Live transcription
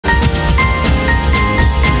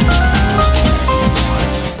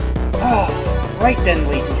Right then,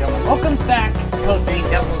 ladies and gentlemen, welcome back to Code Vein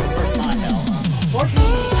Devil vs. Mido. Unfortunately,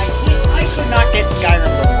 I could not get Skyrim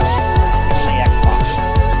on the Xbox.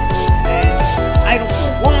 And I don't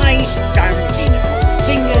know why Skyrim being a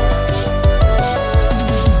dingus.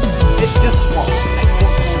 It's just wrong. I don't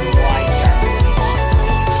know why Skyrim being a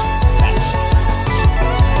dingus.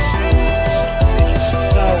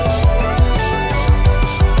 So,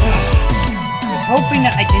 I was hoping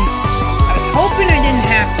that I didn't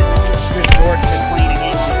have to resort to playing a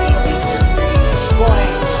game on PC or boy,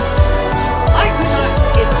 I could not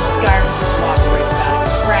get Skyrim to cooperate without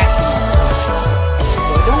it crashing. So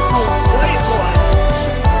I don't know what it was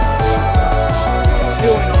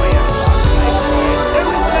doing the way I thought.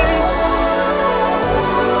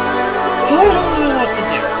 I don't know what to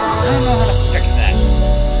do. I don't know how to fix that.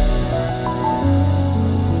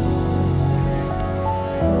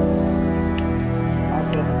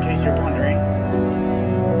 Also, in case you're wondering,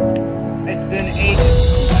 it's been ages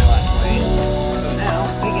since I last played, so now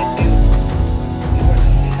we get to see what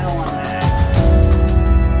the hell I'm at.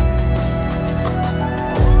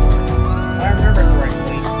 If I remember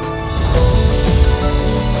correctly.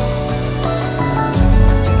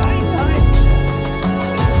 Did I not?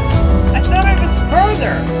 I thought I was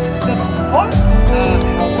further! The fuck?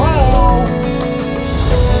 Hello?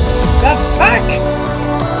 The fuck?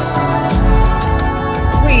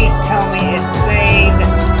 Please tell me it's saved.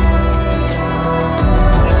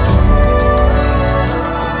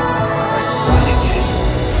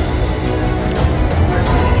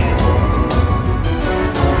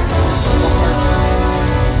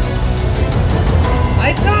 I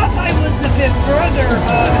thought I was a bit further.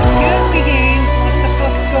 Excuse me, game. What the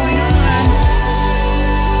fuck's going on?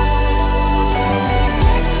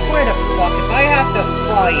 I swear to fuck, if I have to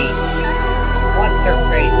fight what's her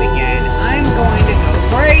face again, I'm going to go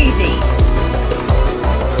crazy.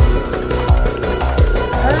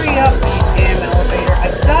 Hurry up, you damn elevator. I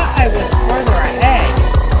thought I was further ahead.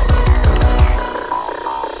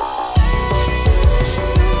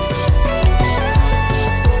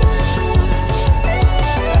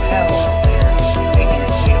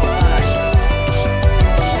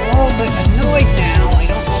 Annoyed now. I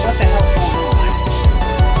don't know what the hell's going on.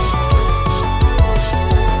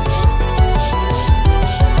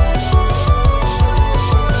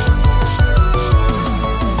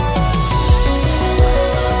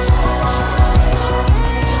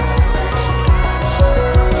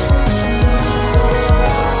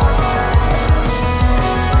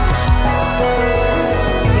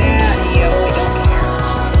 Yeah, Dio, I don't care.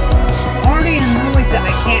 I'm already annoyed that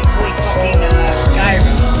I can't play fucking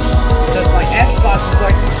Skyrim. My Xbox is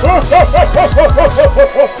like,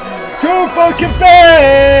 too fucking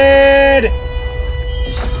bad!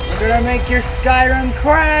 We're gonna make your Skyrim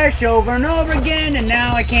crash over and over again, and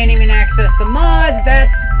now I can't even access the mods.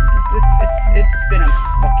 It's been a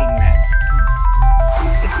fucking mess.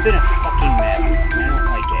 It's been a fucking mess. I don't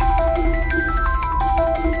like it.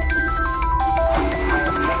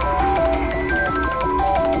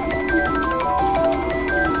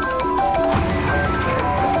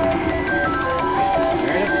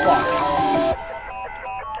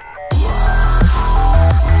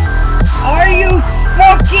 Are you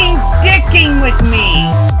fucking dicking with me?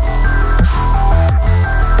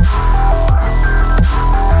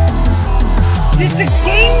 Did the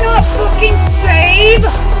game not fucking save?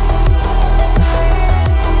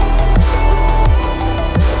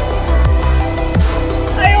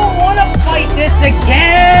 I don't want to fight this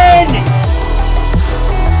again.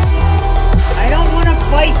 I don't want to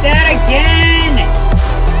fight that again.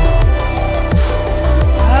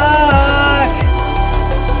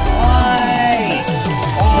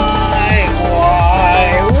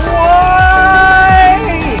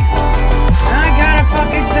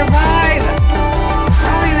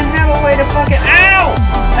 Fucking ow!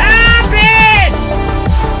 Stop it!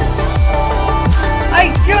 I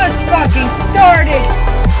just fucking started!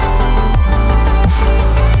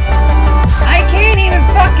 I can't even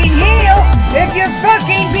fucking heal if you're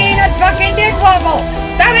fucking being a fucking dick level!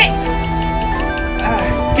 Stop it!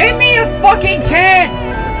 Give me a fucking chance!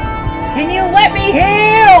 Can you let me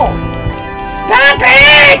heal? Stop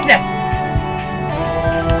it!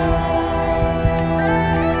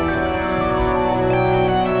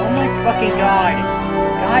 Fucking god.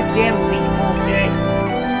 Goddamn weak bullshit.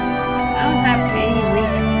 I don't have any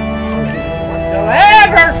weak potions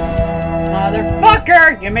whatsoever! Motherfucker!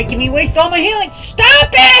 You're making me waste all my healing!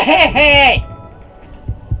 Stop it!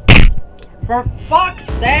 For fuck's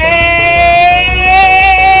sake!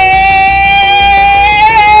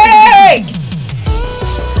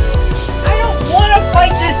 I don't want to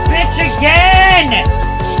fight this bitch again!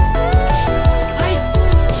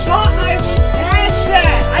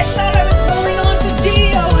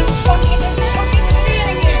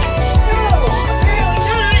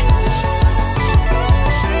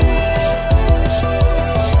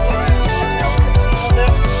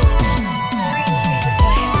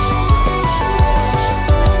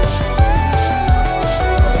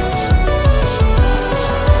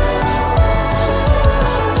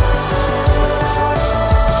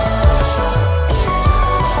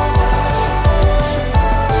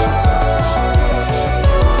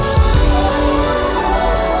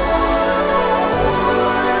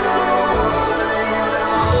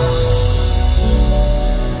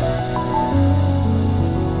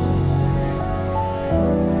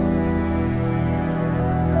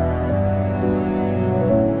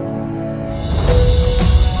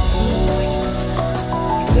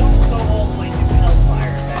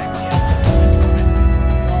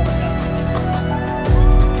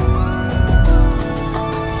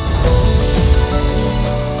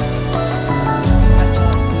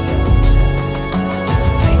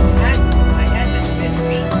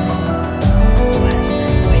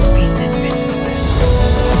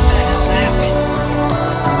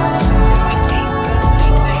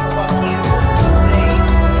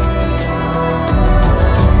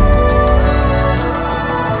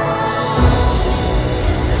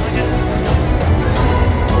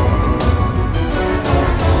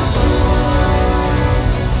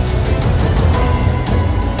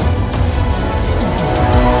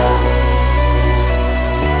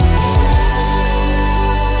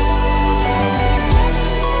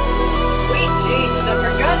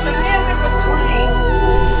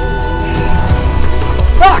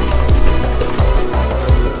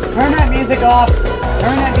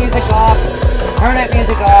 Turn that music off. Turn that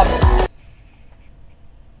music off.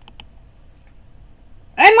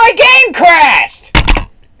 And my game crashed! Am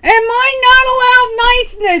I not allowed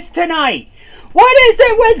niceness tonight? What is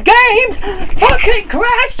it with games fucking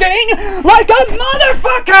crashing like a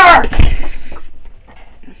motherfucker?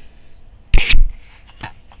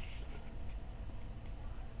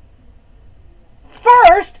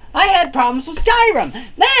 First, I had problems with Skyrim.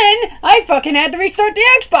 Then, I fucking had to restart the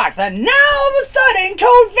Xbox. And now, all of a sudden,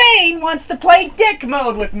 Code Vein wants to play dick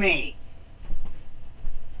mode with me.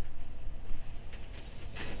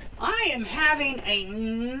 I am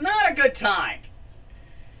having not a good time.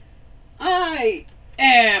 I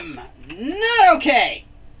am not okay.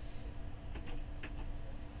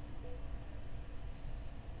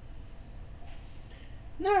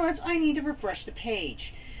 In other words, I need to refresh the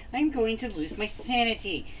page. I'm going to lose my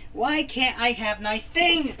sanity. Why can't I have nice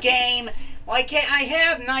things, game? Why can't I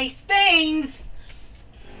have nice things?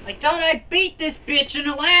 I thought I beat this bitch in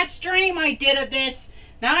the last stream I did of this.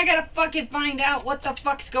 Now I gotta fucking find out what the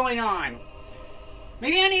fuck's going on.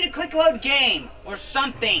 Maybe I need to click load game or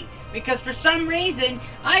something. Because for some reason,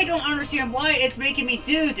 I don't understand why it's making me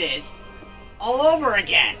do this all over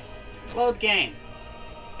again. Load game.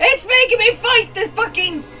 It's making me fight the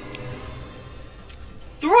fucking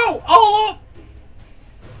throat all over.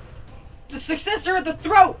 The successor of the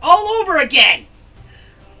throat all over again.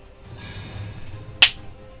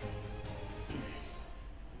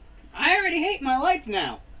 I already hate my life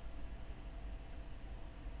now.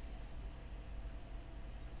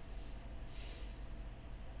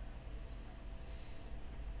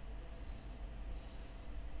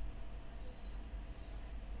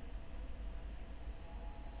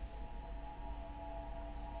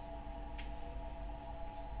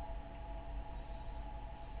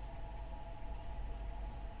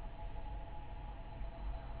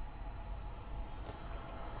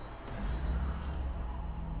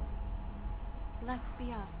 Let's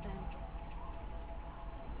be off then.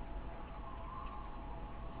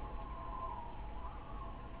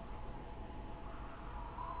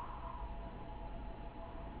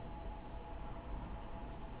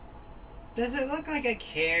 Does it look like I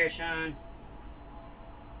care, Sean?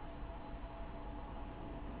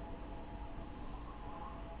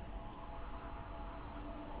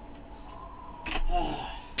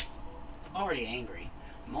 Already angry.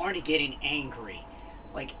 I'm already getting angry.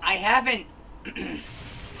 Like, I haven't...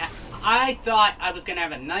 I thought I was gonna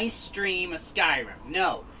have a nice stream of Skyrim.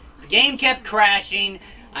 No. The game kept crashing.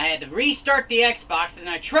 I had to restart the Xbox, and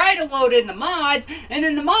I tried to load in the mods, and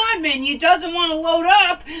then the mod menu doesn't want to load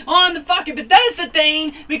up on the fucking Bethesda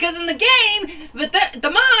thing, because in the game,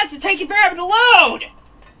 the mods are taking forever to load!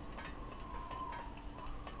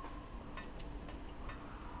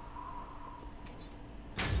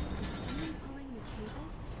 Is someone pulling the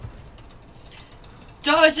cables?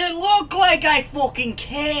 Does it look like I fucking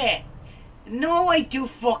care? No, I do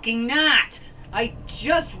fucking not. I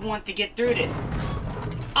just want to get through this.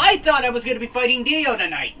 I thought I was going to be fighting Dio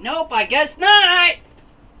tonight. Nope, I guess not.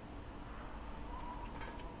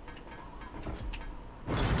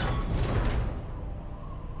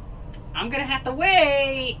 I'm going to have to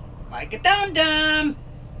wait. Like a dum-dum.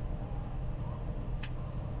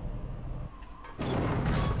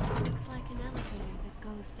 Looks like an elevator that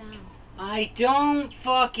goes down. I don't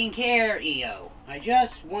fucking care, EO. I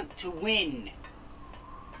just want to win.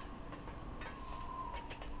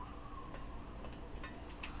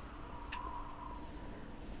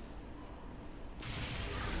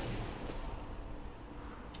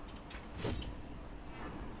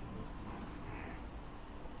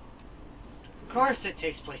 Of course it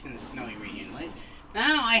takes place in the snowy region, Liz.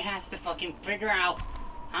 Now I has to fucking figure out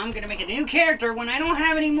how I'm gonna make a new character when I don't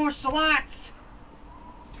have any more slots.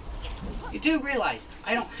 You do realize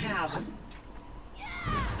I don't have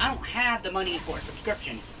the money for a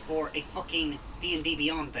subscription for a fucking D&D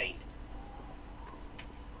Beyond thing.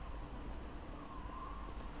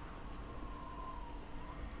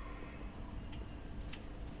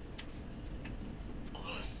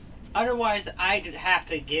 Otherwise, I'd have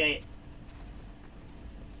to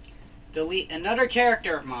delete another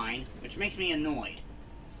character of mine, which makes me annoyed.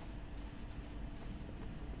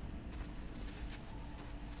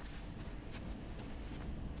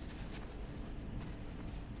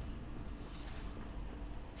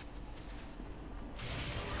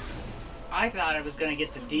 I thought I was gonna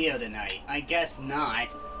get the Dio tonight. I guess not.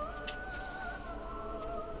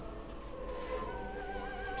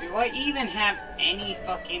 Do I even have any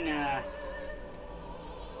fucking,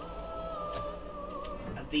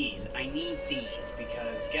 of these? I need these,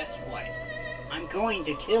 because guess what? I'm going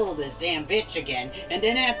to kill this damn bitch again, and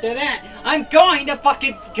then after that, I'm going to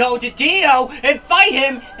fucking go to Dio and fight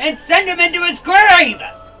him and send him into his grave!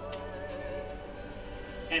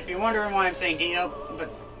 And if you're wondering why I'm saying Dio,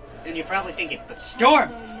 and you're probably thinking, but Storm,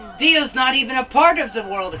 Dio's not even a part of the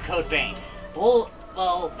world of Code Vein. Well,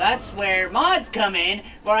 that's where mods come in,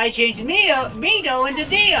 where I change Mido into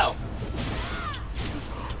Dio.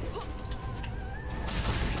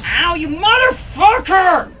 Ow, you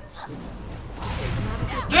motherfucker!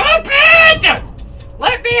 Stop it!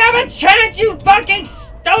 Let me have a chance, you fucking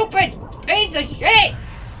stupid piece of shit!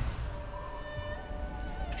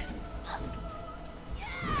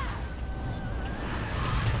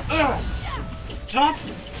 Ugh, stop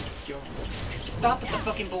with the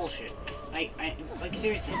fucking bullshit. Like,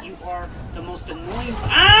 seriously, you are the most annoying—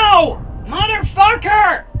 Ow!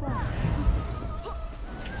 Motherfucker!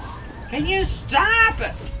 Can you stop?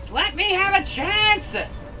 Let me have a chance!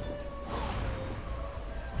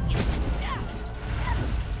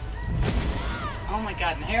 Oh my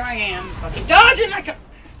god, and here I am, fucking dodging like a—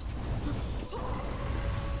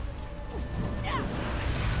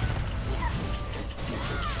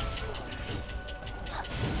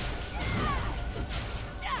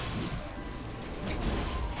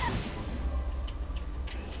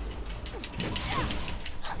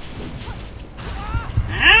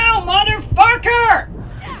 Ow, motherfucker!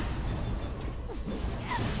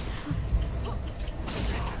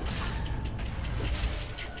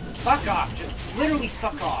 Fuck off. Just literally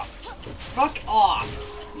fuck off. Fuck off.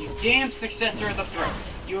 You damn successor of the throat.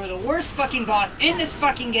 You are the worst fucking boss in this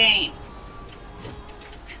fucking game.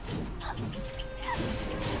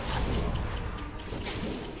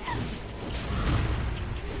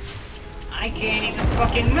 I can't even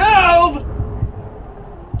fucking move!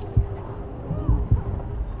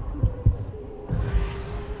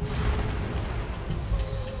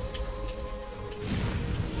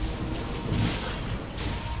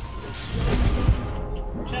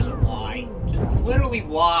 Literally,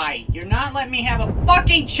 why? You're not letting me have a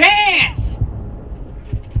fucking chance!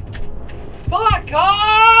 Fuck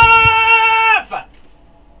off!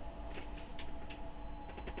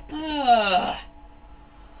 Ugh.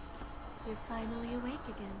 You're finally awake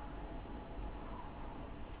again.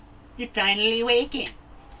 You're finally awakened.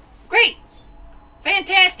 Great!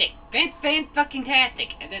 Fantastic!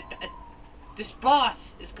 Fan-fucking-tastic! This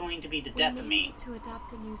boss is going to be the death of me. To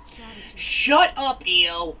adopt a new strategy. Shut up,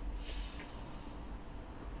 EO!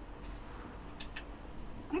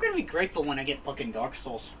 I'm gonna be grateful when I get fucking Dark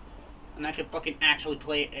Souls. And I can fucking actually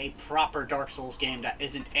play a proper Dark Souls game that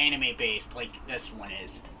isn't anime-based like this one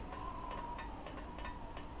is.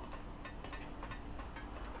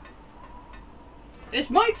 Is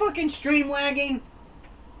my fucking stream lagging?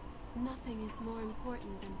 Nothing is more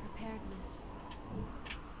important than preparedness.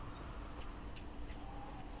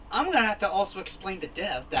 I'm gonna have to also explain to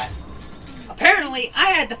Dev that apparently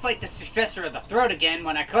I had to fight the successor of the throat again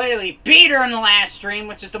when I clearly beat her in the last stream,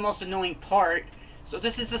 which is the most annoying part. So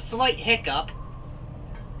this is a slight hiccup.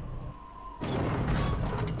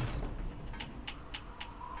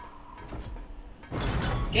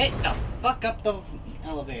 Get the fuck up the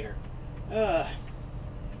elevator. Ugh.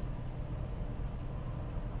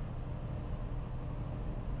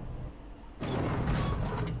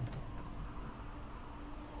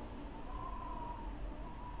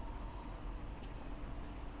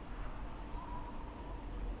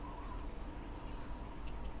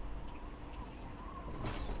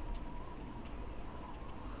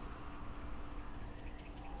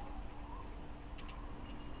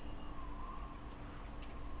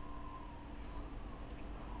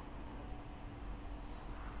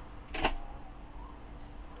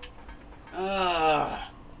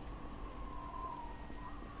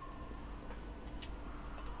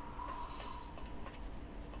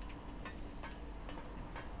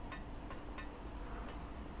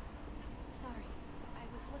 Sorry,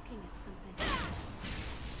 I was looking at something.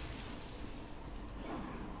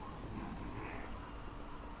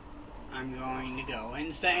 I'm going to go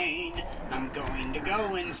insane. I'm going to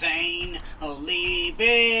go insane. Holy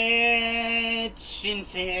bitch and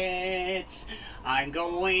tits. I'm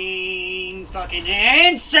going fucking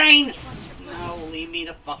insane. No, leave me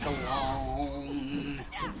the fuck alone.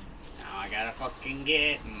 Now I gotta fucking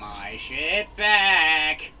get my shit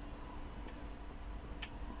back.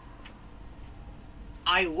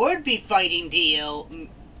 I would be fighting Dio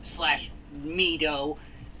 / Mido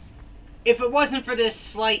if it wasn't for this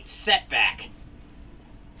slight setback.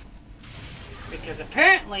 Because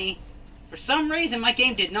apparently, for some reason, my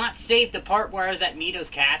game did not save the part where I was at Mido's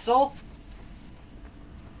castle.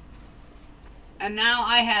 And now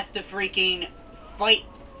I have to freaking fight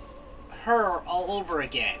her all over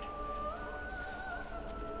again.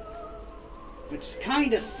 Which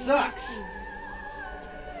kinda sucks.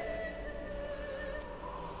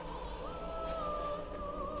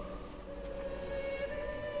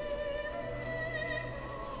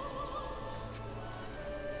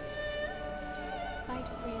 Fight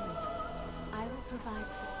freely. I will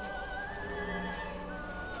provide support.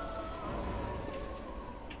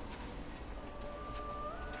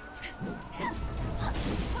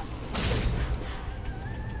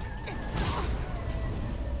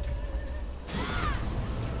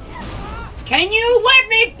 Can you let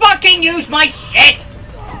me fucking use my shit?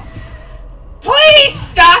 Please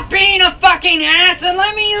stop being a fucking ass and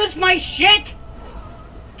let me use my shit!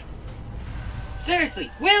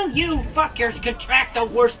 Seriously, will you fuckers contract the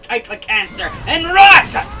worst type of cancer and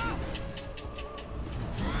rot?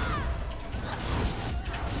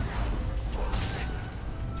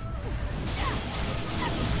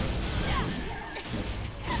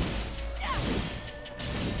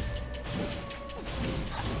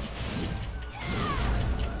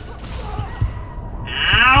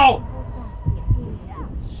 Ow!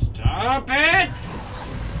 Stop it!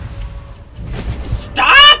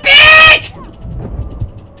 Stop it!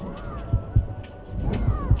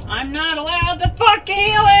 I'm not allowed to fucking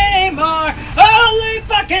heal anymore! Holy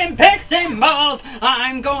fucking piss and balls!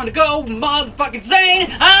 I'm going to go motherfucking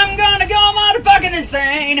insane! I'm gonna go motherfucking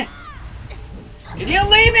insane! Can you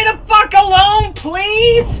leave me the fuck alone,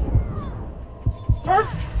 please? For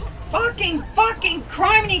fucking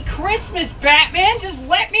criminy Christmas, Batman! Just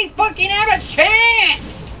let me fucking have a chance!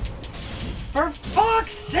 For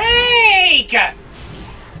fuck's sake!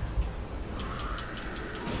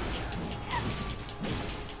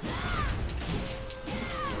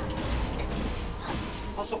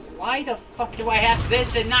 Also, why the fuck do I have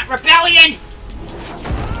this and not Rebellion?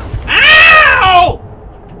 Ow!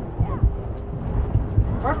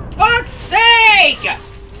 For fuck's sake!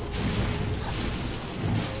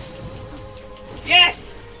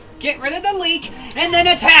 Yes! Get rid of the leak and then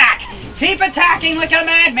attack! Keep attacking like a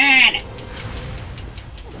madman!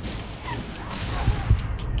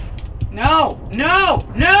 No! No!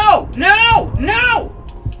 No! No! No!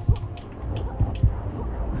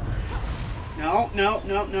 No, no,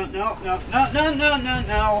 no, no, no, no, no, no, no, no,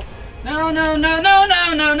 no. No, no, no, no,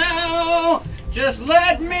 no, no, no. Just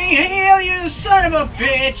let me heal, you son of a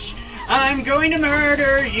bitch. I'm going to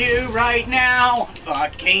murder you right now.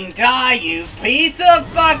 Fucking die, you piece of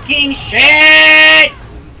fucking shit!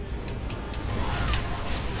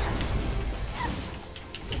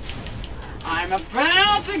 I'm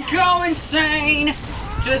about to go insane.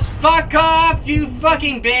 Just fuck off, you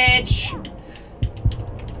fucking bitch.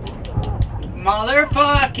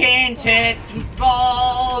 Motherfucking tit and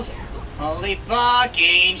balls. Holy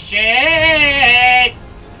fucking shit.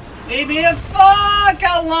 Leave me the fuck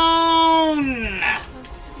alone!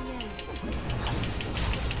 Close to the end.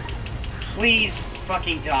 Please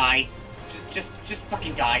fucking die. Just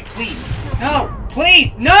fucking die, please. No!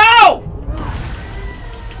 Please! No!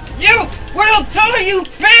 You will die, you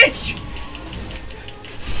bitch!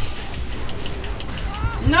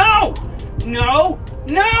 No! No!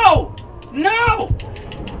 No! No!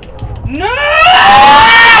 No!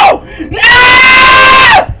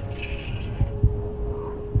 No!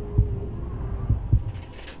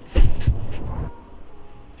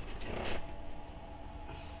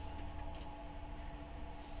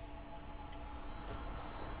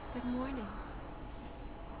 Good morning.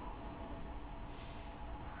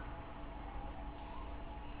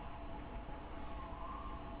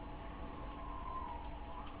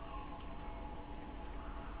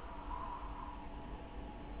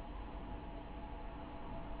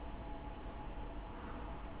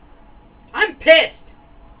 I'm pissed!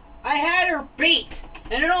 I had her beat,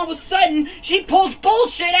 and then all of a sudden, she pulls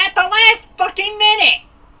bullshit at the last fucking minute!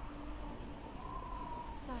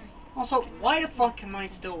 Sorry. Also, why the fuck am I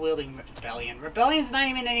still wielding Rebellion? Rebellion's not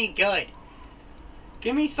even any good.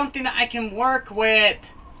 Give me something that I can work with.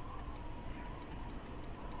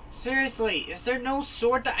 Seriously, is there no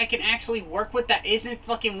sword that I can actually work with that isn't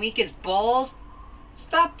fucking weak as balls?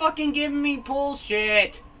 Stop fucking giving me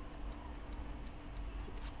bullshit.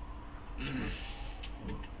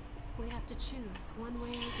 We have to choose one way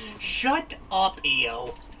or the other. Shut up,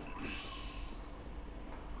 EO.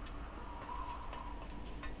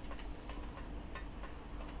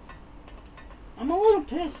 I'm a little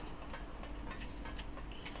pissed.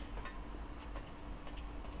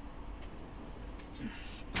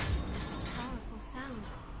 That's a powerful sound.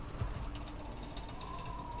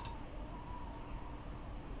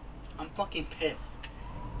 I'm fucking pissed.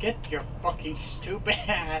 Get your fucking stupid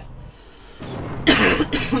ass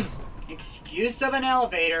Excuse of an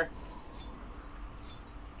elevator.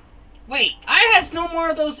 Wait, I has no more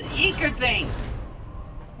of those eager things.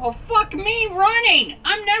 Well, fuck me running.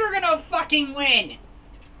 I'm never gonna fucking win.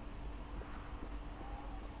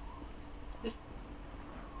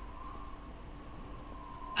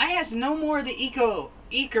 I has no more of the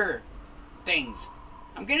eager things.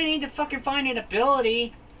 I'm gonna need to fucking find an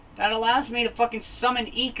ability that allows me to fucking summon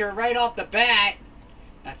Eker right off the bat.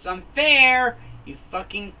 That's unfair, you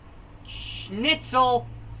fucking schnitzel.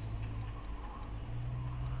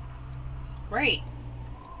 Great.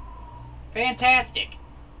 Fantastic.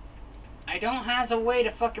 I don't have a way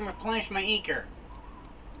to fucking replenish my Eker.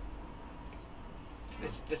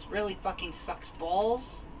 This really fucking sucks balls.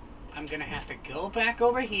 I'm gonna have to go back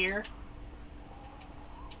over here.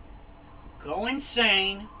 Go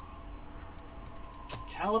insane.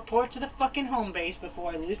 Teleport to the fucking home base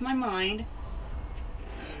before I lose my mind.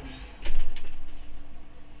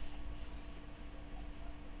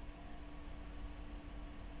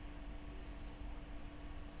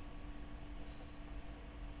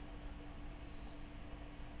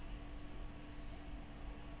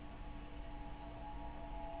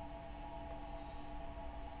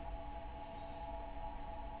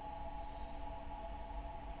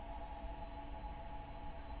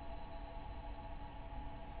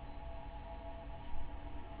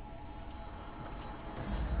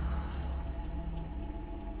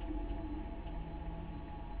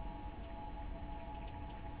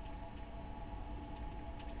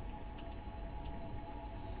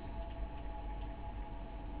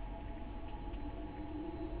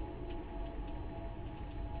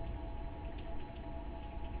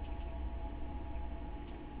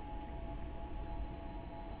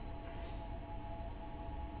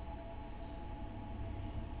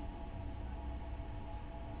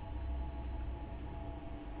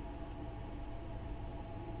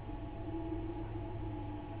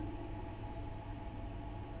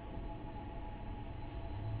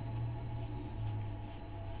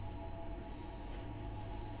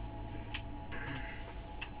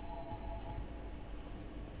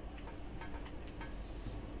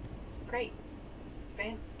 Great.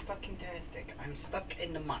 Fan-fucking-tastic. I'm stuck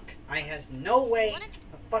in the muck. I has no way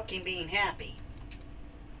of fucking being happy.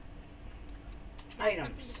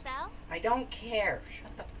 Items. I don't care.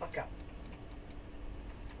 Shut the fuck up.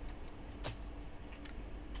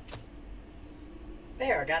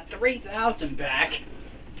 There, I got 3,000 back.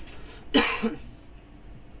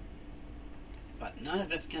 But none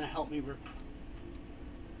of it's gonna help me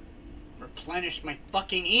replenish my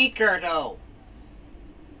fucking Eker, though.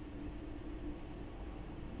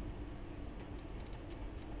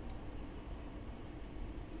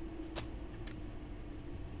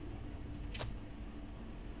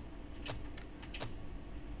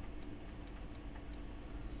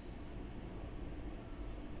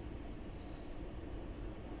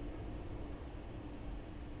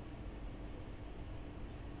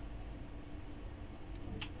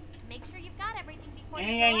 Make sure you've got everything before you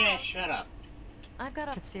Yeah, go yeah, out. shut up. I've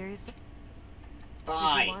got a seriously.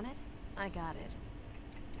 Bye. If you want it, I got it.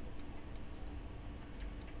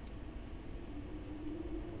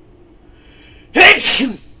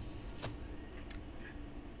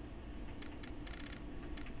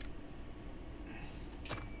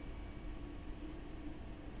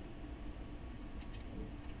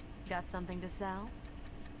 Got something to sell?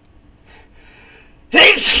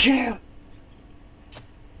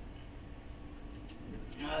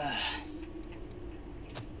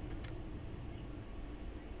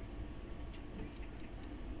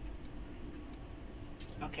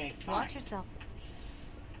 Okay, fine. Watch yourself.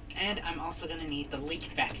 And I'm also gonna need the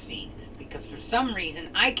leak vaccine, because for some reason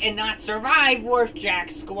I cannot survive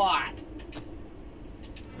Wolfjack Squat.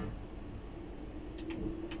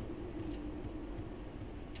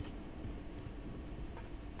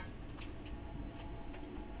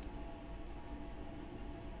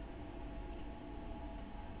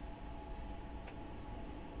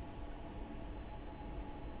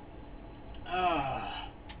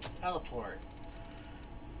 Teleport.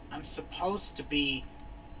 I'm supposed to be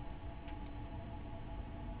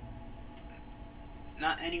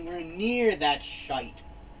not anywhere near that shite.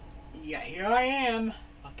 Yeah, here I am.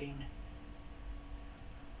 Fucking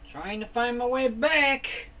trying to find my way back.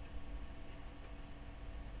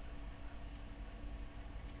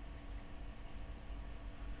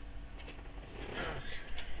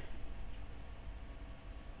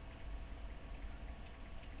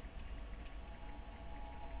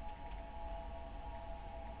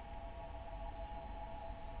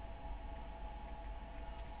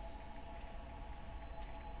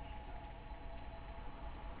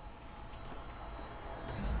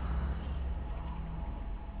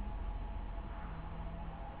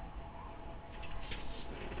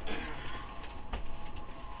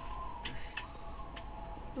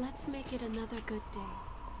 Let's make it another good day.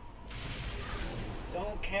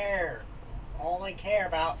 Don't care. All I care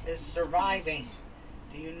about is surviving.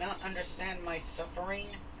 Do you not understand my suffering?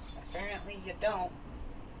 Apparently you don't.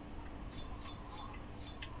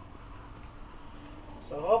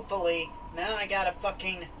 So hopefully, now I gotta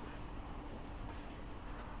fucking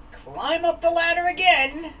climb up the ladder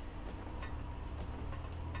again.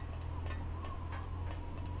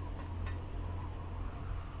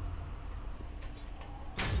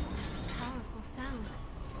 That's a powerful sound.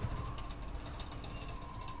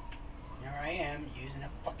 Here I am, using a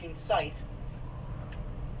fucking sight.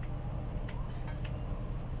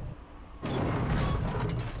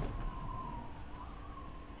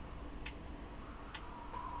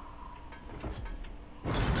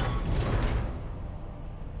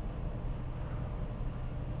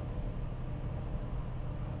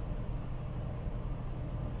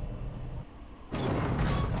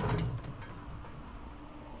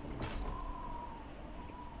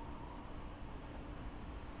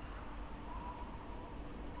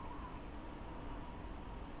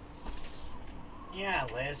 Yeah,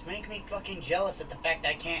 Liz, make me fucking jealous at the fact that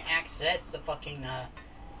I can't access the fucking,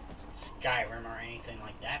 Skyrim or anything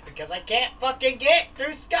like that, because I can't fucking get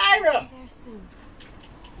through Skyrim! There soon.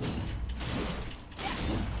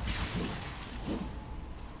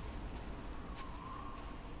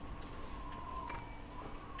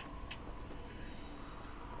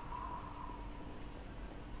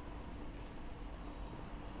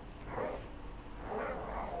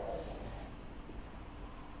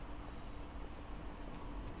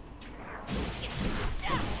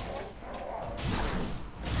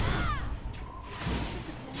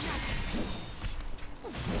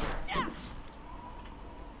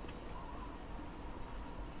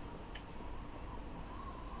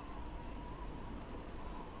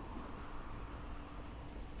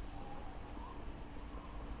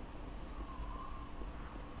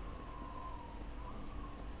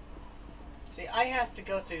 See, I have to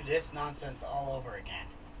go through this nonsense all over again.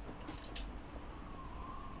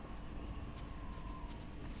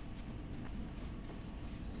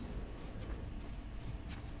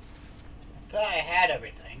 I thought I had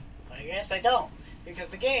everything, but I guess I don't. Because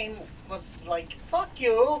the game was like, fuck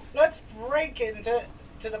you, let's break into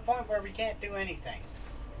the point where we can't do anything.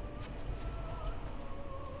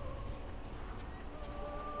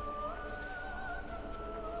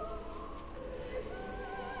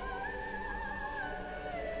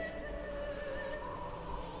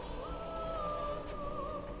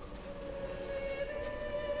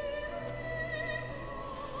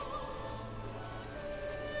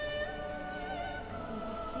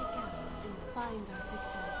 Find our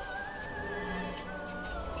victor.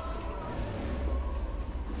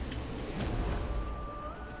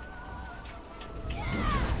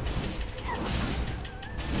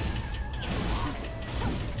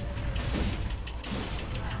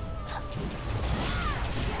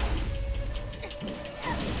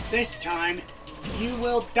 This time, you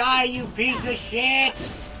will die, you piece of shit!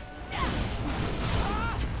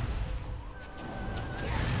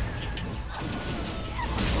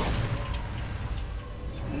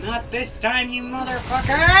 Not this time, you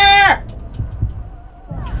motherfucker!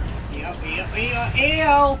 Ew, ew, ew,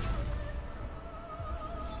 ew!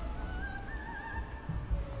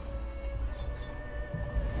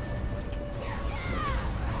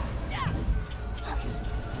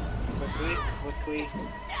 Quickly.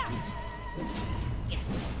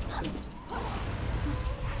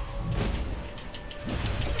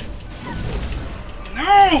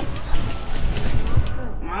 No!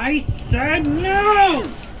 I said no!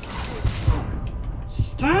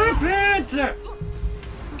 Stop it!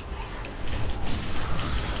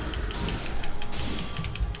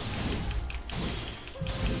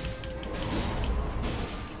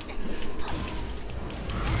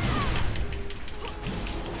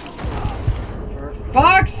 For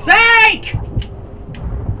fuck's sake!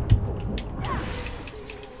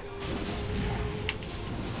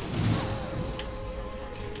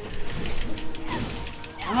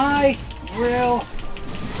 I will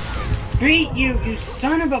beat you, you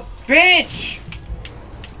son of a bitch!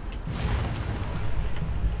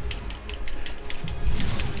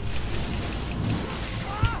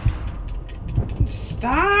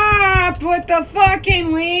 Stop with the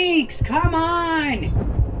fucking leaks! Come on!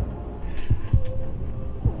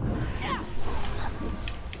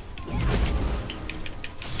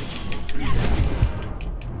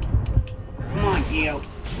 Come on, Dio.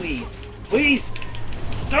 Please. Please!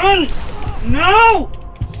 Stun! No!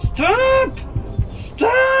 Stop!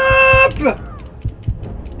 Stop!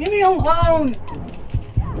 Leave me alone!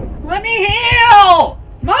 Let me heal!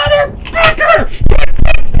 Motherfucker!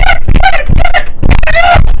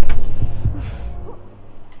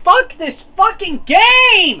 fucking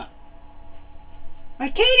game! I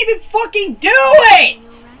can't even fucking do it! You alright?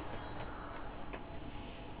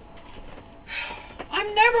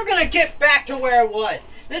 I'm never gonna get back to where it was.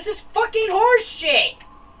 This is fucking horseshit.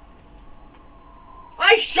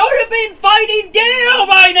 I should have been fighting Dio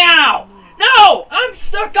by now. No, I'm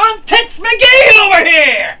stuck on Tits McGee over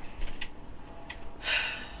here.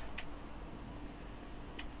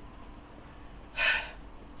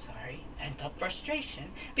 Sorry, pent-up frustration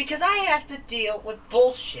because I have to deal with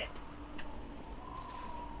bullshit.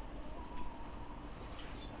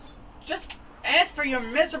 Just as for your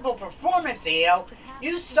miserable performance, EO,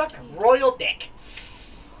 you suck royal dick.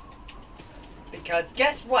 Because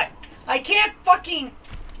guess what? I can't fucking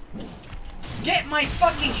get my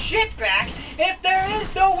fucking shit back if there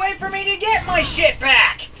is no way for me to get my shit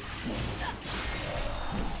back.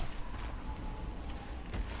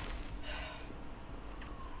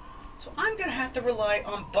 So I'm gonna have to rely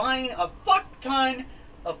on buying a fuck ton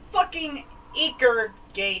of fucking Eker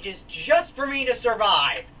gauges just for me to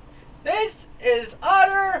survive. This is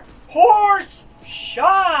utter horse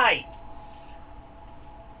shite.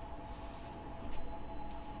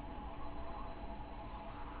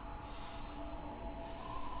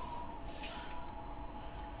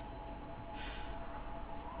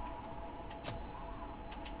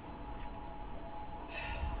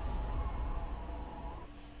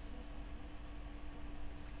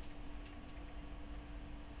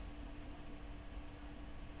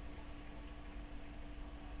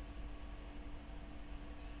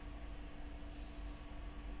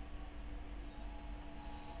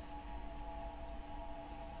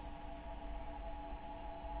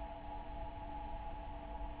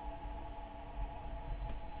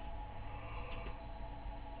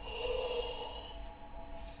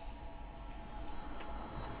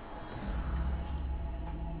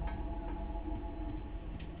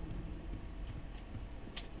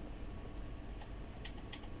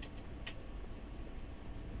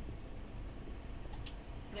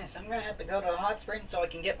 Yes, I'm gonna have to go to the hot spring so I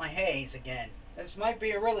can get my haze again. This might be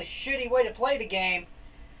a really shitty way to play the game,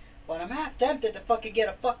 but I'm half tempted to fucking get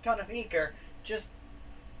a fuck ton of Eker, just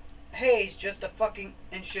haze, just to fucking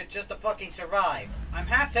and shit, just to fucking survive. I'm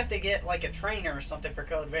half tempted to get like a trainer or something for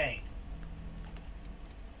Code Vein.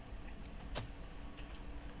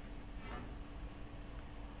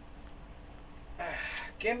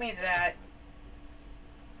 Give me that.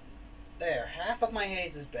 There, half of my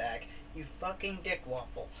haze is back. You fucking dick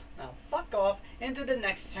waffle. Now fuck off into the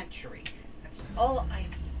next century. That's all I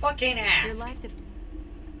fucking ask. Your life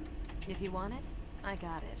if you want it, I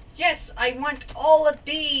got it. Yes, I want all of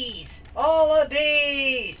these. All of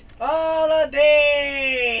these. All of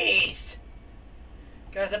these.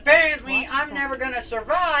 Because apparently I'm never gonna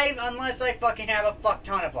survive unless I fucking have a fuck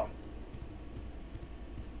ton of them.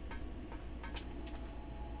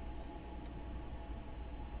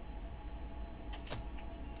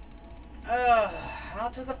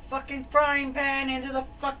 Out of the fucking frying pan, into the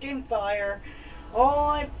fucking fire. All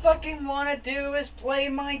I fucking want to do is play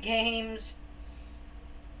my games.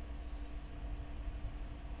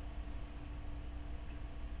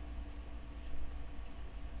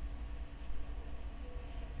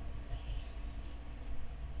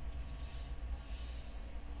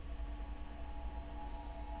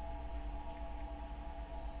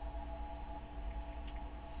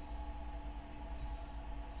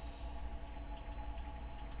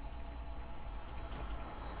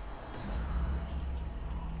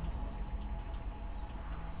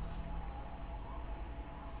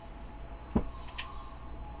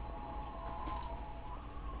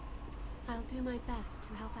 I'll do my best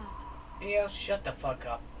to help out. Yo, shut the fuck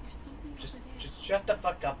up. There's something over there. Just shut the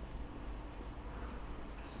fuck up.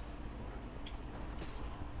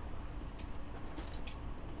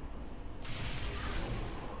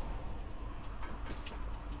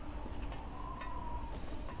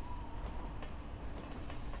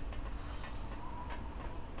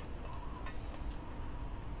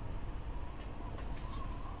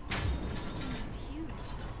 This thing is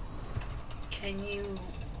huge. Can you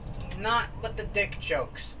not with the dick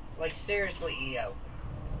jokes? Like seriously, EO.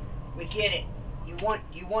 We get it. You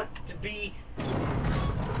want to be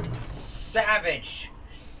savage.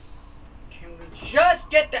 Can we just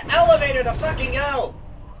get the elevator to fucking go?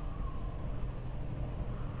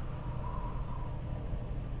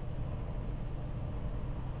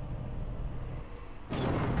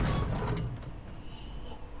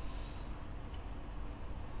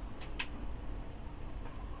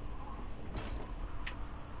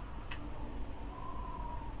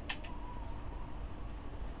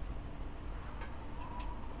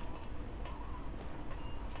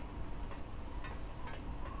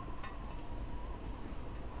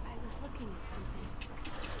 looking at something.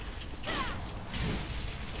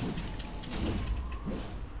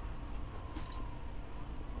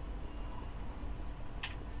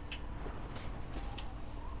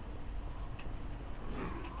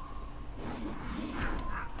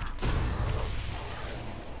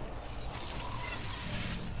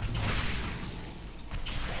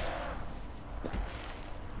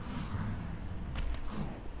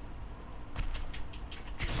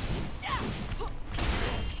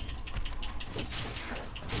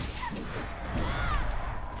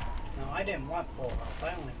 I didn't want full health,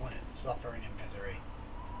 I only wanted suffering and misery.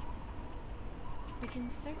 We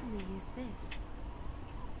can certainly use this.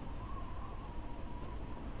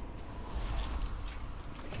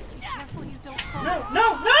 Be careful you don't fall. No,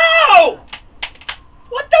 no, no!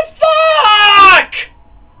 What the fuck?!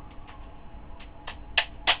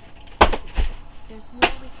 There's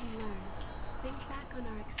more we can learn. Think back on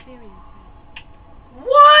our experiences.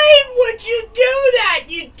 Why would you do that,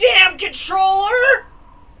 you damn controller?!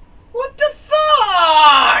 What the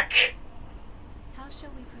fuck?! How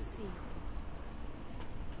shall we proceed?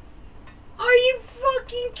 Are you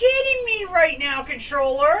fucking kidding me right now,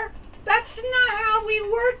 controller? That's not how we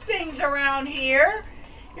work things around here.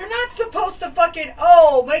 You're not supposed to fucking,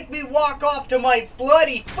 oh, make me walk off to my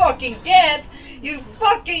bloody fucking death, you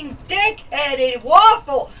fucking dick-headed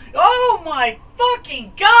waffle. Oh my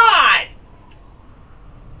fucking god!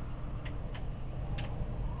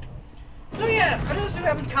 So yeah, for those who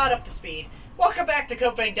haven't caught up to speed, welcome back to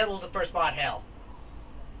Copenhagen Devil's the First Mod Hell.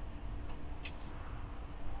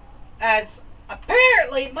 As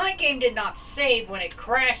apparently my game did not save when it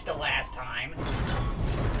crashed the last time,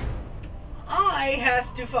 I has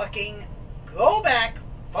to fucking go back,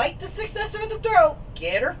 fight the successor of the throat,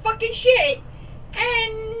 get her fucking shit,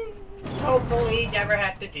 and hopefully never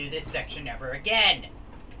have to do this section ever again.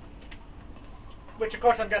 Which of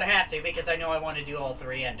course I'm gonna have to because I know I want to do all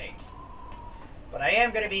 3 endings. But I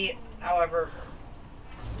am going to be, however,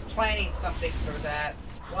 planning something for that.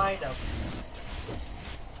 Why the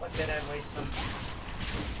fuck did I waste some...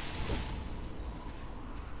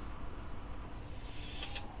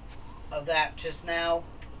 of that just now?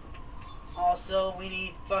 Also, we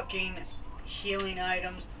need fucking healing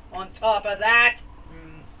items on top of that.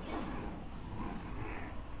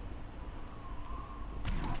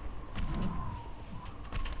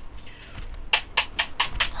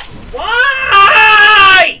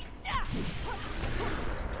 Why?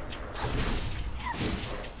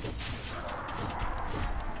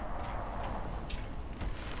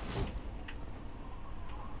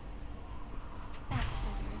 That's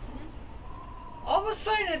better, isn't it? All of a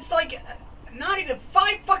sudden, it's like not even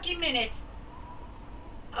 5 fucking minutes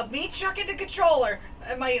of me chucking the controller,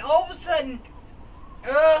 and all of a sudden,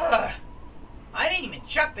 I didn't even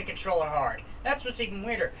chuck the controller hard. That's what's even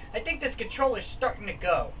weirder. I think this controller's starting to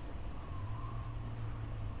go.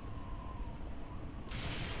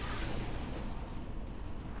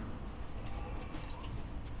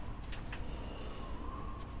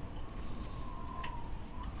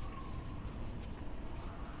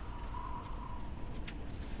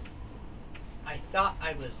 I thought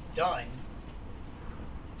I was done.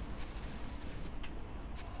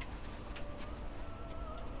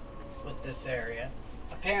 With this area.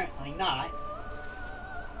 Apparently not.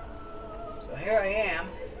 So here I am,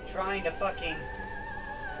 trying to fucking...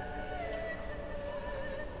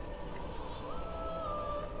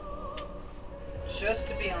 just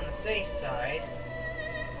to be on the safe side.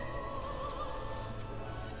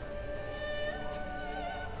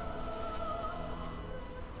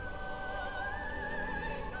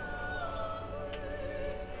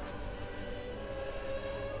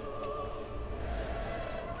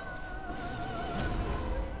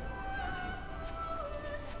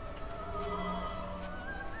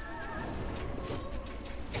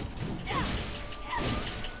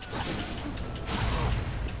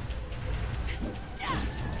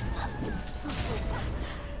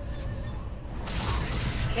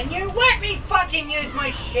 Can you let me fucking use my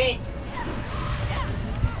shit?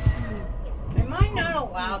 Am I not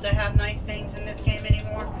allowed to have nice things in this game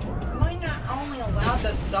anymore? Am I not only allowed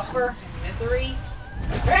to suffer misery?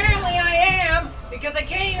 Apparently I am, because I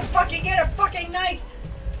can't even fucking get a fucking nice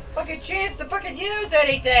fucking chance to fucking use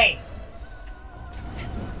anything!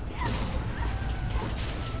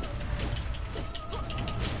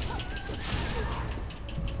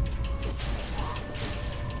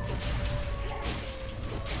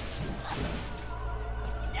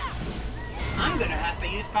 I'm gonna have to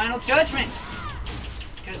use Final Judgment.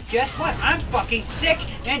 Because guess what? I'm fucking sick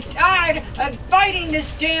and tired of fighting this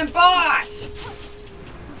damn boss!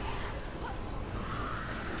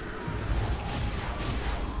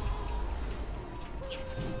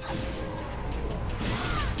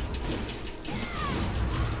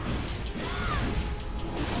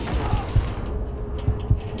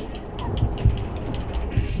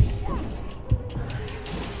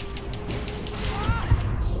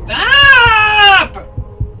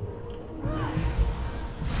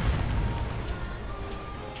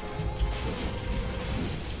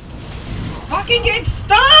 fucking get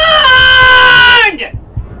stunned!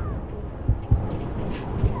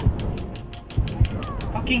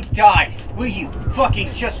 Fucking die. Will you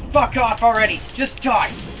fucking just fuck off already? Just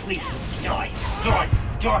die. Please. Die. Die.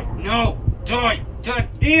 Die. No. Die. Die.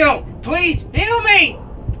 Heal. Please heal me.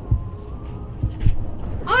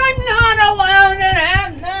 I'm not allowed to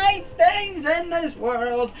have nice things in this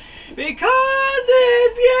world because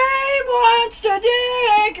this game wants to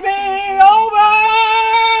take me over.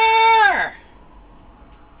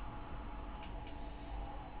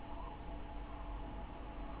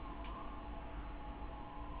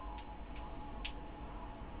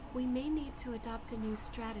 We may need to adopt a new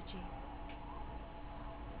strategy.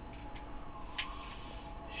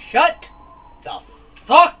 Shut the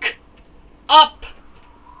fuck up,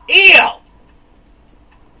 Dio!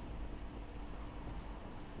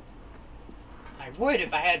 I would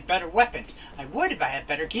if I had better weapons. I would if I had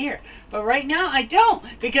better gear. But right now I don't.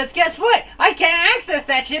 Because guess what? I can't access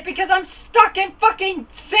that shit because I'm stuck in fucking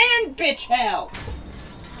sand bitch hell.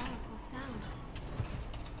 It's a powerful sound.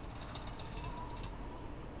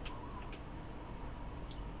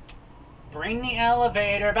 Bring the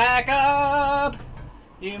elevator back up,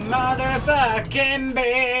 you motherfucking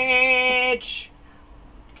bitch.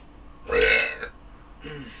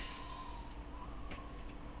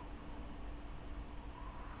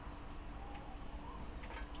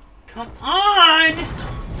 Come on! You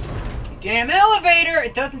damn elevator!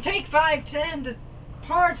 It doesn't take 5-10 to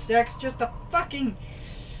parsecs, just a fucking...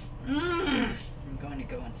 I'm going to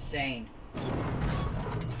go insane.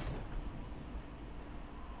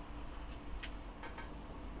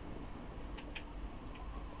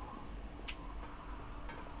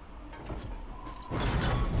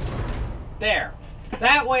 There.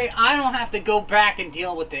 That way I don't have to go back and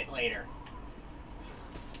deal with it later.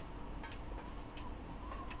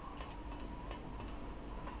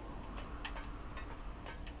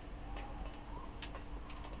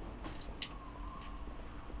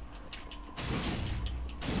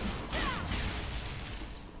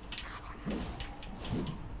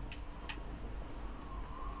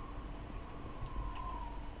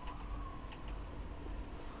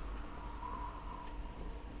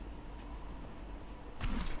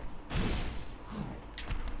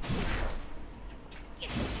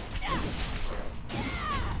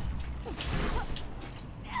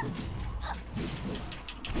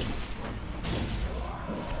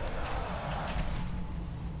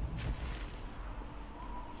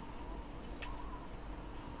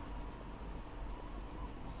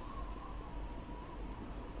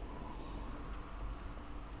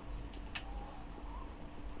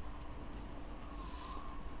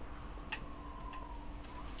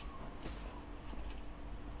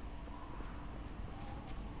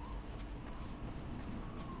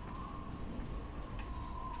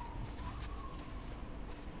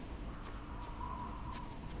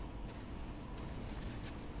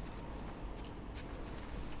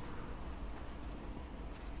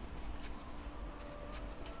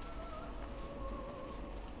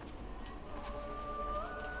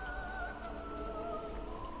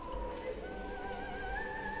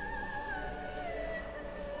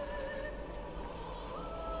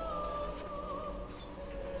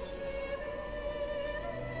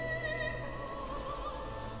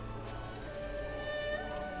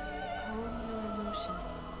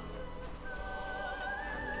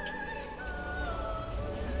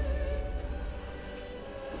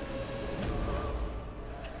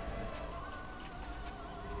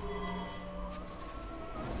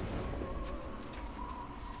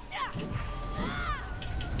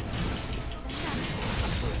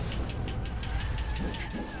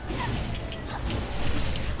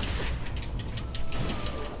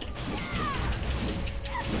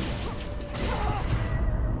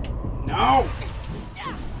 No!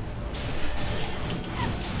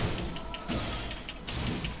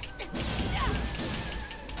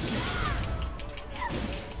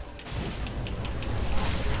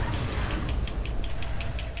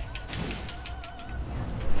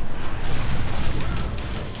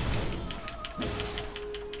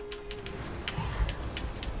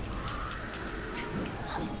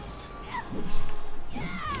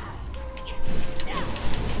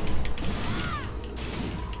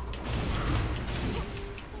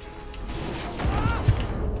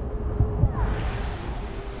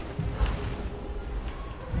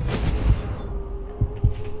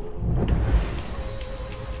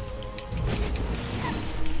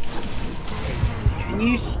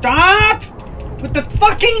 You stop with the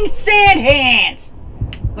fucking sand hands!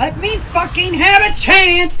 Let me fucking have a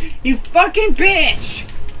chance, you fucking bitch!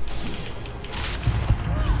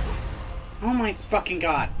 Oh my fucking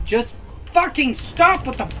god. Just fucking stop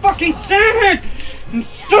with the fucking sand hand! And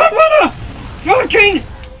stop with the fucking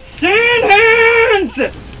sand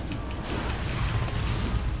hands!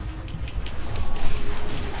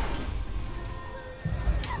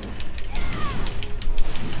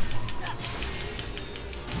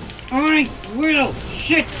 I will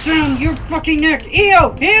shit down your fucking neck!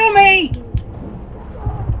 EO, heal me!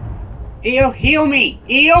 EO, heal me!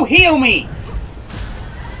 EO, heal me!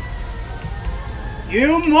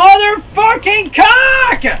 You motherfucking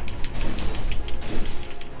cock!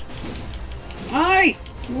 I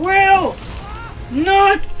will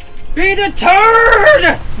not be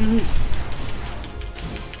deterred!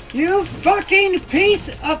 You fucking piece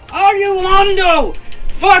of Arulando!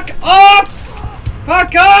 Fuck off!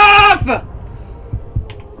 Fuck off!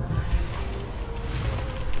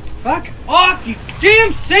 Fuck off, you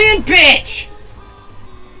damn sand bitch!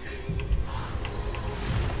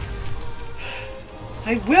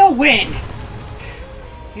 I will win!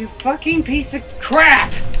 You fucking piece of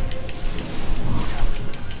crap!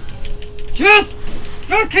 Just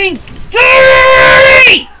fucking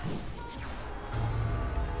dirty!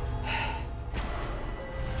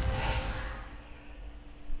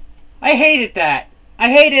 I hated that.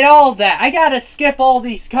 I hated all of that. I gotta skip all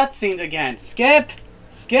these cutscenes again. Skip!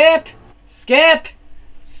 Skip! Skip!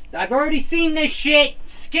 I've already seen this shit!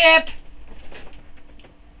 Skip!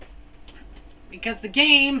 Because the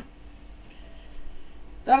game...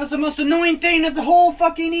 That was the most annoying thing of the whole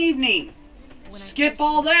fucking evening! Skip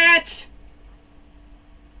all that!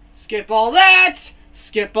 Skip all that!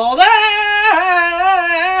 Skip all that!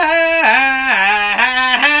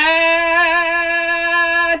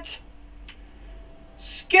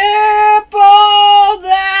 Skip all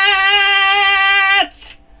that!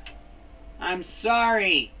 I'm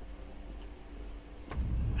sorry.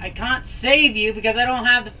 I can't save you because I don't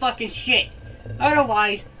have the fucking shit.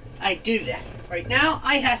 Otherwise, I do that. Right now,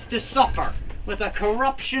 I has to suffer with a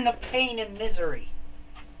corruption of pain and misery.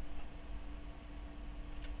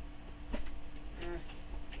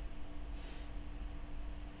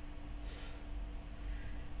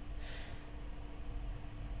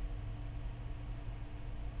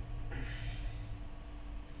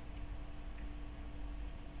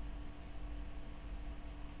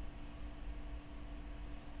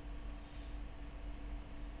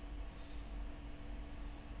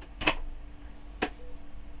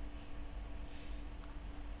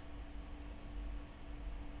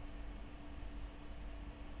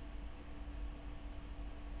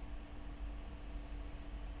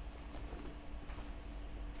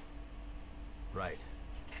 Right.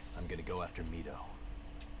 I'm gonna go after Mido.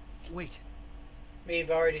 Wait. We've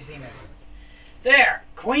already seen this. There!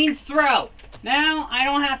 Queen's Throat! Now I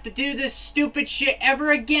don't have to do this stupid shit ever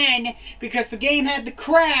again because the game had to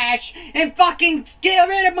crash and fucking get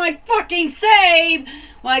rid of my fucking save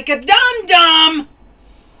like a dum-dum!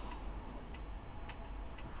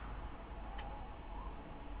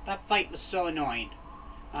 That fight was so annoying.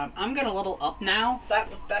 I'm gonna level up now. That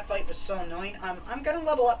fight was so annoying. I'm gonna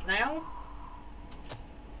level up now.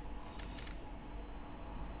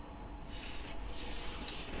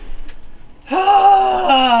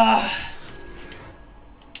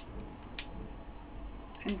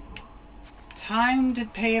 And time to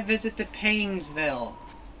pay a visit to Painesville.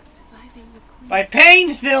 By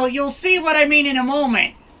Painesville, you'll see what I mean in a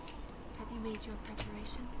moment. Have you made your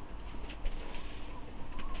preparations?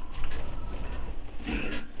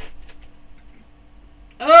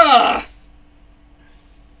 Ugh!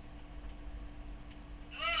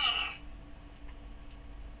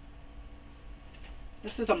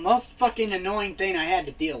 This is the most fucking annoying thing I had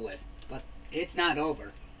to deal with, but it's not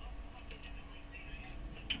over.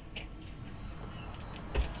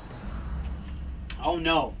 Oh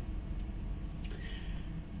no.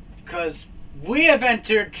 Because we have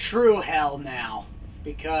entered true hell now.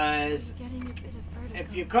 Because Getting a bit of vertigo.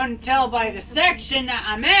 if you couldn't tell by the section that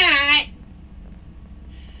I'm at,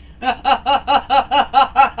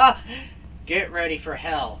 get ready for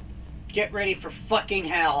hell. Get ready for fucking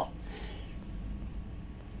hell.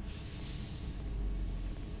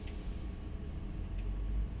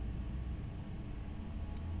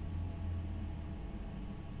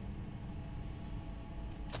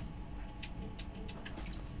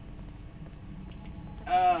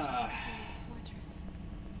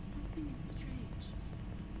 Something is strange.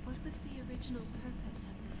 What was the original purpose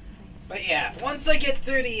of this place? But yeah, once I get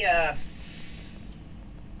through the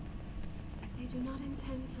They do not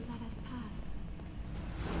intend to let us pass.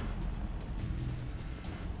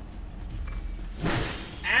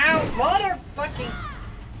 Ow, motherfucking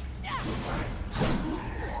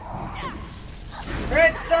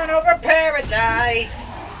Red Sun over Paradise!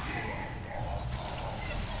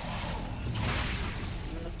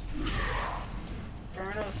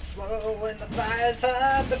 low. When the fire's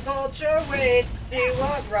hot, the vulture waits to see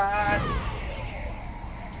what rots.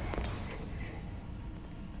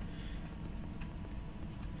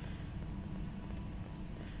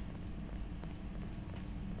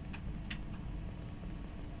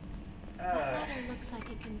 That ladder looks like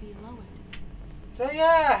it can be lowered. So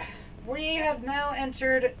yeah, we have now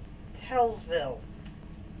entered Hellsville.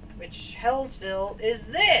 Which Hellsville is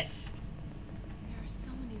this? There are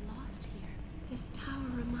so many lost here. This tower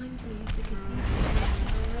reminds me of the cathedral itself.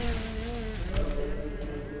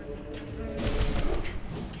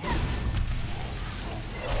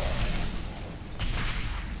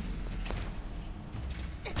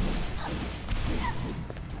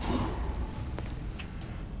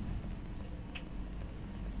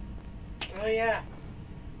 Oh yeah.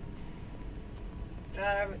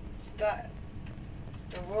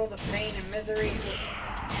 The world of pain and misery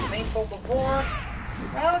was painful before.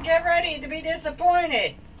 Well, get ready to be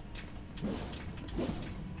disappointed.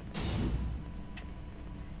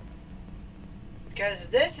 Because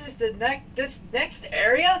this next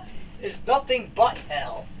area is nothing but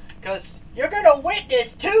hell. Because you're gonna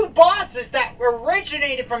witness two bosses that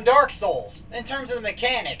originated from Dark Souls in terms of the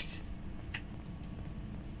mechanics.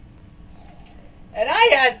 And I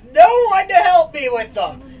has no one to help me with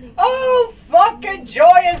them. Oh, fucking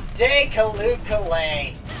joyous day,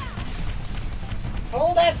 Kaloo-Kalay.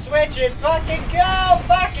 Pull that switch and fucking go,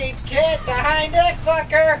 fucking get behind it,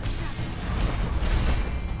 fucker.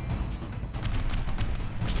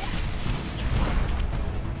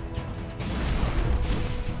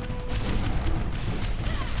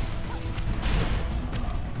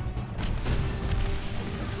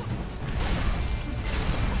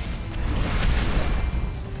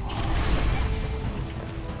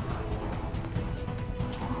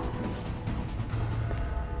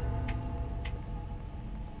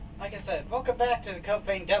 Like I said, welcome back to the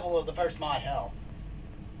Cofane Devil of the first mod hell.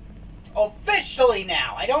 Officially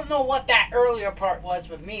now! I don't know what that earlier part was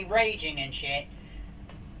with me raging and shit.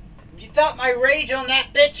 You thought my rage on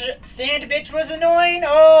that bitch, sand bitch, was annoying?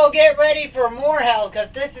 Oh, get ready for more hell,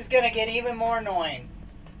 because this is gonna get even more annoying.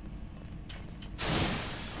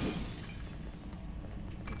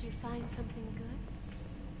 Did you find something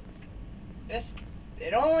good?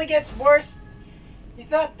 It only gets worse. You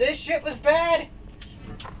thought this shit was bad?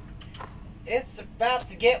 It's about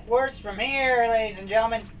to get worse from here, ladies and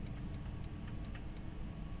gentlemen.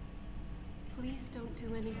 Please don't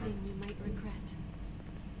do anything you might regret.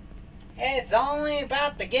 It's only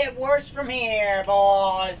about to get worse from here,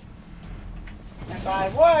 boys. And by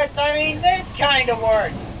worse, I mean this kind of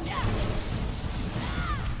worse.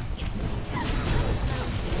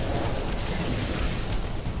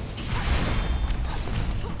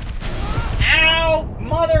 Ow,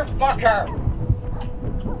 motherfucker!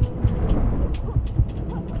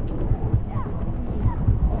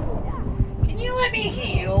 Can you let me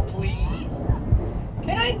heal, please?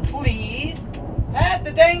 Can I please have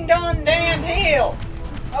the dang-dong damn heal?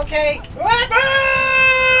 Okay.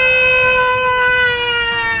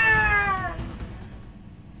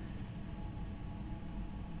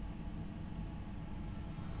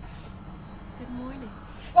 Good morning.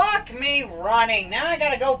 Fuck me running. Now I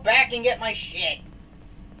gotta go back and get my shit.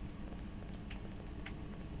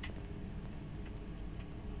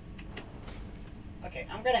 Okay,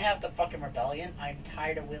 I'm gonna have the fucking rebellion. I'm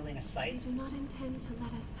tired of wheeling a They sight. do not intend to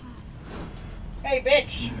let us pass. Hey,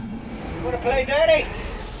 bitch! You wanna play dirty?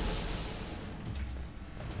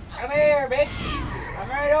 Come here, bitch! I'm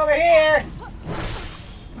right over here!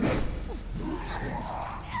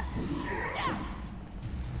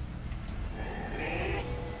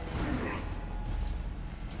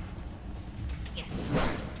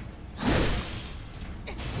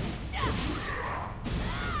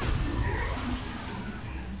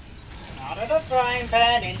 Out of the frying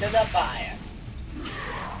pan into the fire.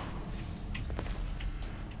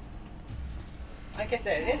 Like I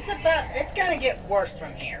said, it's gonna get worse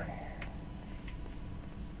from here.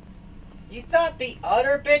 You thought the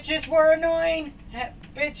other bitches were annoying?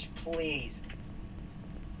 Bitch, please.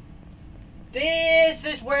 This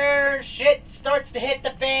is where shit starts to hit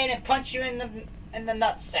the fan and punch you in the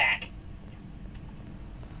nutsack.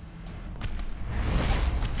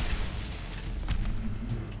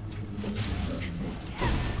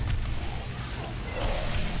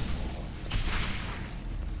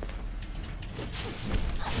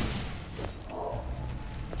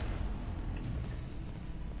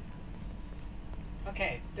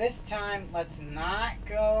 Okay, this time let's not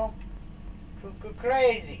go cuckoo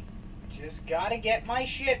crazy. Just gotta get my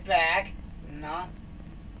shit back. Not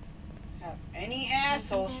have any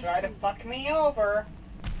assholes try to fuck me over.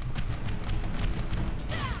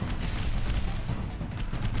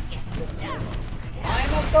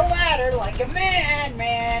 Climb up the ladder like a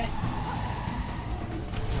madman.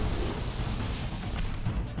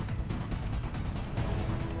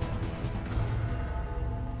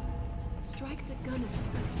 Strike the gunners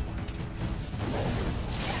first.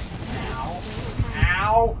 Ow.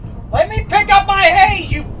 Ow. Let me pick up my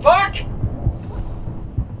haze, you fuck!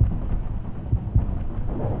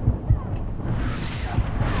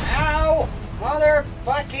 Ow!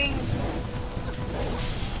 Motherfucking...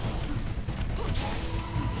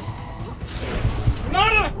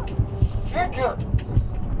 Motherfucker!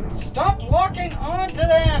 Stop locking onto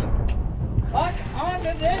them! Lock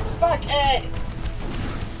onto this fuckhead!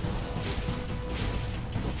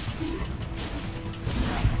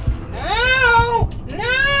 No!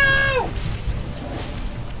 No!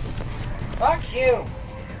 Fuck you!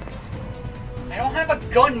 I don't have a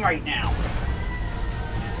gun right now.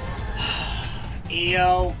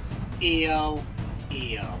 EO, EO,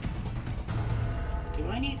 EO. Do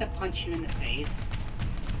I need to punch you in the face?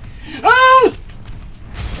 Oh!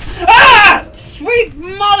 Ah! Sweet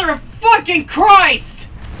motherfucking Christ!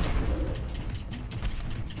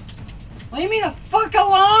 Leave me the fuck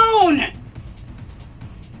alone!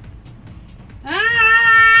 Ah!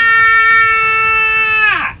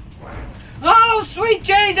 Oh, sweet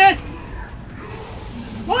Jesus!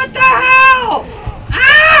 What the hell?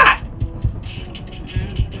 Ah!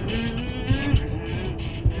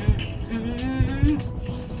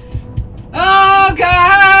 Oh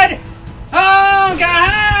God! Oh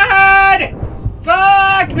God!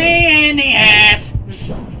 Fuck me in the ass!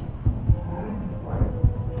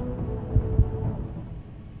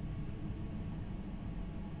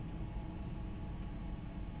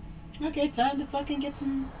 Okay, time to fucking get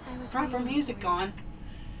some proper music on.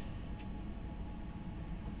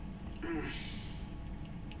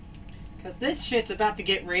 Cause this shit's about to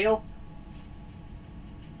get real.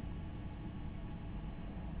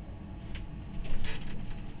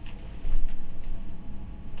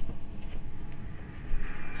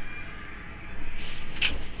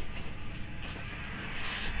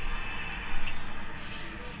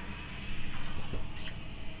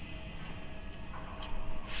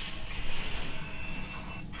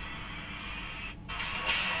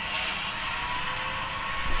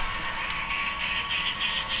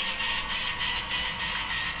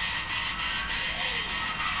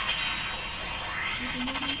 There's a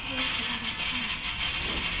moving tail to let us pass.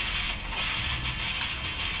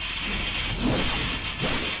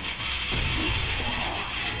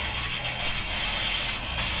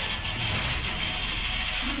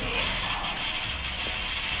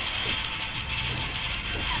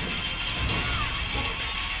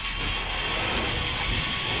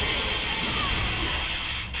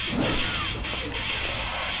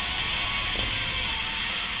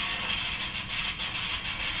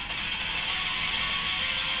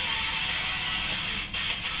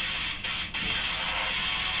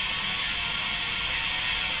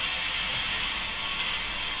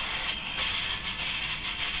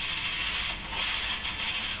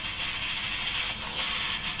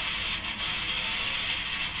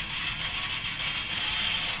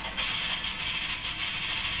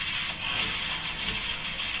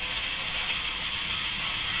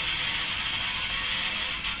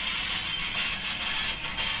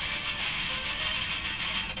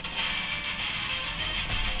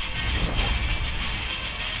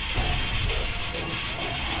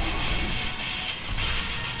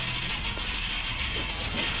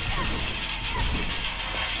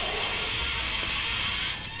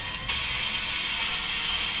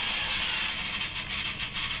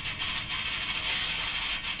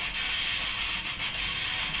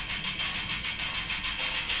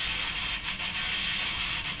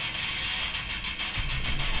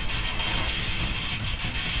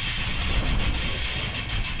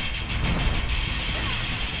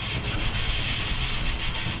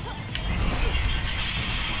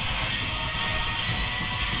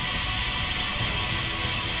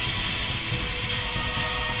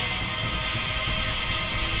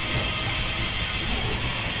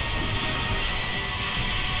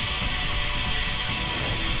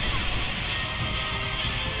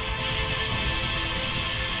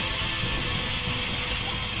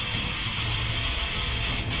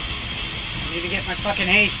 I need to get my fucking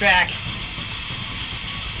haze back.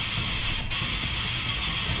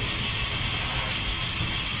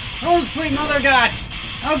 Oh, sweet mother God!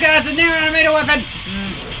 Oh God, it's a new animated weapon!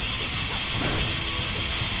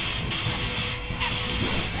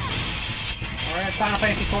 Or at Final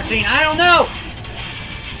Fantasy 14, I don't know!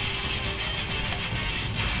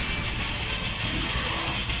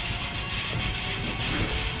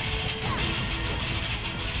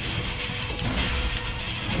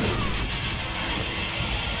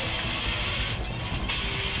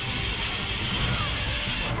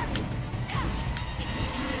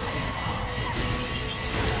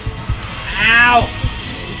 Ow!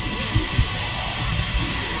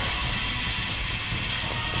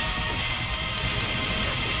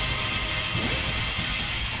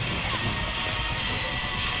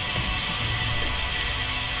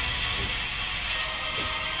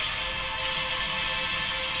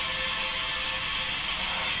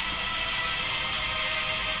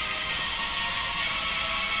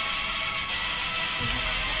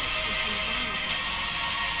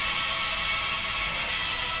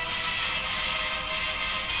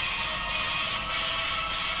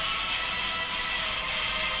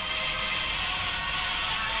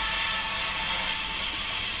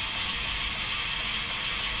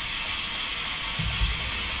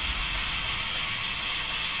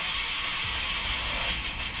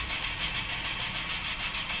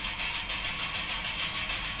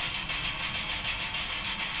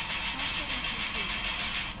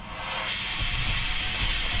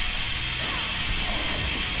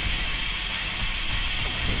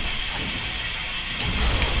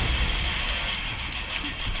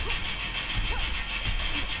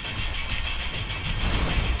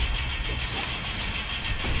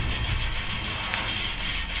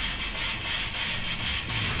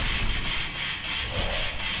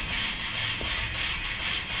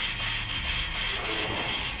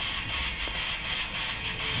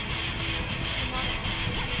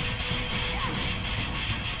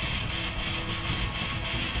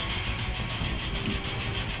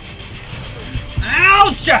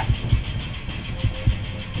 Ouch!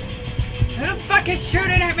 Who the fuck is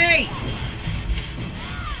shooting at me?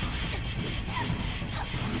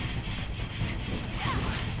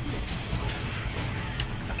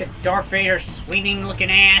 Fucking Darth Vader swinging looking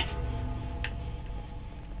ass.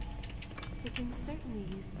 We can certainly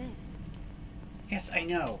use this. Yes, I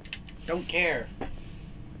know. Don't care.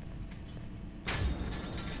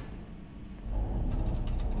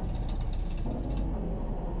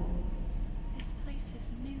 This place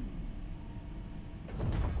is new.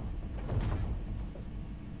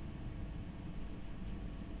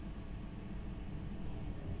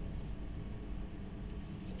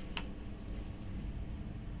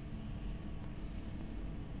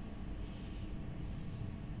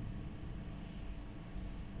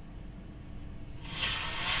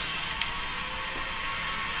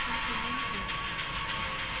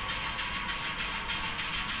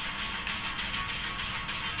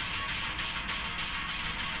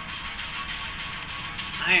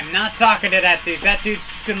 I am not talking to that dude. That dude's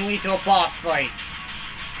just gonna lead to a boss fight.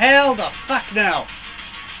 Hell the fuck no.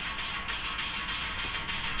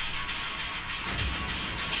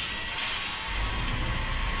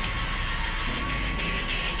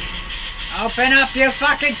 Open up, you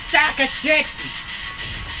fucking sack of shit!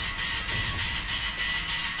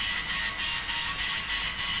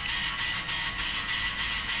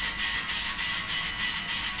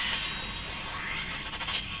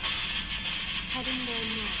 Heading there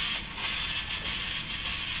now.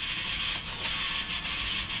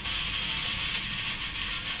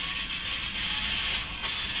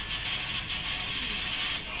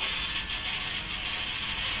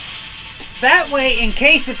 That way, in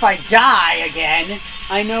case if I die again,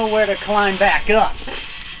 I know where to climb back up.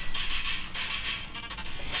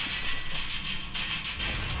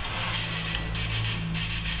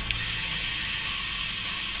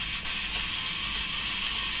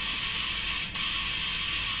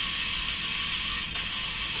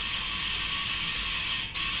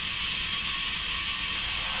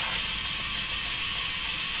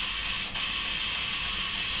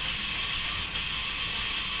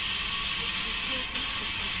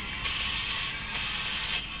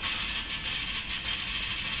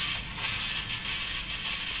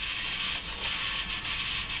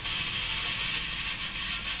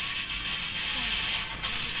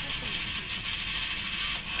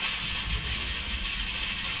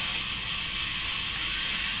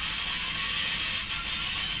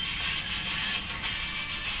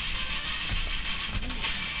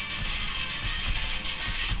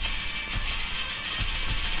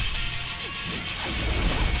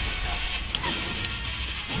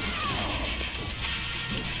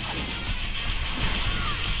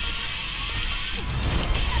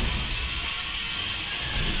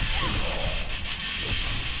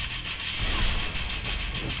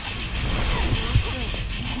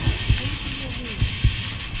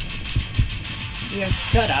 Yeah,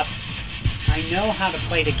 shut up. I know how to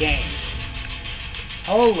play the game.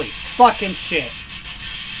 Holy fucking shit.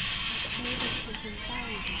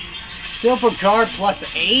 Silver guard plus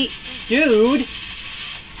 8? Dude!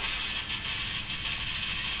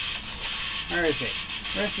 Where is it?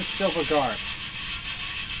 Where's the silver guard?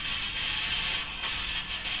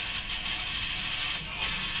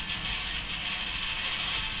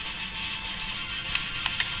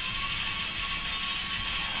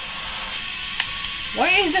 What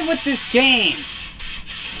is it with this game?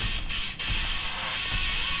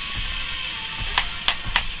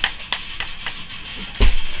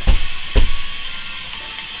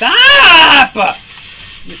 Stop!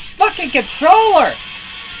 You fucking controller!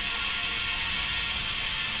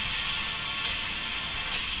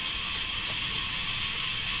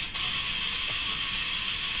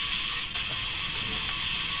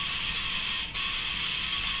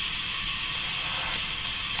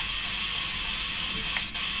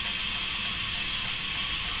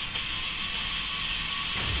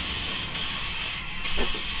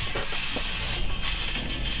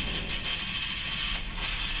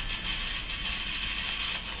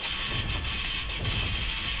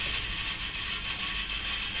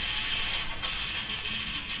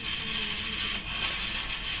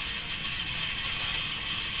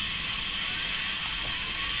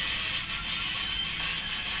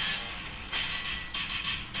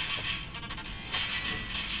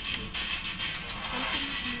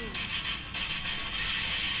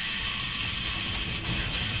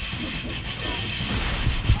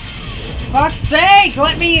 Fuck's sake,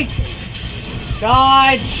 let me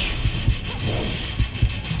dodge.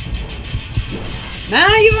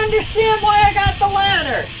 Now you understand why I got the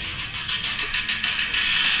ladder.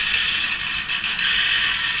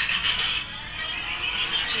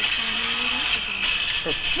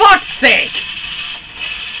 For fuck's sake!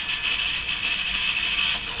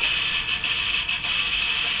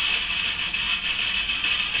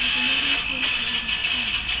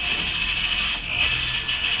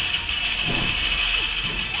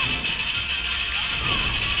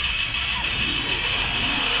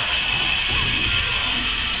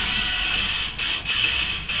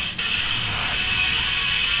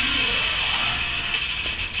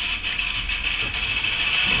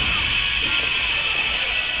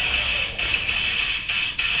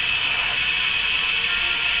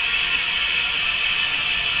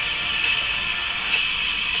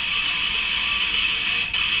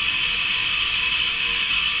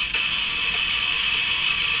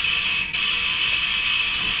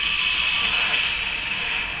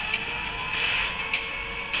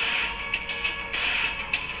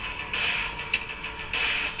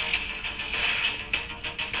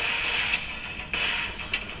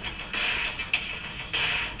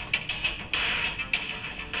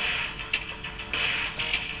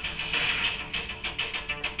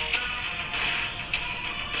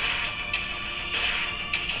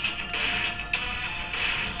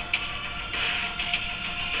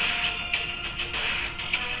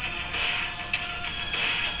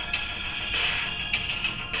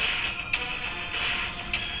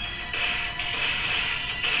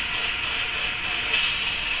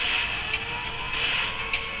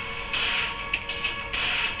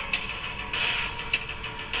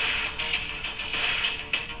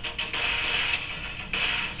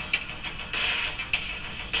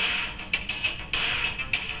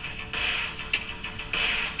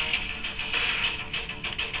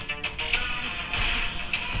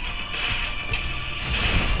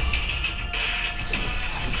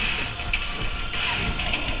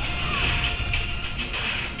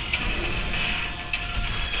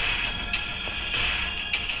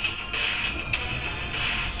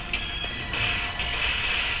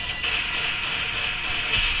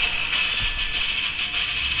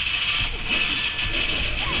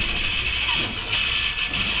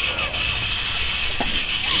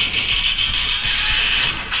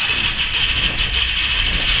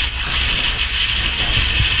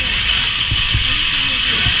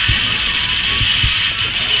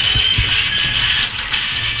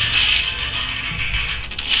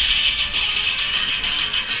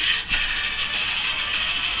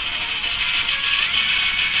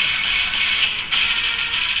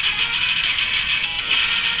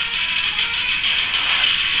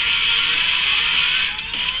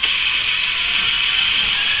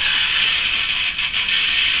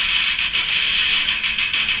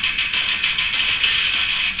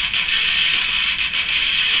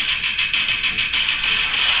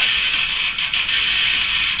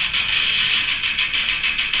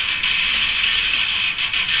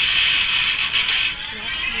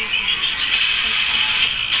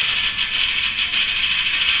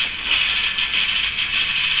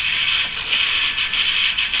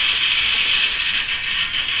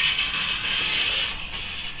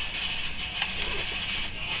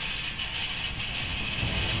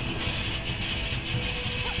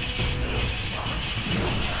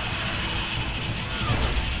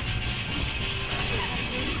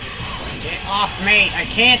 off me! I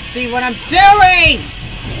can't see what I'm doing!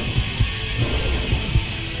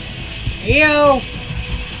 You!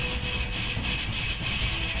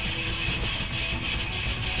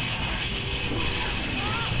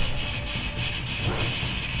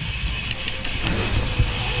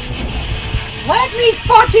 Let me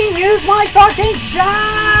fucking use my fucking shite!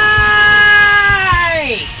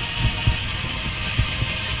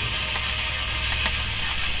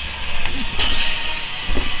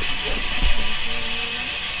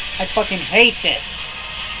 I fucking hate this.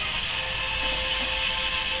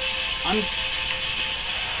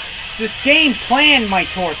 This game planned my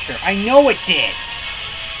torture. I know it did.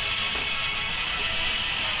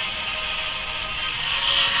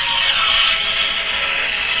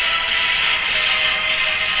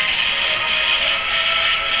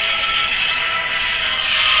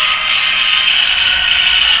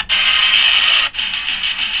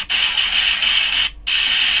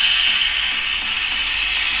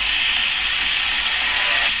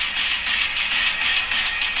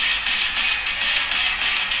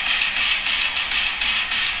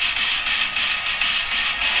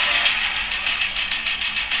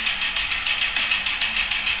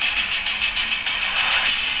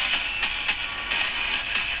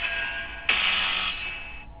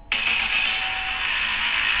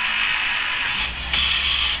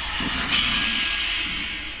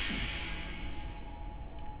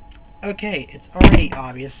 Okay, it's already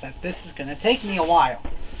obvious that this is gonna take me a while.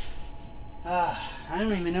 I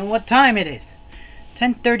don't even know what time it is.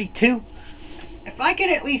 10:32. If I can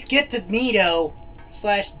at least get to Mido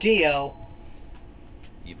 / Dio.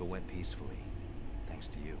 Eva went peacefully, thanks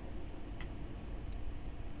to you.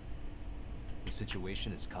 The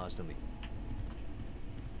situation is constantly...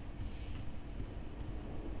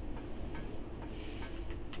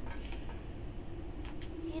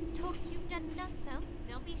 It's told you've done enough, so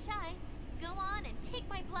don't be shy. Go on and take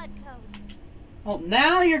my blood code. Well,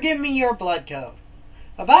 now you're giving me your blood code.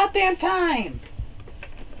 About damn time!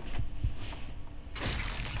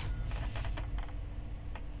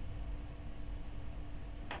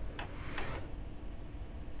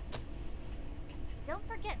 Don't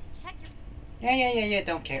forget to check your... Yeah,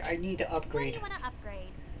 don't care. I need to What do upgrade. you want to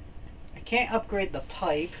upgrade? I can't upgrade the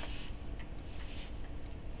pipe.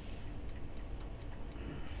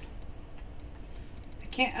 I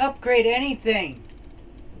can't upgrade anything.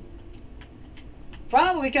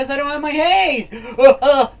 Probably because I don't have my haze!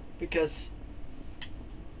 Because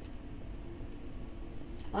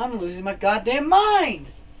I'm losing my goddamn mind!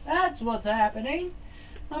 That's what's happening!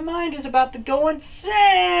 My mind is about to go insane!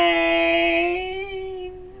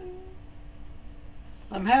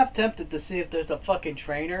 I'm half tempted to see if there's a fucking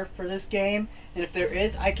trainer for this game, and if there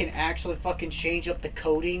is, I can actually fucking change up the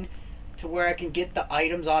coding to where I can get the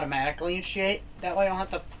items automatically and shit. That way I don't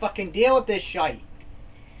have to fucking deal with this shite.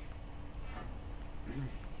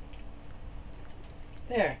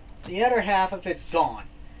 There. The other half of it's gone.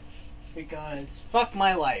 Because fuck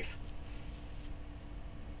my life.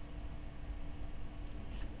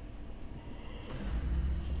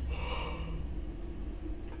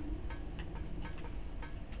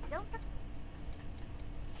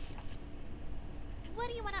 What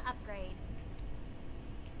do you want to upgrade?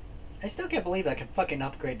 I still can't believe I can fucking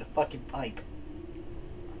upgrade the fucking pipe.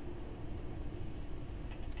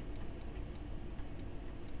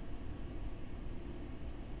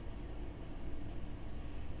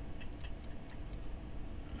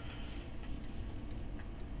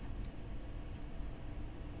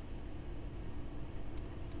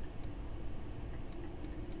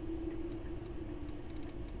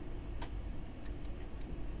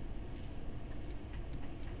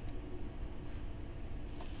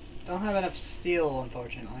 Don't have enough steel,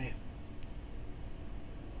 unfortunately.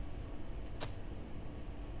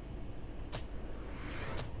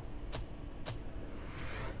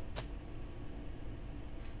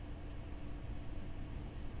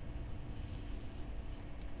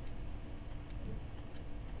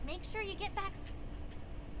 Make sure you get back.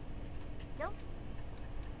 Don't.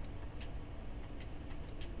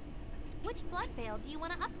 Which blood veil do you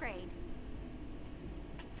want to upgrade?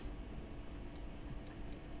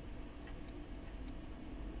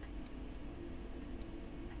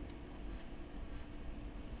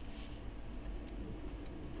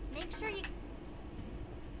 Make sure you...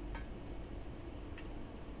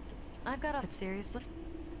 I've got up seriously.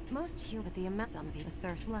 Most human with the amount of the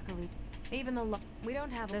thirst, luckily. Even the we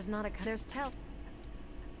don't have, there's not a, there's tell.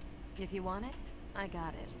 If you want it, I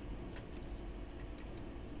got it.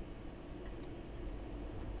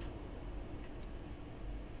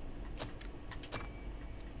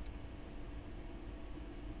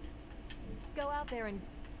 Go out there and...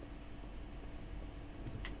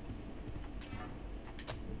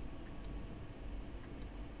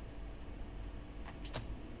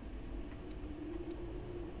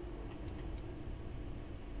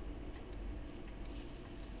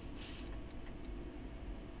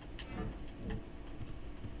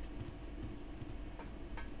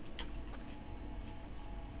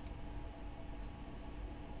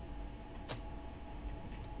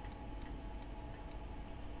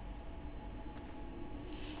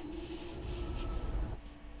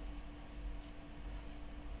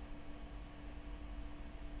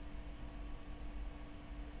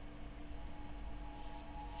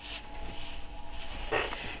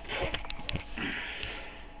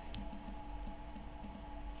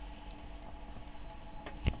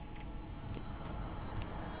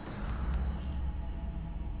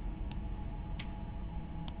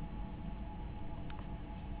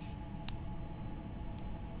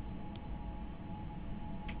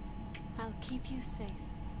 keep you safe.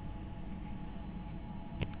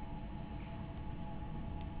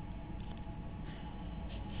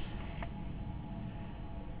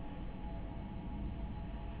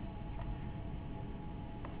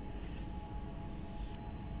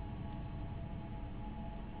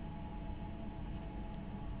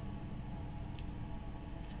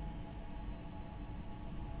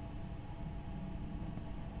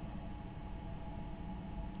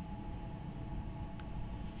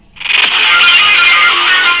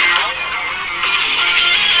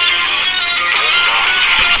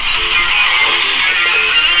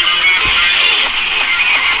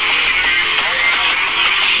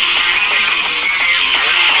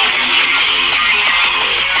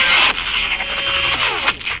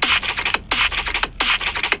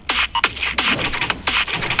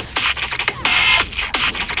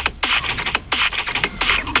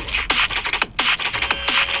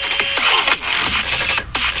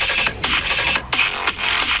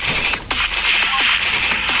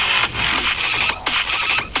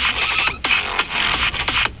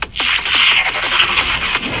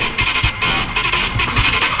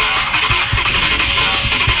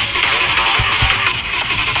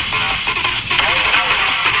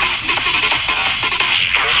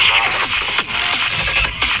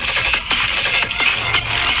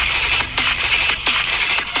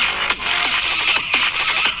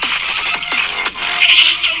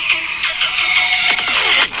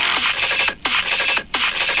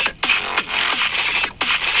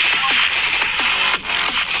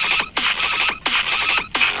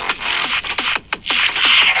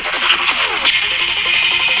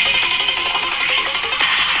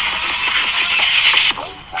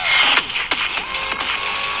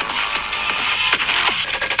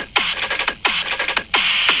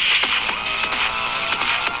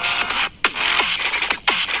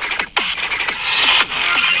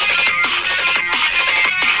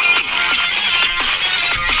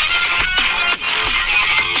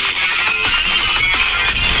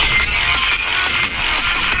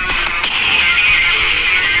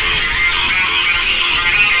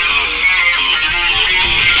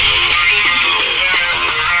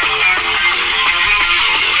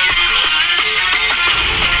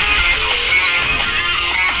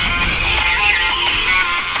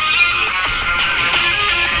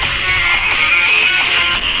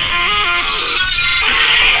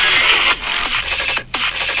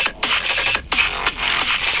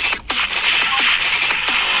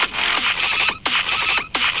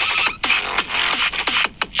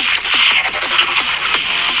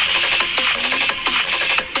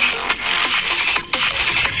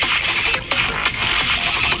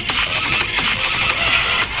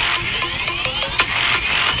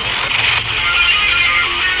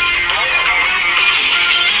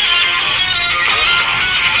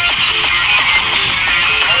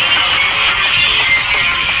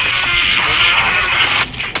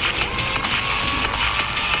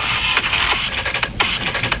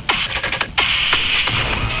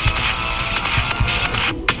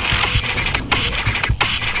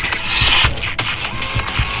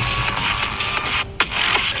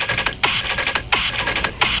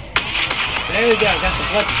 There we go, got the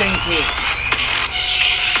bloodstained key.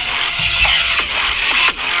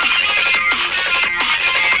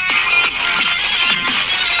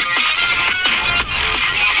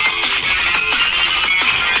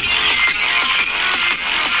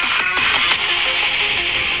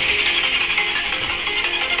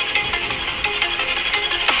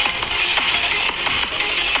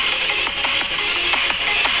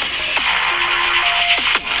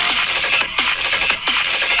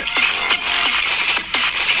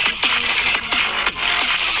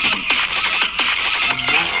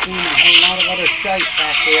 Sight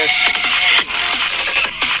back there.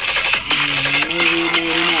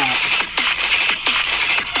 Maybe not.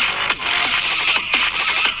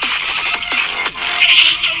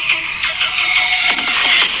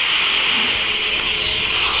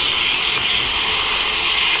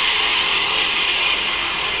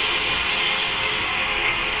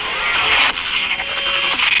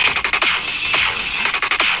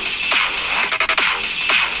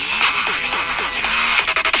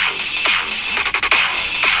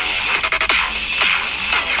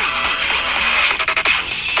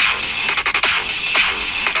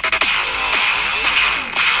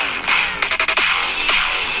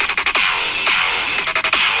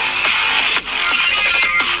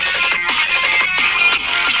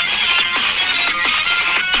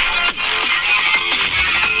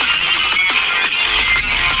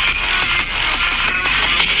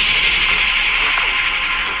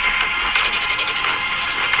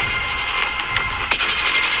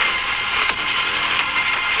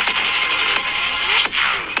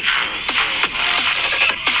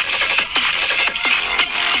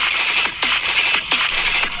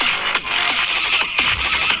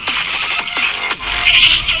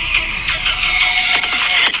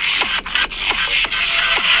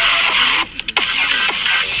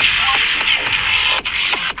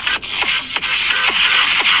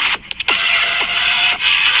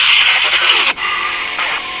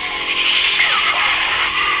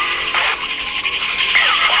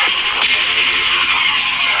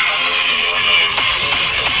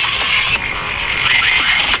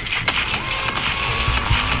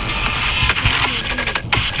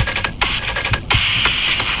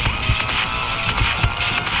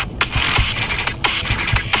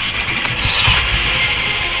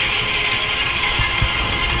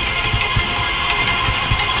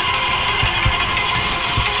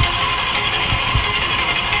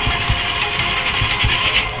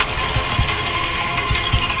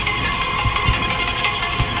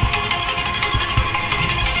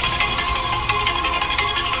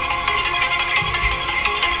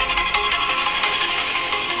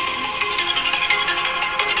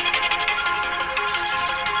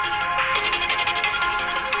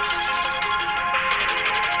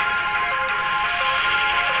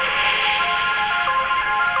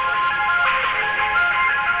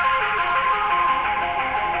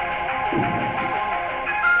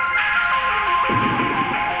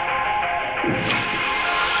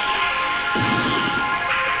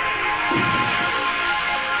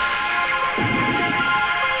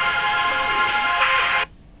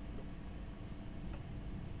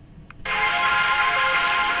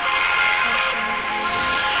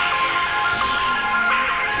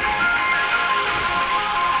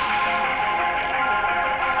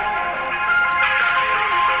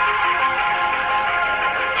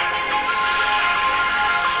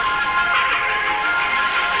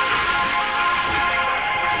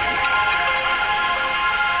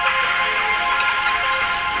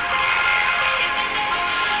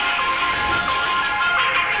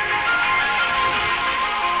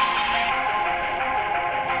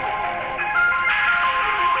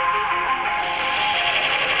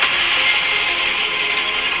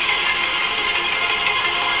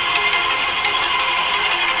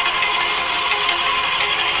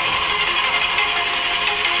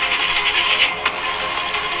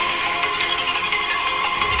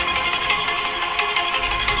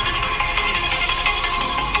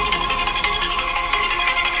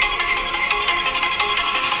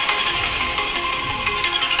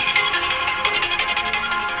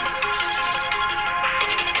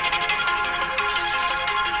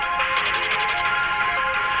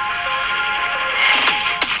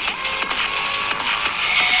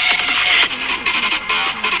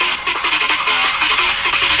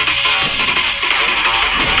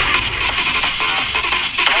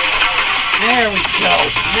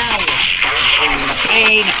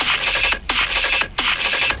 pain!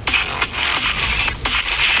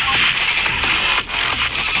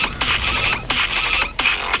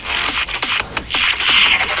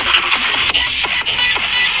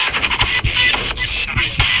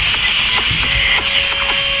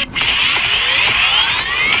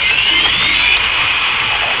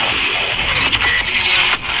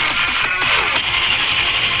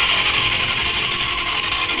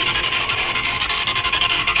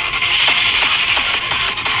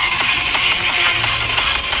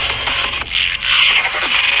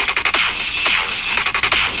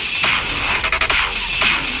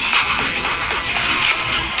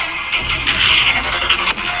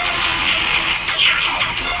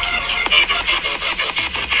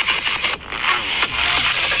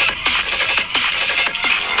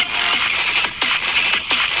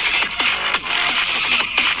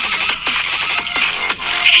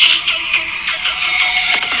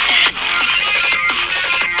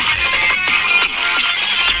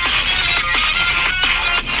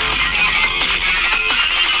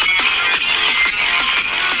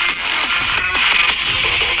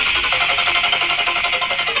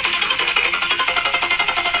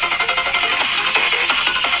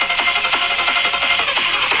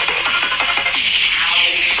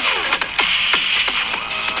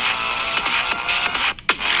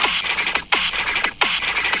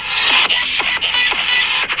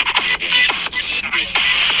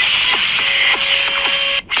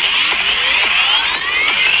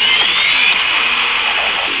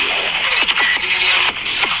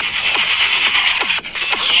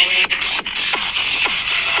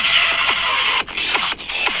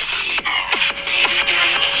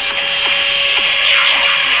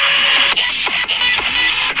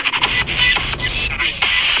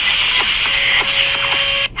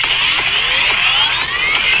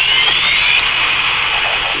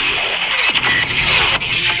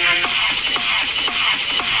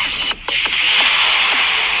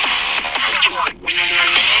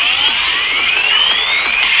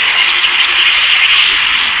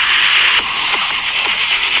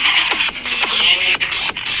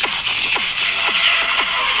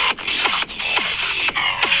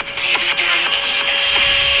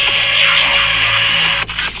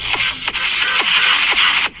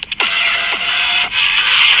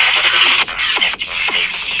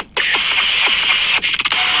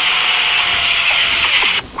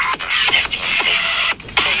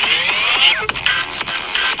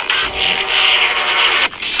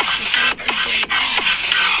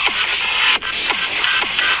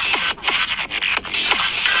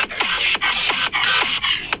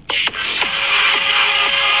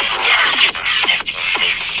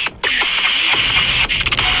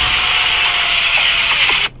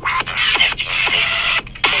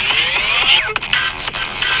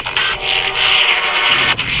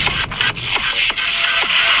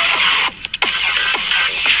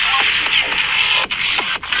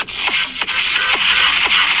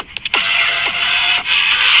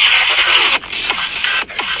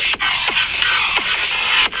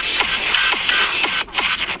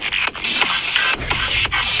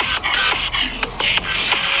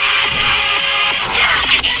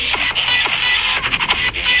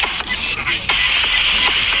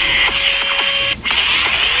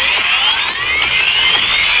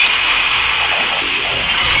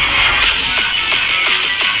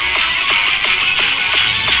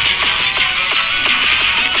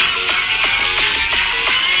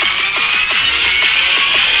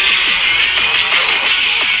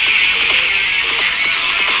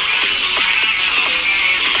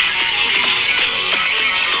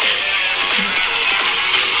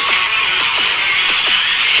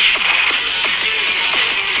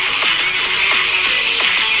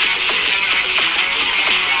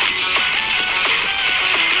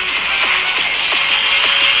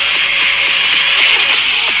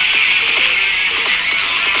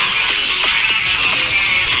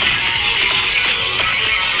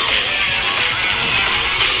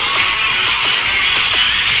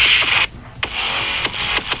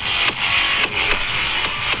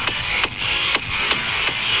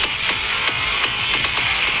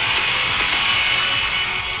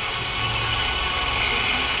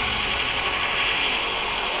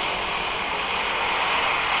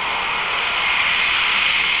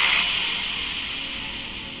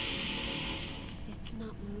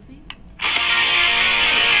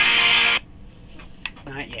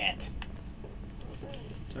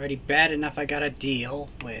 Already bad enough I gotta deal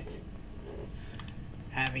with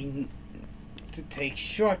having to take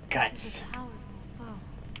shortcuts. This is a powerful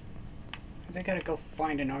foe. I gotta go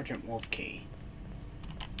find an urgent wolf key.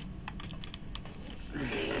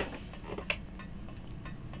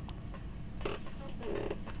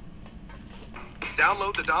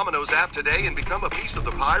 Download the Domino's app today and become a piece of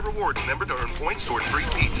the Pie Rewards member to earn points toward free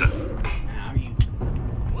pizza. Now you...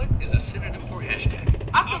 What is a synonym for hashtag?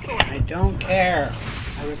 I don't care.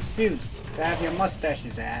 I refuse to have your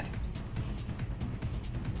mustaches ad.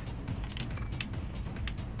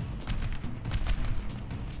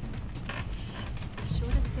 Be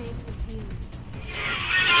sure to save some healing.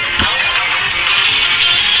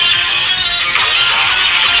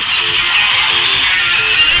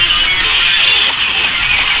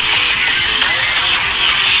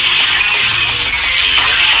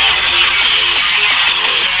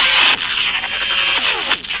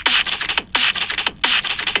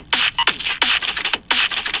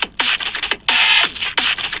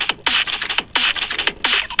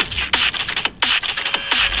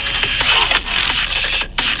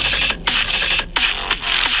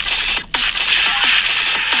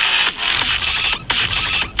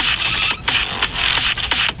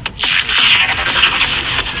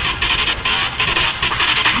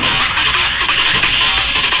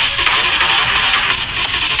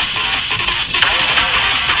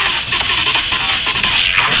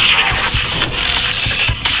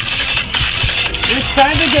 It's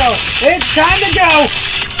time to go! It's time to go!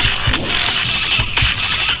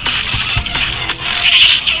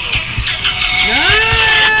 No!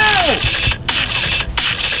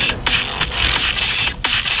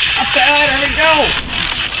 Up the ladder we go!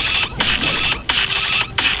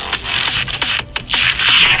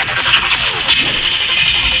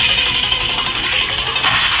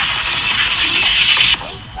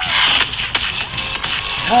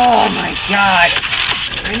 Oh my god!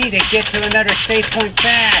 I need to get to another save point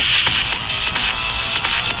fast!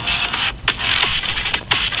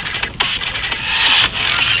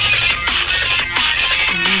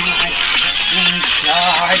 Oh my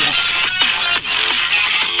god!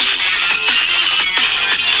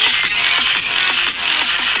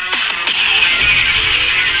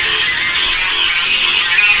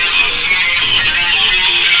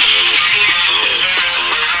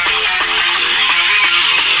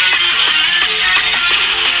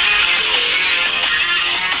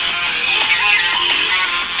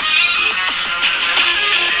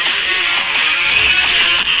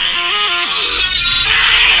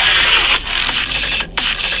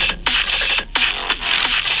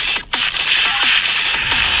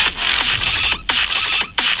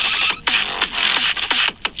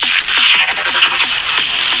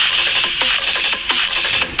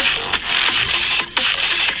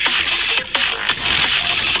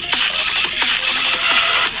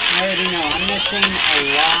 I already know, I'm missing a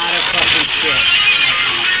lot of fucking shit.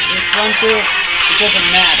 This run through, it doesn't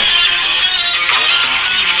matter.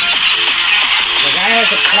 Because I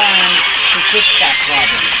have a plan to fix that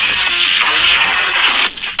problem.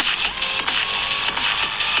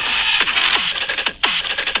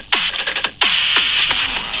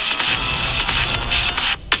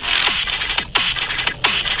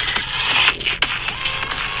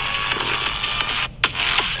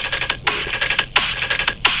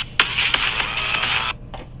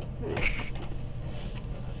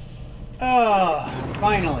 Oh,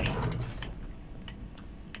 finally.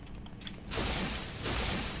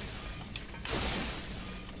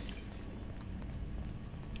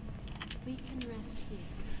 We can rest here.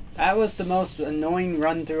 That was the most annoying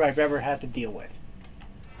run through I've ever had to deal with.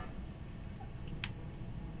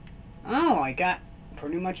 Oh, I got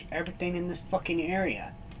pretty much everything in this fucking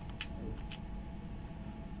area.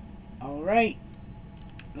 Alright.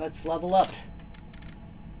 Let's level up.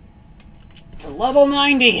 To level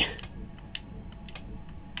 90!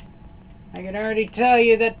 I can already tell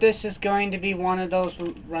you that this is going to be one of those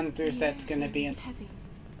run-throughs that's going to be in...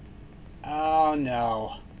 Oh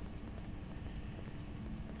no.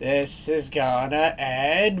 This is gonna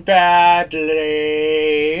end badly.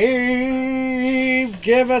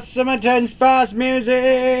 Give us some intense boss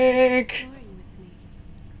music!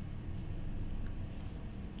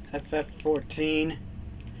 FF14.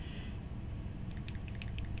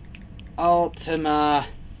 Ultima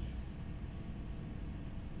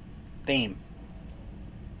theme.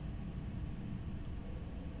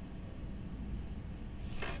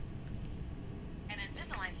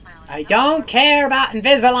 I don't care about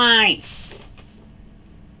Invisalign!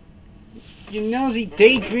 You nosy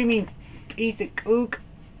daydreaming piece of kook.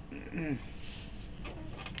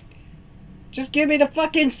 Just give me the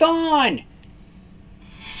fucking song!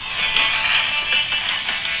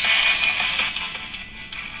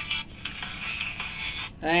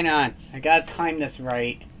 Hang on, I gotta time this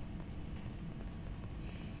right.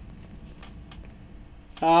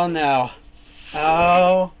 Oh no.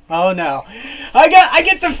 Oh no. I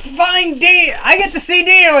get to find I get to see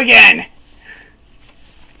Dio again!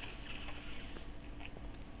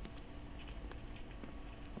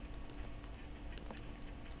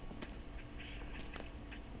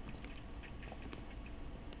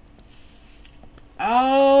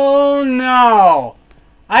 Oh no!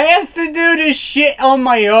 I have to do this shit on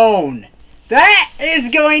my own. That is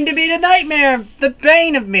going to be the nightmare, the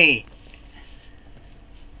bane of me.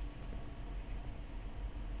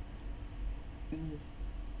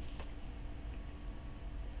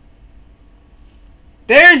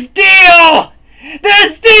 There's Dio!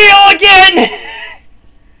 There's Dio again!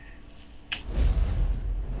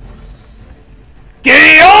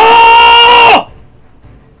 Dio!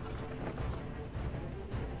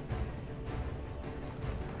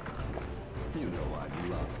 You know I'd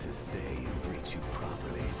love to stay and greet you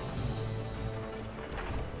properly.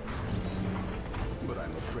 But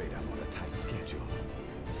I'm afraid I'm on a tight schedule.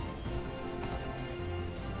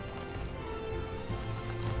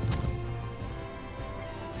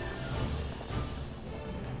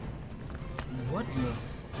 What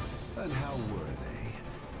the? And how were they?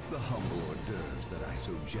 The humble hors d'oeuvres that I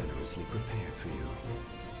so generously prepared for you.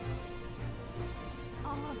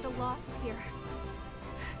 All of the lost here.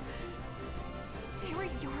 They were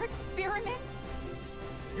your experiments?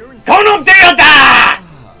 Sono Dio da! Ah,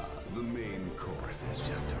 the main course has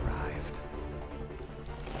just arrived.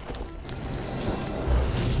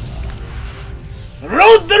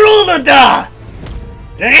 Road da!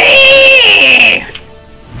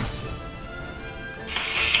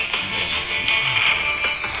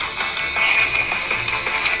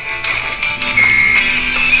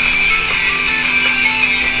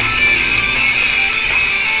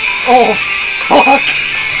 Oh fuck!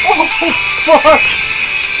 Oh fuck!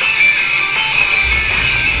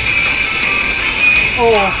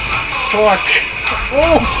 Oh fuck!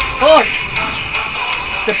 Oh fuck!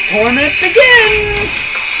 The torment begins!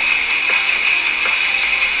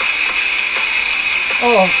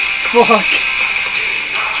 Oh fuck!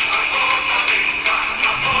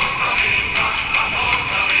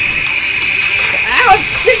 Ouch!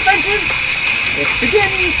 Shit! It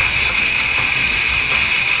begins!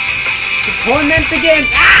 The torment begins!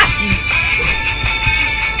 Ah!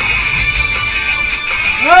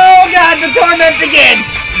 Oh god, the torment begins!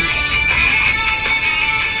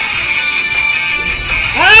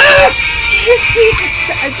 Ah! Shit, Jesus!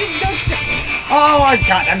 I didn't know. Oh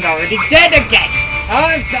god, I'm already dead again!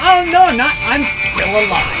 Oh no, not. I'm still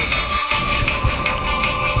alive.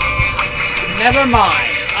 Never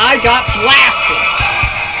mind. I got blasted.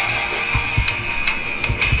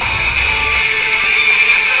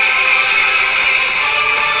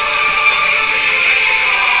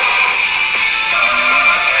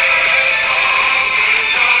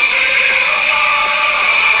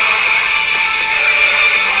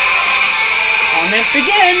 Torment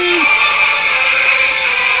begins!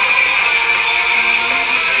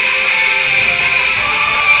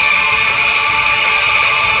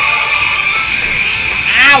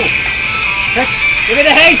 Ow! Give me the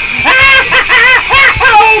haste!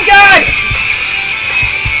 Oh god!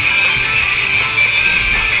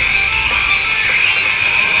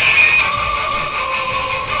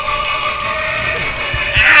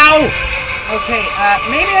 Ow! Okay,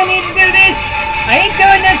 maybe I need to do this! I ain't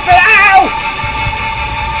doing this for ow!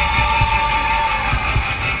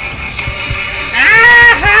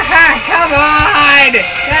 Come on!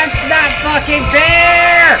 That's not fucking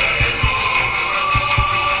fair!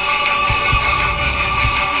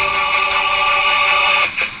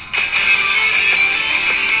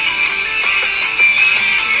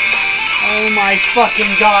 Oh my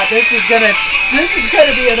fucking god, this is gonna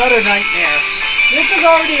be another nightmare. This is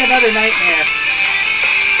already another nightmare.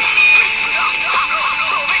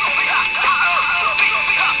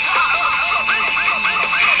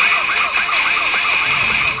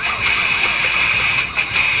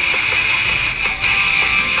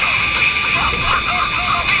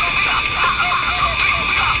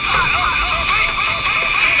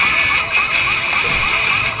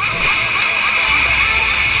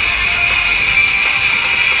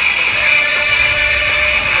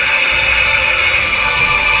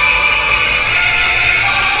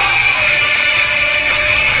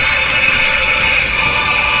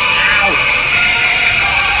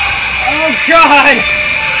 God!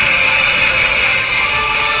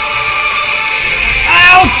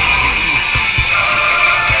 Ouch!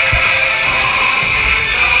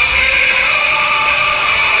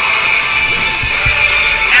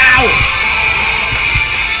 Ow!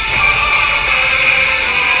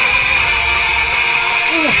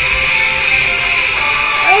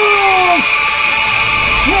 Oh!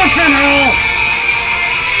 Fucking hell!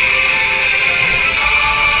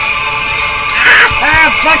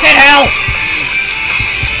 Fucking hell!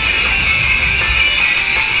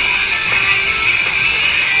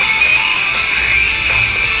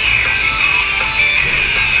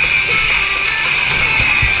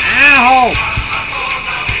 No!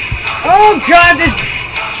 Oh god, this...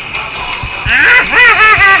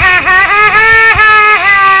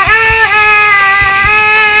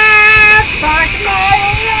 Fuck my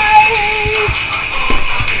life!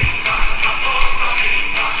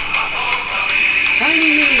 Tiny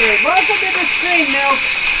Meteor, welcome to the stream, Milk.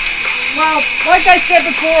 Well, like I said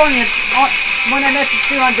before when I messaged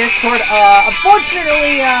you on Discord,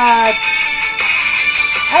 unfortunately, I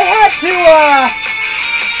had to,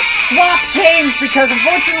 swap games because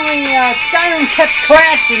unfortunately, Skyrim kept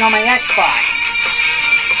crashing on my Xbox.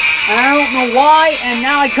 And I don't know why, and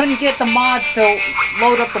now I couldn't get the mods to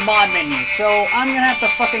load up the mod menu. So, I'm gonna have to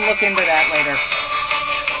fucking look into that later.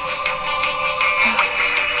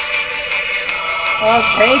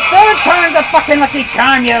 Okay, third time's a fucking lucky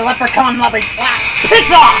charm, you leprechaun loving twat! Piss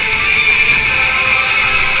off!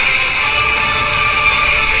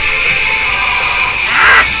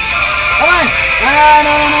 Ah! Come on!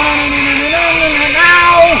 No!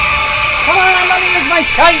 Come on, let me use my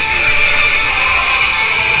shite!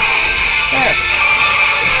 There.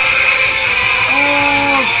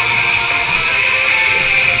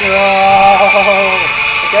 Oh!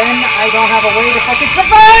 Again, I don't have a way to fucking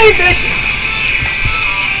survive it!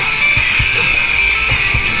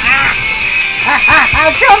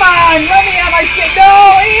 Come on! Let me have my shit!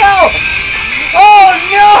 No! EO! Oh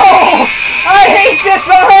no! I hate this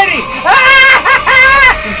already!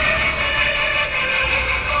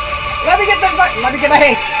 Let me get the... Let me get my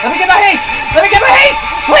haste! Let me get my haste! Let me get my haste!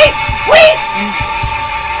 Please! Please!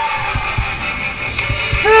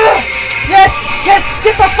 Yes! Yes!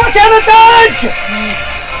 Get the fuck out of Dodge!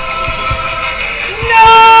 No!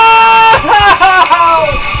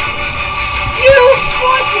 You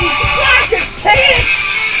fucking sack of tits!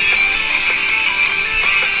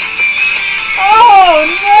 Oh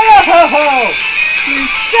no! You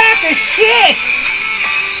sack of shit!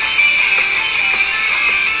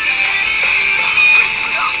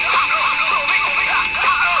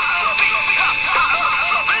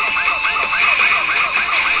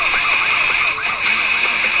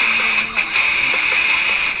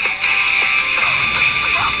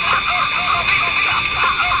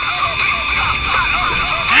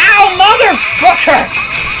 Ow, motherfucker!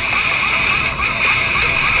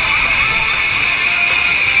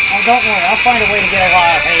 Oh, don't worry, I'll find a way to get a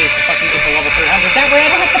lot of haze to fucking get to level 300. That way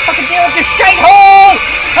I don't have to fucking deal with this shite hole!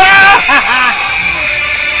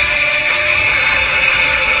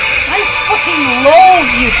 I fucking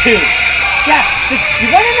loathe you two! Yeah,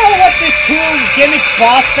 you wanna know what this 2 gimmick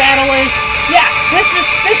boss battle is? Yeah, this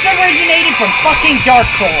originated from fucking Dark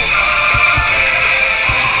Souls.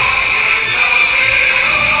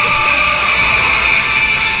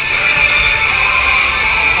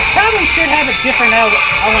 Probably should have a different element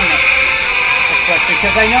equipped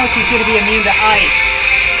because I know she's going to be immune to ice.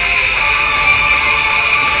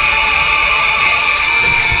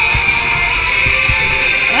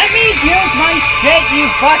 Let me use my shit,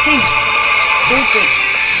 you fucking stupid.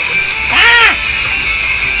 Ah!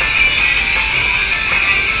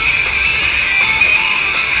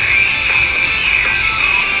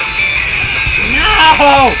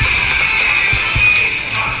 No!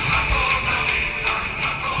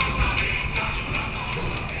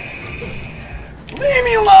 Leave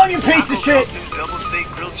me alone, you piece of shit!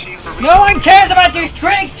 No one cares about your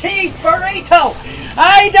strength cheese burrito!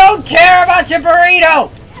 I don't care about your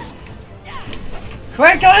burrito!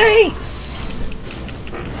 Quickly!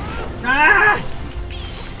 Ah!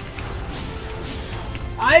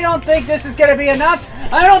 I don't think this is gonna be enough!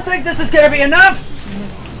 I don't think this is gonna be enough!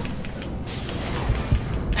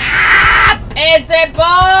 Ah! It's a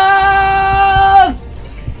balls!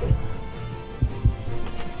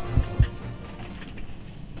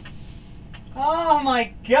 Oh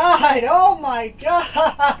my god! Oh my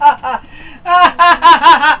god!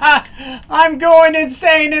 I'm going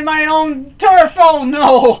insane in my own turf! Oh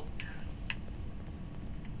no!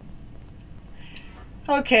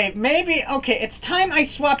 Okay, maybe... Okay, it's time I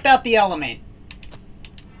swapped out the element.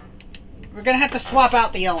 We're gonna have to swap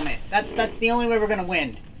out the element. That's the only way we're gonna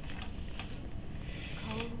win.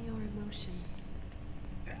 Calm your emotions.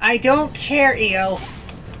 I don't care, EO.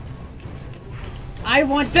 I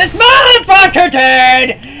want this motherfucker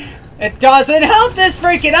dead! It doesn't help this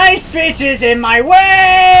freaking ice bitch is in my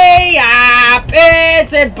way! Ah,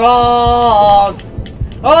 piss and balls!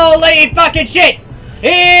 Holy fucking shit!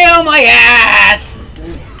 Heal my ass!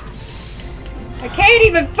 I can't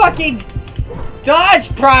even fucking dodge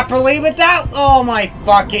properly without... Oh my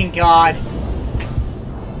fucking god.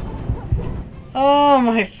 Oh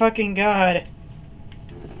my fucking god.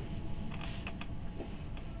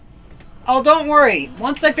 Oh, don't worry.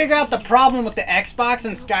 Once I figure out the problem with the Xbox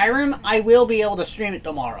and Skyrim, I will be able to stream it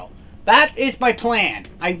tomorrow. That is my plan.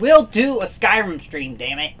 I will do a Skyrim stream,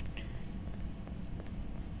 damn it.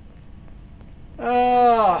 I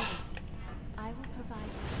will provide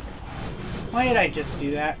some. Why did I just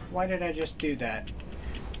do that? Why did I just do that?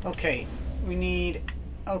 Okay, we need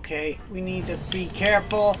to be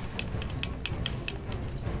careful.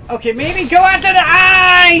 Okay, maybe go after the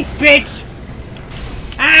eyes, bitch!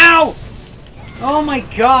 Ow! Oh my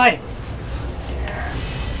god!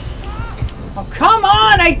 Oh, come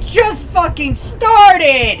on! I just fucking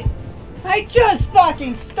started! I just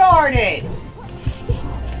fucking started!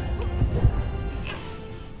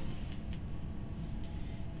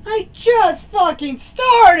 I just fucking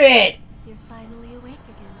started! You're finally awake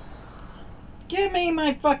again. Give me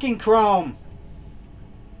my fucking chrome!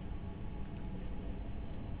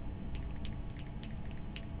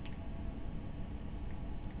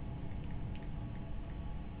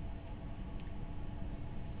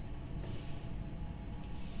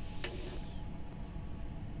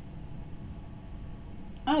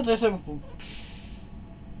 Oh, there's a...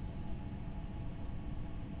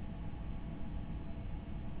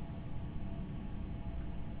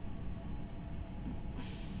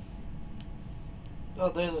 Oh,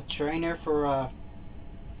 there's a trainer for,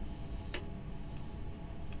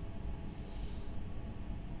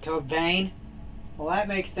 Toad Bane? Well, that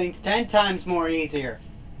makes things 10 times more easier.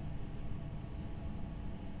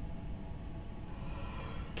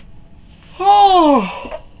 Oh!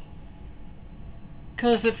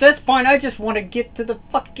 Because at this point, I just want to get to the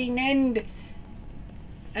fucking end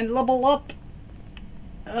and level up.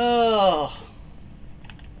 Oh.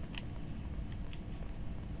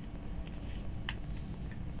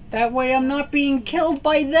 That way I'm not being killed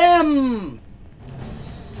by them.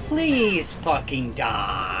 Please fucking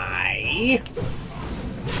die.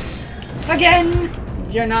 Again!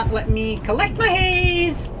 You're not letting me collect my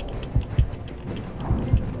haze.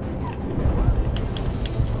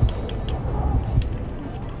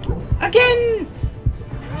 Again!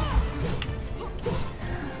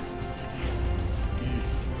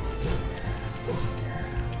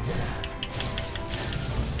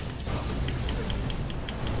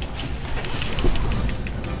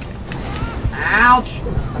 Ouch!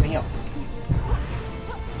 Let me heal.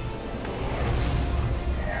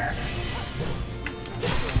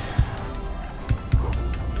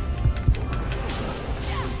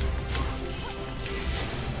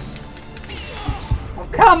 Oh,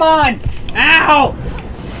 come on! Ow!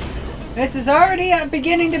 This is already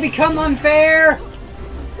beginning to become unfair.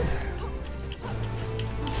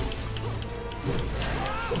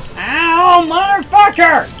 Ow,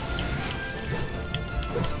 motherfucker!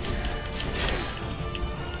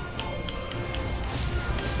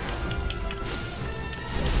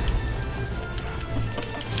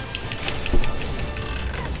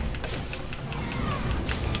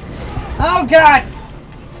 Oh god!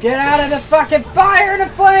 Get out of the fucking fire and the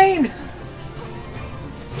flames!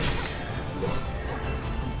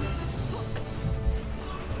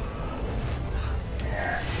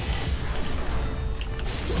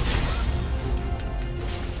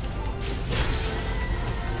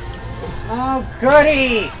 Oh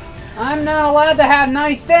goody! I'm not allowed to have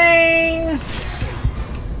nice things!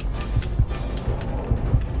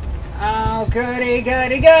 Oh goody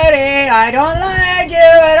goody goody! I don't like you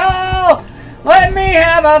at all! Let me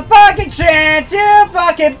have a fucking chance, you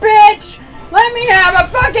fucking bitch! Let me have a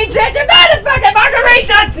fucking chance, you motherfucking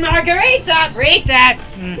margarita! Margarita! Read that!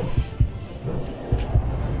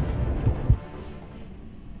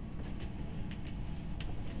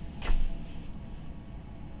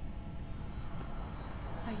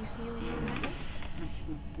 Are you feeling alright?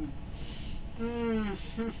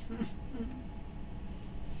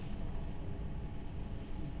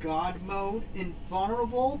 God mode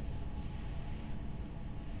invulnerable?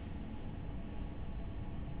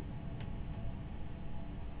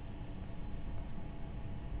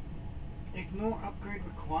 Ignore upgrade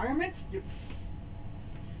requirements?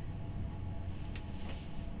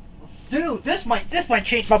 Dude, this might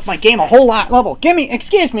change up my game a whole lot level.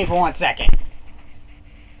 Excuse me for 1 second.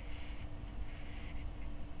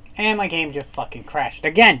 And my game just fucking crashed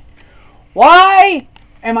again. Why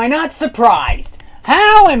am I not surprised?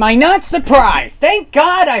 How am I not surprised? Thank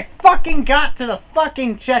God I fucking got to the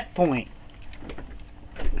fucking checkpoint.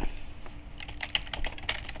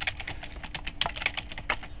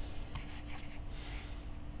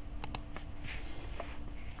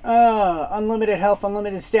 Unlimited health,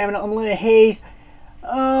 unlimited stamina, unlimited haze.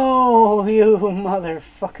 Oh, you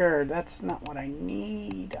motherfucker. That's not what I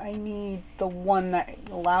need. I need the one that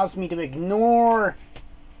allows me to ignore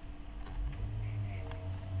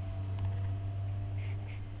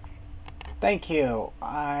Thank you.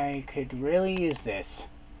 I could really use this.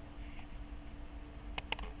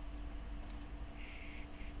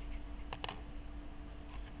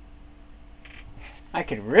 I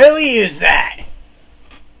could really use that!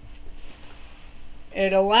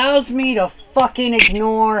 It allows me to fucking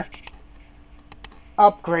ignore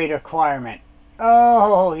upgrade requirement.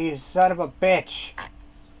 Oh, you son of a bitch.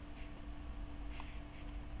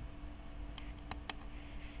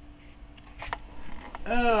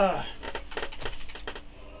 Ugh.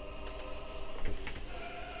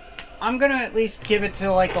 I'm gonna at least give it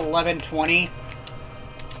to like 11:20.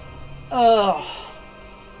 Ugh.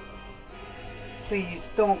 Please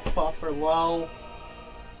don't buffer low.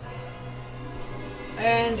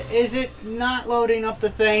 And is it not loading up the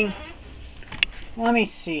thing? Let me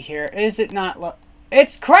see here. Is it not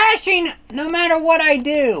It's crashing no matter what I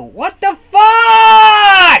do. What the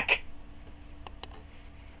fuck?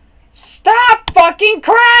 Stop fucking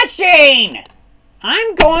crashing!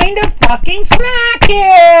 I'm going to fucking smack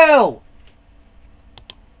you!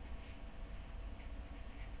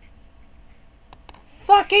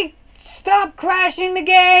 Fucking stop crashing the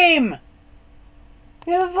game!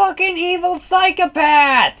 You fucking evil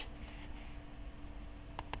psychopath!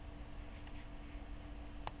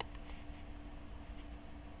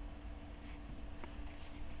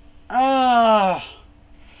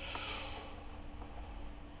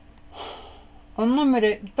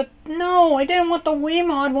 Unlimited, but no, I didn't want the We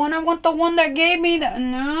Mod one, I want the one that gave me the...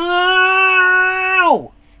 No!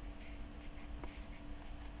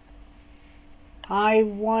 I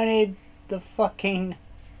wanted the fucking...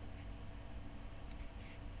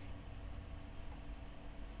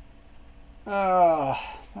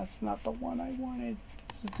 that's not the one I wanted.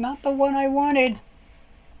 This is not the one I wanted.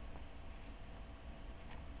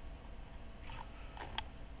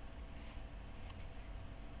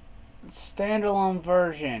 Standalone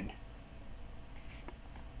version.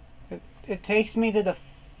 It takes me to the...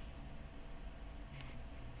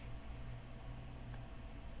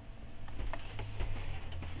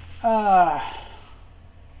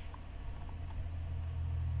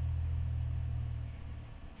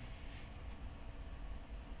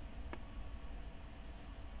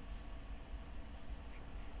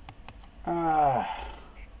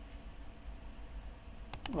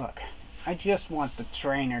 Look, I just want the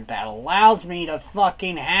trainer that allows me to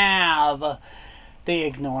fucking have the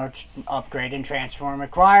ignore, upgrade, and transform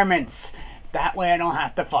requirements. That way I don't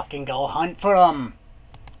have to fucking go hunt for them.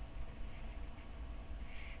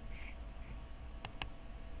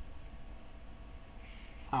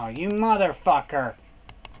 Oh, you motherfucker.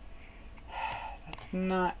 That's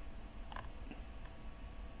not...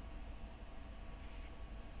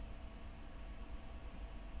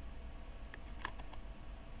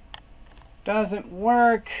 Doesn't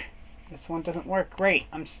work. This one doesn't work. Great.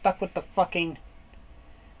 I'm stuck with the fucking...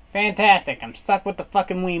 Fantastic. I'm stuck with the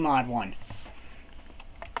fucking We Mod one.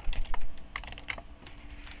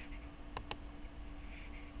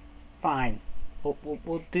 Fine.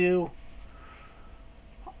 We'll do...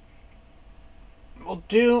 We'll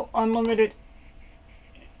do unlimited...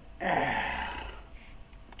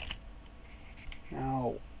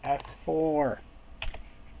 No. F4.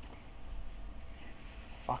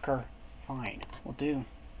 Fucker. Fine. We'll do.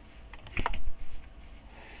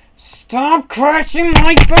 Stop crashing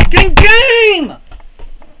my fucking game!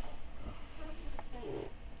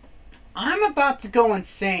 I'm about to go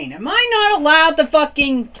insane. Am I not allowed to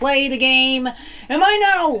fucking play the game? Am I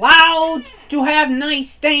not allowed to have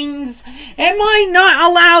nice things? Am I not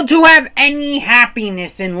allowed to have any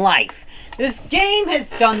happiness in life? This game has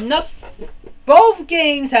done nothing. Both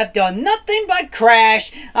games have done nothing but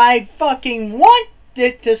crash. I fucking want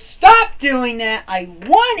it to stop doing that. I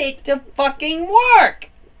want it to fucking work.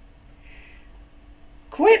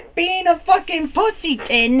 Quit being a fucking pussy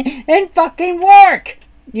tin and fucking work.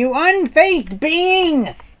 You unfazed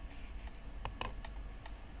being!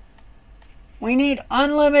 We need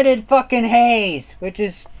unlimited fucking haze, which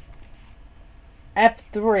is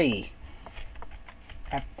F3.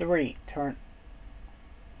 F3, turn.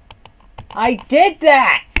 I did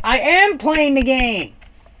that! I am playing the game!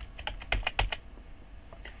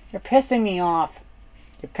 You're pissing me off.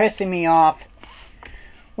 You're pissing me off.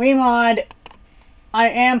 We Mod, I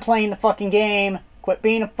am playing the fucking game. Quit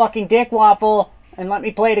being a fucking dick waffle. And let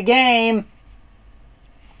me play the game.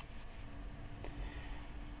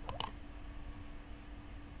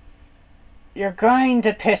 You're going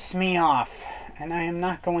to piss me off. And I am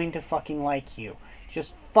not going to fucking like you.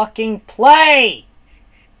 Just fucking play!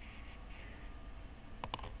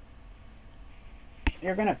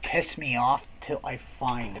 You're gonna piss me off till I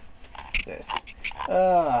find this.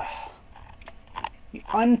 You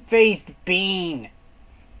unfazed bean.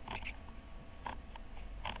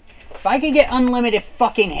 If I could get unlimited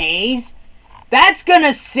fucking haze, that's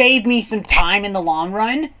gonna save me some time in the long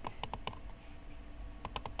run.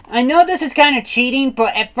 I know this is kind of cheating,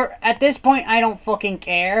 but at this point, I don't fucking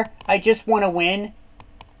care. I just want to win.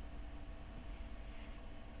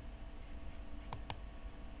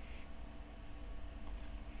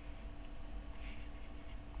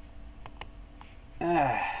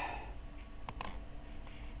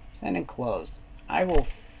 Send and close. I will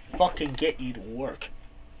fucking get you to work.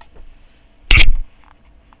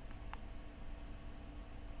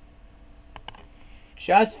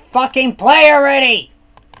 Just fucking play already!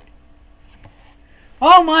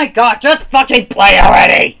 Oh my god, just fucking play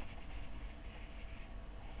already!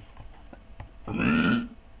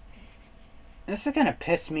 This is gonna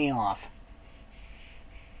piss me off.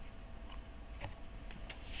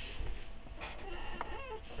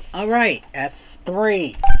 Alright,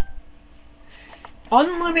 F3.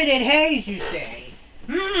 Unlimited haze, you say?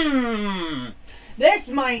 This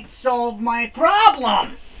might solve my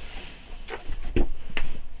problem!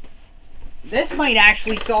 This might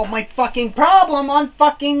actually solve my fucking problem on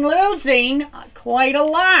fucking losing quite a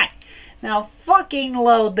lot. Now fucking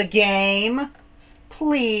load the game.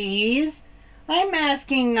 Please. I'm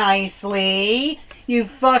asking nicely. You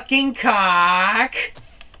fucking cock.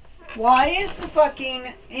 Why is the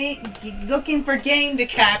fucking looking for game to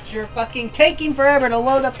capture fucking taking forever to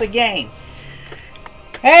load up the game?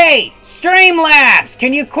 Hey, Streamlabs,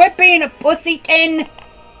 can you quit being a pussykin?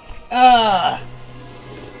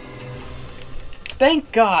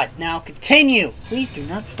 Thank God. Now continue. Please do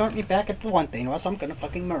not start me back at the one thing, or else I'm gonna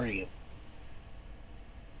fucking murder you.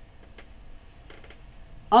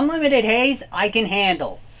 Unlimited haze, I can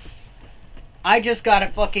handle. I just gotta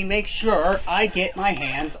fucking make sure I get my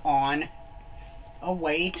hands on a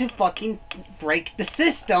way to fucking break the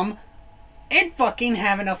system and fucking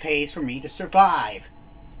have enough haze for me to survive.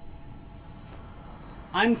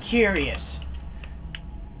 I'm curious.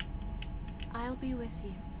 I'll be with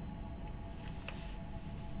you.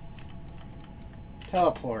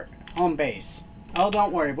 Teleport. Home base. Oh,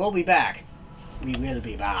 don't worry. We'll be back. We will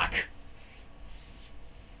be back.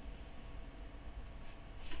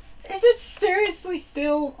 Is it seriously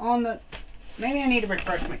still on the... Maybe I need to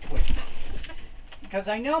refresh my Twitch. Because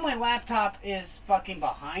I know my laptop is fucking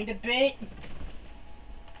behind a bit.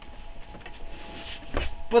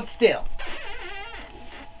 But still.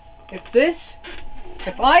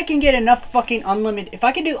 If I can get enough fucking unlimited... If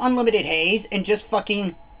I can do unlimited haze and just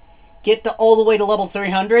fucking get all the way to level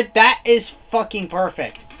 300, that is fucking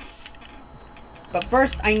perfect. But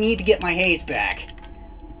first, I need to get my haze back.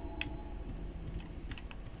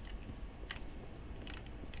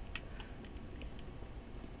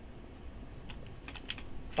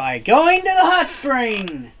 By going to the hot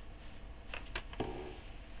spring!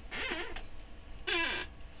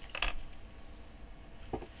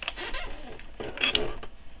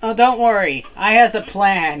 Oh, don't worry. I has a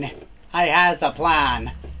plan. I has a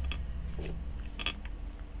plan.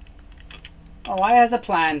 Oh, I has a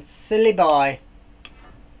plan. Silly boy.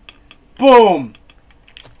 Boom!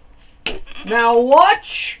 Now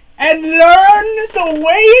watch and learn the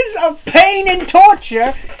ways of pain and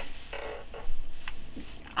torture.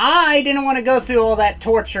 I didn't want to go through all that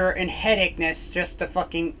torture and headache-ness just to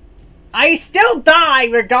fucking... I still die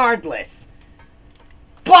regardless.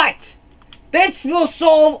 But this will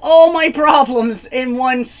solve all my problems in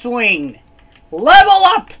one swing. Level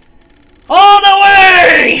up all the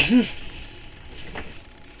way!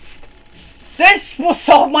 This will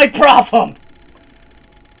solve my problem.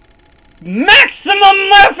 Maximum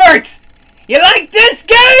effort! You like this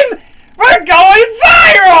game? We're going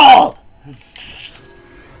viral!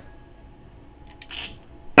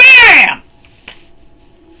 Bam!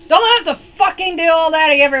 Don't have to fucking do all that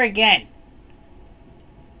ever again.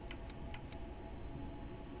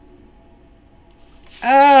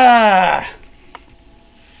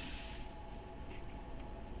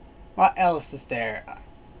 What else is there?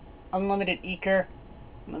 Unlimited Eker.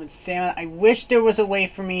 Unlimited Stamina. I wish there was a way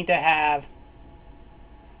for me to have...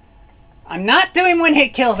 I'm not doing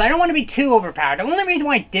one-hit kills. I don't want to be too overpowered. The only reason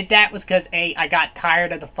why I did that was because, A, I got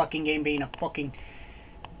tired of the fucking game being a fucking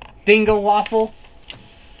dingo waffle.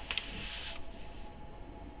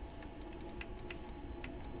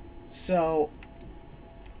 So...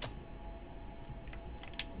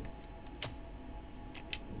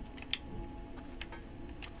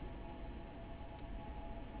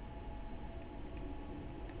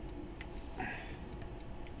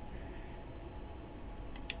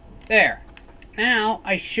 There. Now,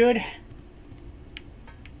 I should...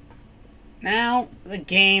 Now the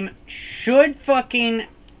game should fucking...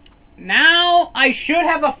 Now I should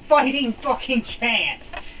have a fighting fucking chance.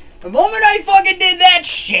 The moment I fucking did that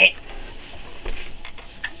shit...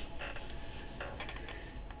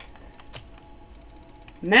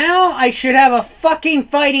 Now I should have a fucking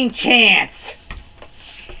fighting chance.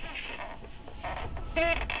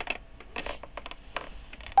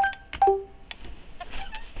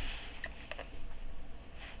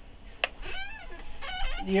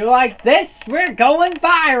 You like this? We're going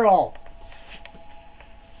viral.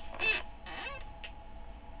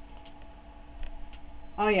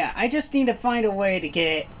 Oh yeah, I just need to find a way to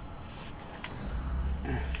get...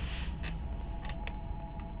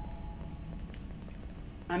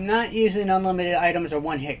 I'm not using unlimited items or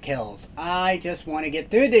one-hit kills. I just want to get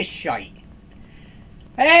through this shite.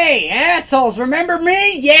 Hey, assholes, remember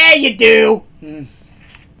me? Yeah, you do.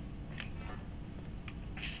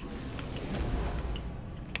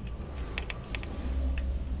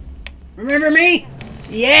 Remember me?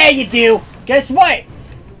 Yeah, you do. Guess what?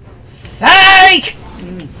 Psych!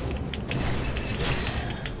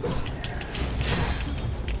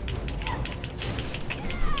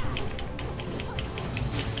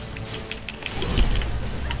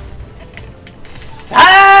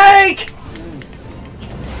 Psych!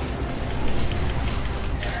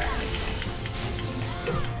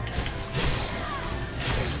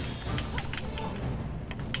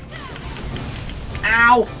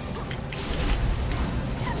 Ow!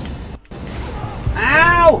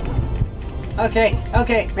 Ow!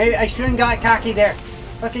 Okay, maybe I shouldn't got cocky there.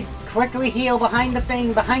 Okay, quickly heal behind the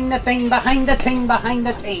thing, behind the thing, behind the thing, behind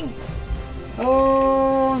the thing.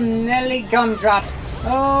 Oh, Nelly gumdrops.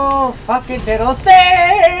 Oh, fucking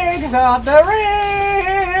fiddlesticks of the rear.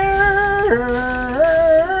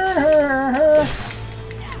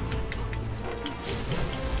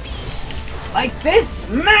 Like this,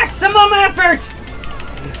 maximum effort!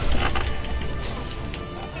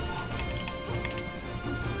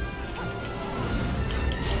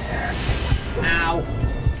 Ow.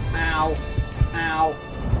 Ow. Ow.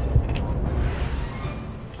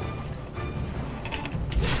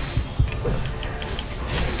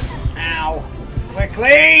 Ow.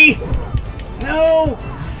 Quickly! No!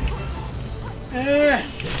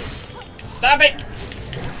 Stop it!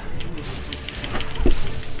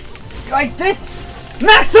 Like this?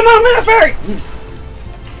 Maximum effort!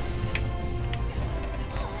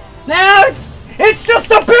 Now it's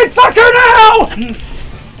just a big fucker now!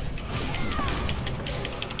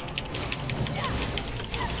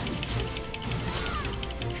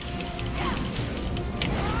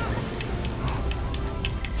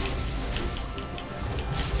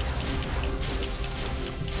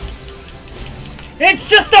 It's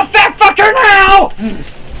just a fat fucker now!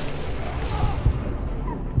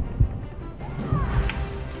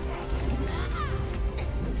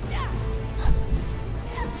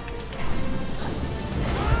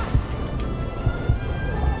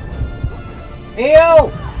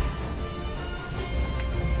 Dio!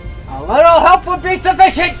 A little help would be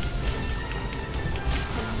sufficient!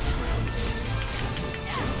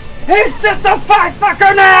 It's just a fat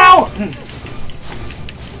fucker now!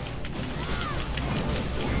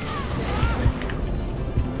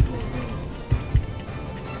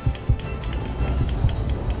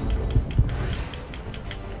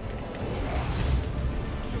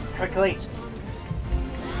 Quickly.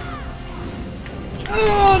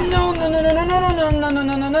 Oh no no no no no no no no no no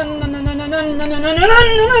no no no no no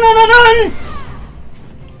no no no.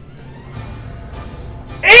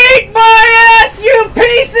 Eat my ass, you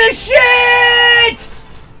piece of shit!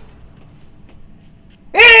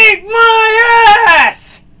 Eat my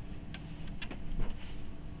ass!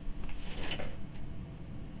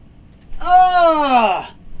 Oh,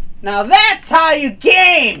 now that's how you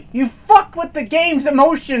game! You fuck with the game's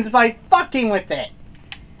emotions by fucking with it.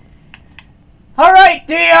 Alright,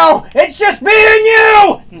 Dio! It's just me and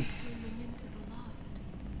you!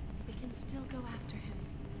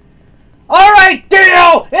 Alright,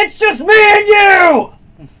 Dio! It's just me and you!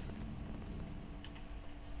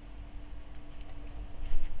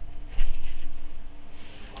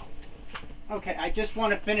 Okay, I just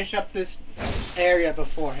want to finish up this area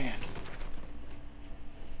beforehand.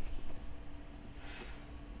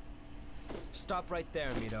 Stop right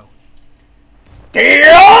there, Mido.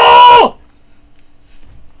 Dio!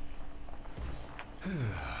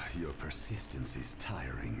 Your persistence is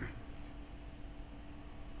tiring.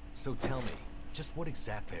 So tell me, just what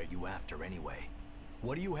exactly are you after anyway?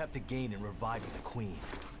 What do you have to gain in reviving the Queen?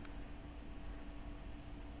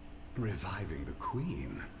 Reviving the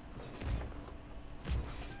Queen?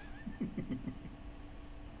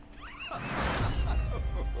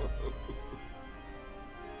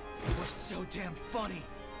 damn funny.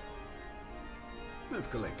 I've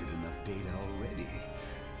collected enough data already.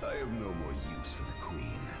 I have no more use for the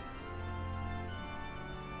Queen.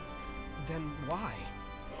 Then why?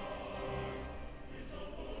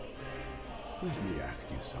 Let me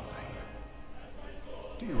ask you something.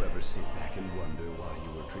 Do you ever sit back and wonder why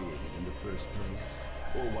you were created in the first place?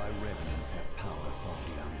 Or why revenants have power far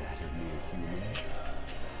beyond that of mere humans?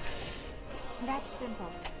 That's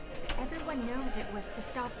simple. Everyone knows it was to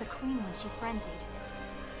stop the Queen when she frenzied.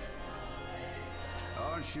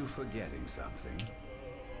 Aren't you forgetting something?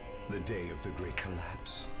 The day of the Great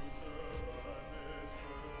Collapse.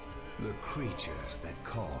 The creatures that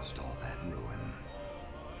caused all that ruin.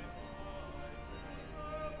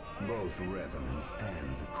 Both Revenants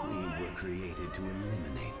and the Queen were created to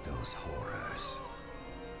eliminate those horrors.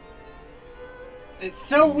 It's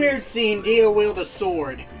so weird seeing Dio wield a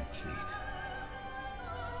sword. Complete.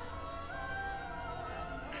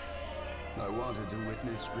 I wanted to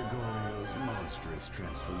witness Grigorio's monstrous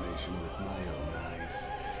transformation with my own eyes,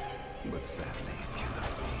 but sadly it cannot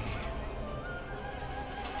be.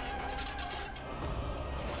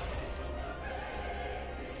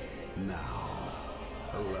 Now,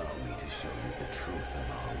 allow me to show you the truth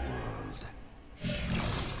of our world.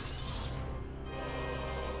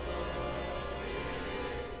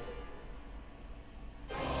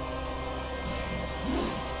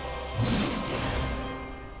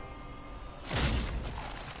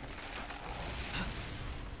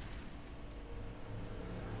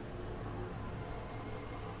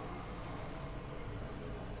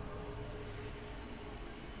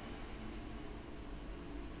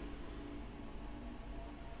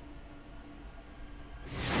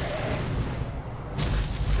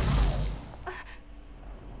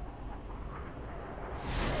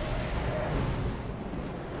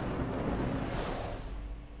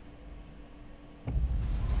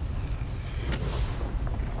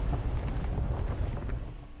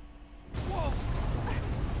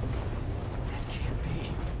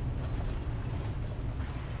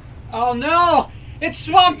 Oh no! It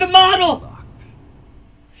swapped the model!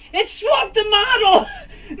 It swapped the model!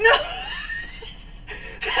 No!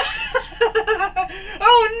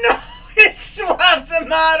 Oh no! It swapped the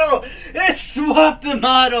model! It swapped the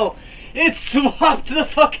model! It swapped the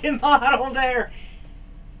fucking model there!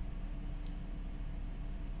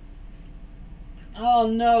 Oh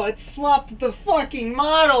no, it swapped the fucking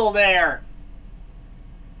model there!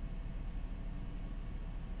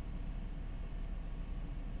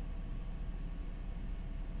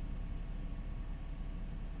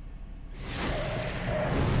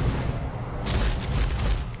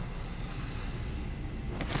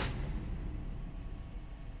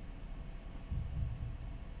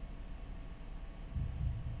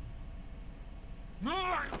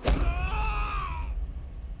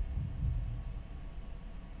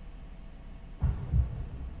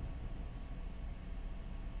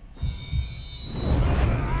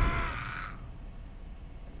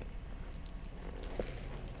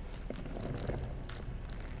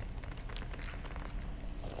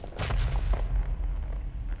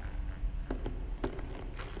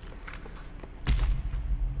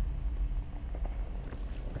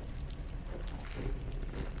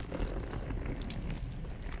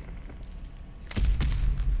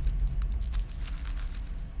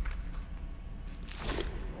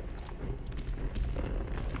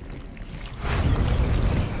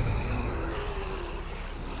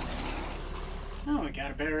 Oh, we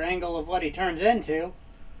got a better angle of what he turns into.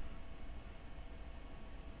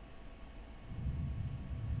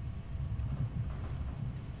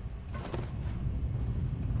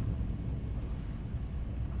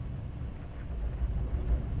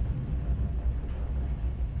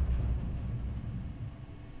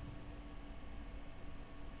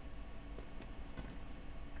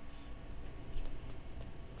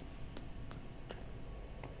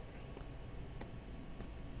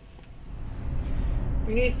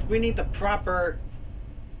 We need the proper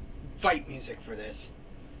fight music for this.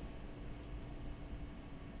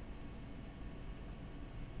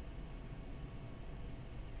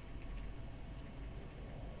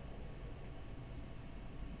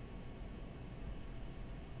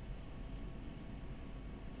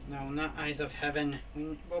 No, not Eyes of Heaven.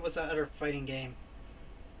 What was that other fighting game?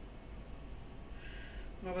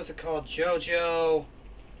 What was it called? JoJo.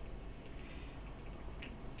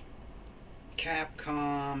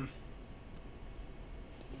 Capcom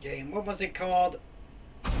game. What was it called?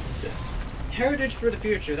 Heritage for the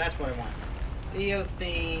Future. That's what I want. Dio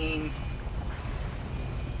theme.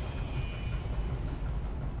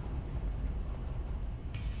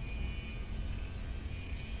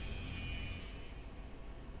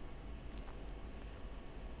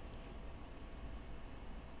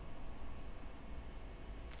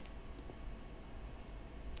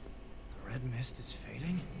 mist is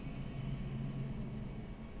fading.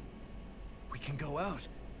 We can go out.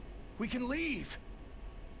 We can leave.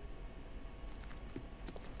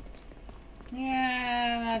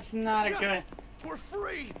 Yeah, that's not a Yes! good... We're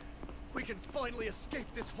free! We can finally escape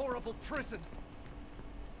this horrible prison.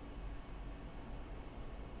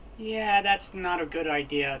 Yeah, that's not a good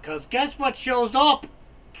idea, because guess what shows up?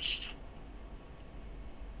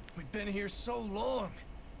 We've been here so long.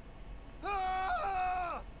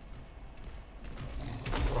 Ah!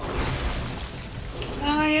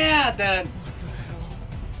 Oh yeah, What the hell?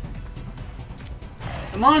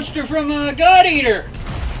 the monster from God Eater.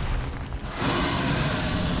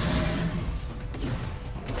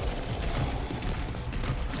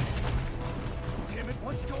 Damn it,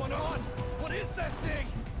 what's going on? What is that thing?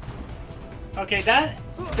 Okay,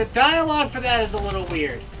 the dialogue for that is a little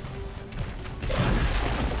weird.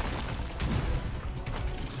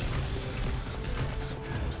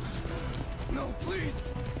 No, please!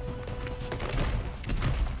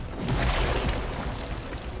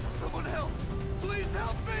 Someone help! Please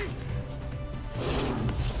help me!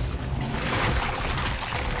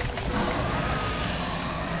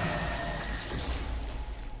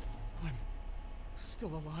 I'm still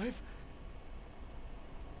alive?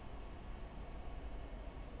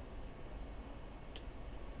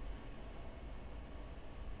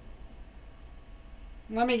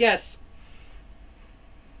 Let me guess.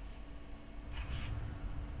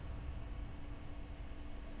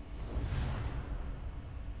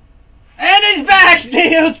 And he's back!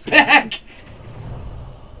 Dio's back!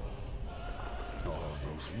 All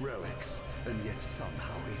those relics, and yet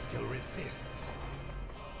somehow he still resists.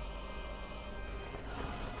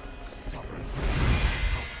 Stubborn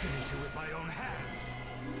fool. I'll finish you with my own hands.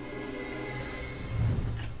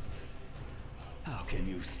 How can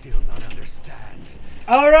you still not understand?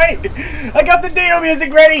 Alright! I got the Dio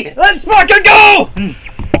music ready! Let's fucking go!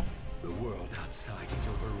 The world outside is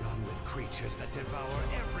overrun with creatures that devour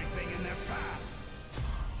everything in their path.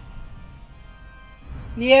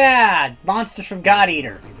 Yeah, monsters from God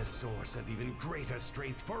Eater. Be the source of even greater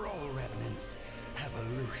strength for all revenants.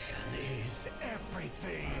 Evolution is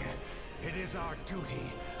everything. It is our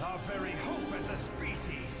duty, our very hope as a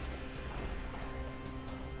species.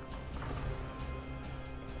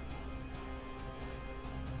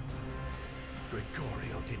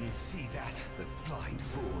 Gregorio didn't see that, the blind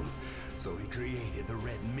fool. So he created the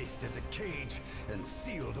red mist as a cage and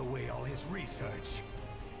sealed away all his research.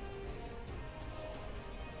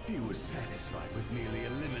 He was satisfied with merely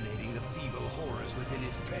eliminating the feeble horrors within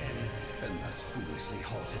his pen, and thus foolishly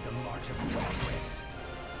halted the march of progress.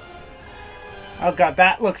 Oh god,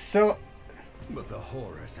 that looks so... But the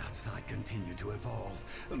horrors outside continued to evolve,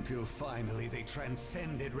 until finally they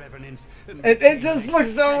transcended revenants and It just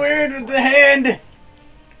looks so weird with the hand!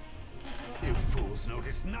 You fools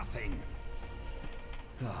noticed nothing!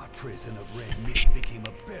 Our prison of red mist became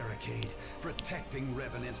a barricade, protecting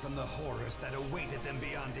revenants from the horrors that awaited them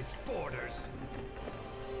beyond its borders.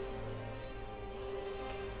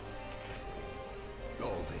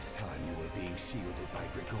 All this time you were being shielded by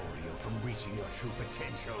Gregorio from reaching your true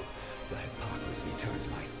potential. The hypocrisy turns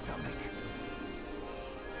my stomach.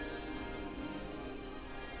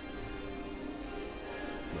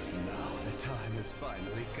 But now the time has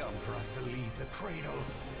finally come for us to leave the cradle.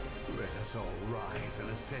 Let us all rise and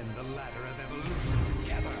ascend the ladder of evolution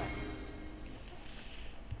together.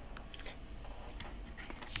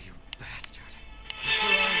 You bastard. After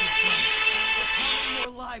all you've done, just how many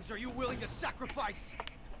more lives are you willing to sacrifice?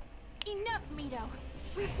 Enough, Mido.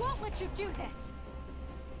 We won't let you do this.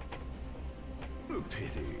 A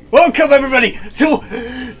pity. Welcome everybody to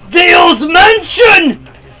Dio's Mansion!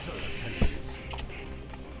 Not deserve to live.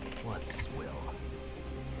 What swill?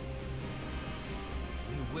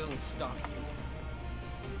 We will stop you.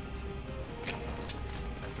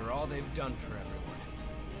 After all they've done for everyone.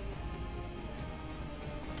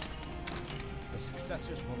 The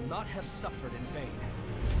successors will not have suffered in vain.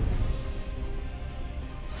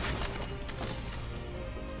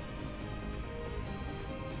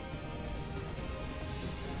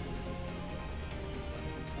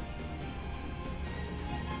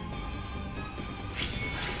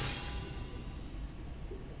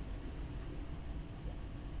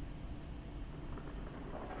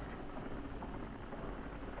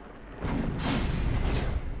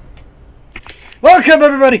 Welcome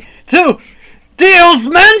everybody to Dio's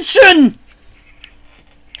Mansion!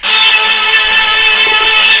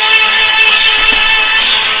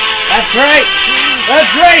 That's right!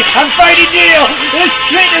 That's right! I'm fighting Dio! This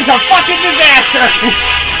shit is a fucking disaster!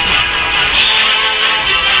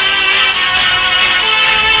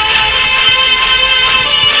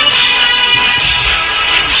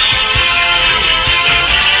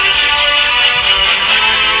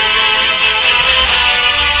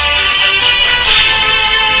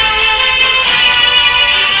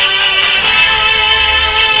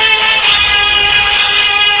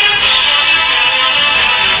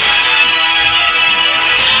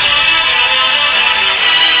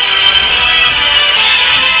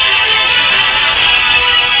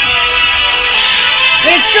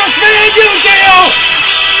 behind you, Dio!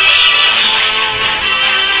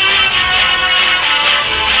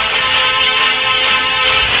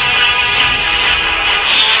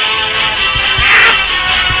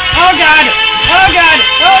 Oh god! Oh god!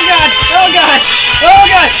 Oh god! Oh god! Oh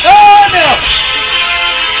god! Oh no!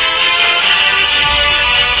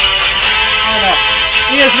 Oh no!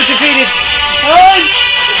 He has been defeated! Oh!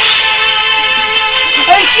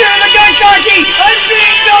 I sure the gun cocky! I'm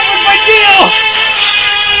being doubled by Dio!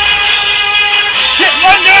 Shit!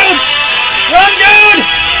 Run, dude! Run, dude!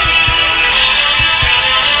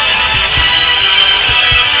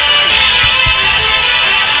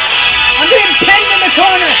 I'm being pinned in the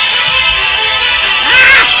corner!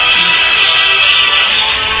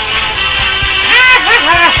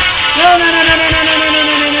 No, no, no, no, no, no, no, no, no,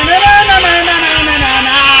 no, no, no, no, no, no, no, no, no,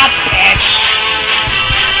 no, bitch!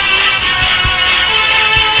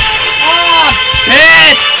 Ah,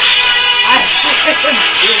 bitch! I hate him,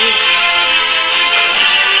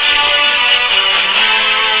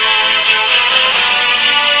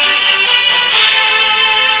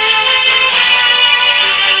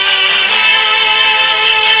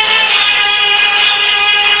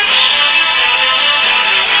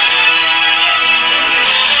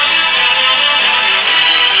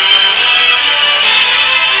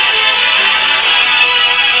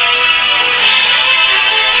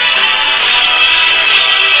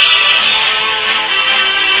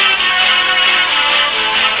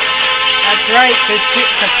 right, this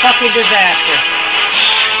shit's a fucking disaster.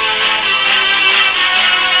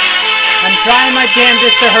 I'm trying my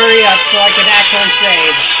damnedest to hurry up so I can actually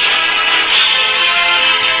save.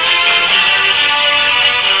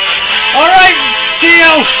 Alright,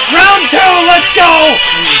 Dio! Round 2, let's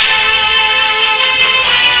go!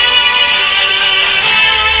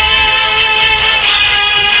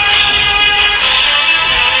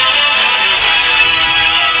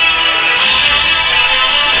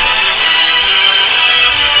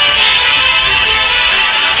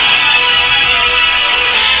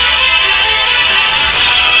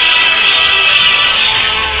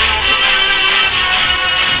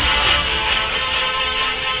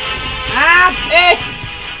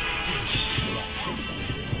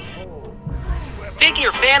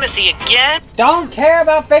 Figure fantasy again? Don't care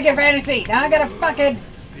about figure fantasy. Now I gotta fucking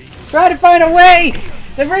try to find a way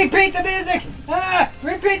to repeat the music. Ah,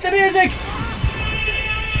 repeat the music.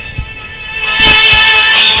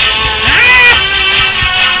 Ah!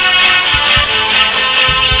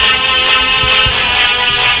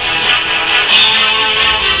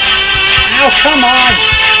 Oh, come on.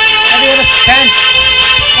 I need a chance.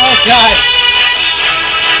 Oh, God.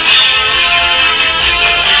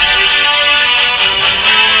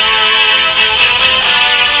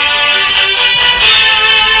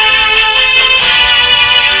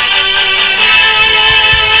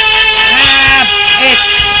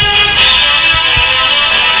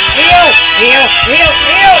 Ew,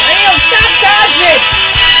 stop dodging!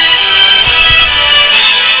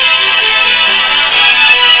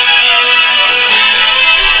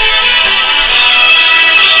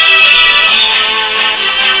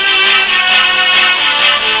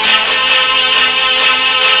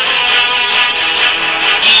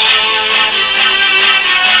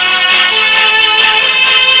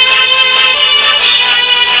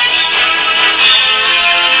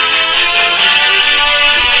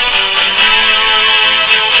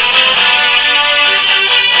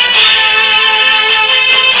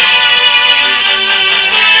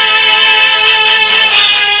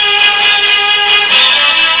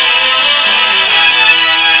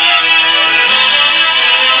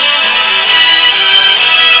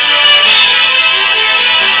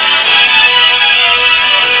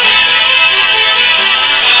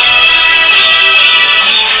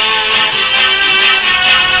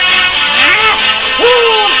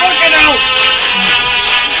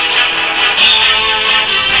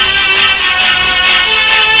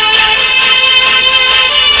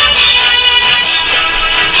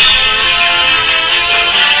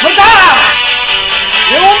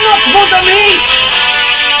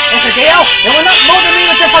 Dio! You will not murder me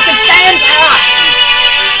with your fucking stand! Ah!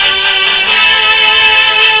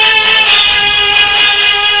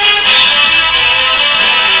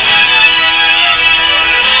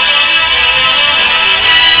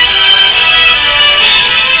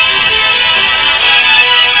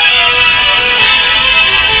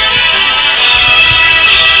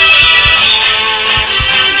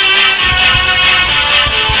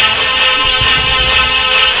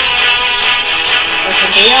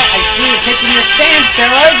 I see you taking your stand,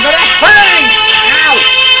 steroids, but that's fine! Ow!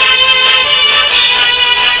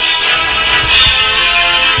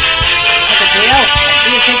 What's the deal? I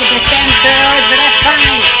see you taking your stand,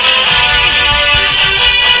 Fine!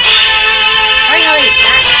 Finally!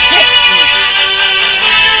 That hit me!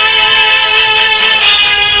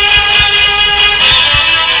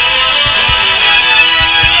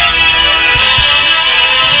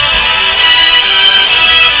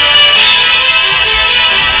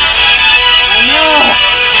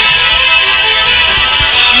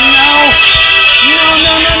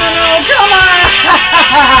 Come on!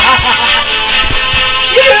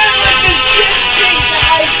 You didn't let this shit think that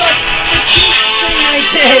I fucked the cheap thing I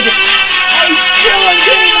did! I still am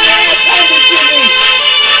getting my ass handed to me!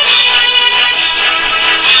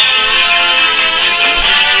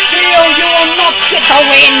 Dio, you will not get the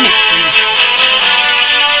win!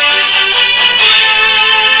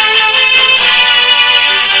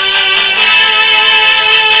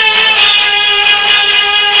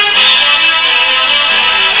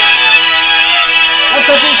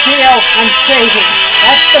 Dio, I'm saving.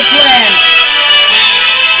 That's the plan.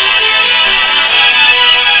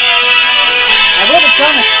 I would have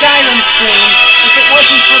done a Skyrim stream if it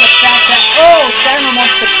wasn't for the fact that, oh, Skyrim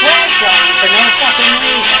wants to crash on me for no fucking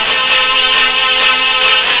reason.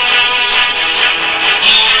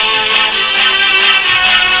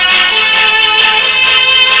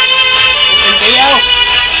 Listen, Dio.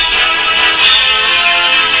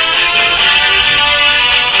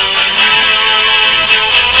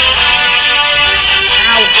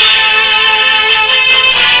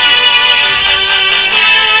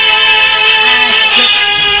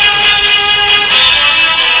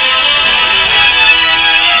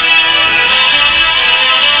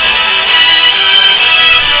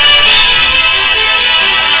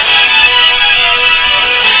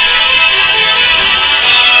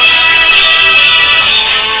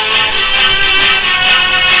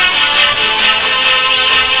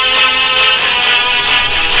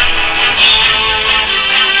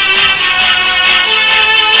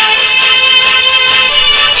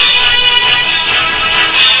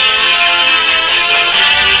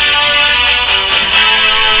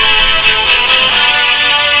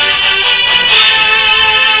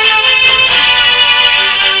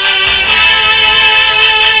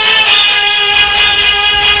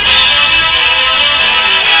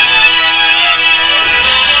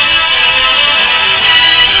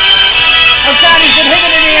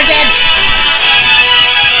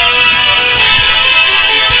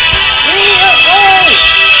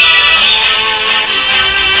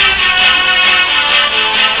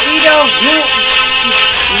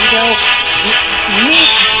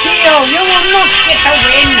 Dio, you will not get the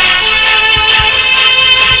win!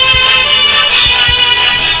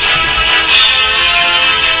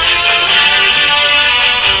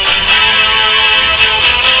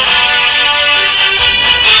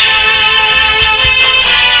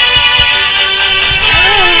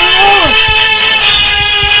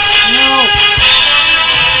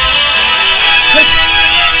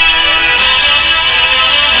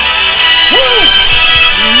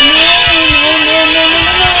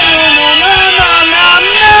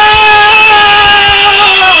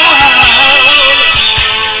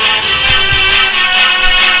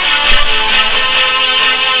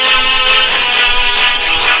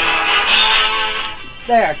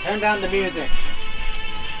 There, turn down the music.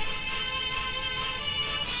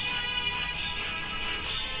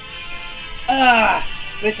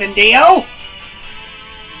 Listen, Dio!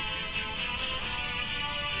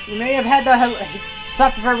 You may have had to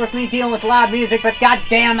suffer with me dealing with loud music, but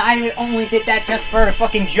goddamn, I only did that just for a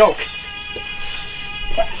fucking joke.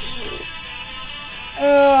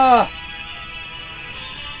 God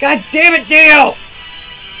damn it, Dio!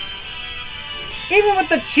 Even with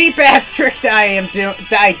the cheap-ass trick that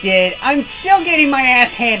I did, I'm still getting my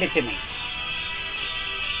ass handed to me.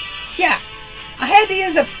 Yeah, I had to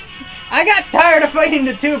use I got tired of fighting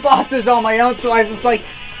the two bosses on my own, so I was like,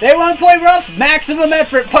 they want to play rough? Maximum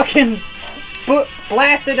effort, fucking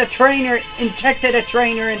blasted a trainer, injected a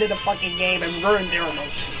trainer into the fucking game and ruined their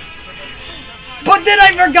emotions. But then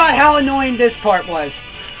I forgot how annoying this part was.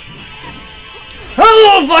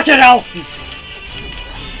 Oh, fucking hell!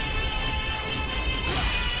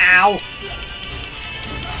 Ow.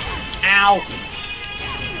 Ow.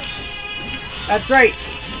 That's right.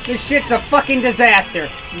 This shit's a fucking disaster.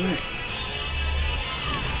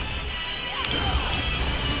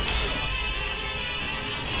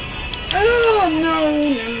 Oh, no.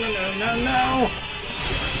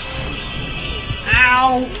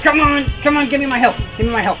 Ow. Come on, give me my health. Give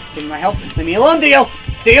me my health. Leave me alone, Dio.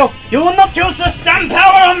 Dio, you will not use the stun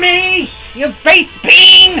power on me, you base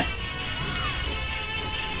being.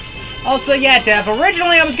 Also, yeah, Dev,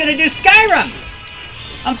 originally I was going to do Skyrim.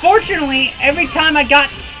 Unfortunately, every time I got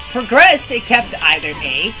progressed, it kept either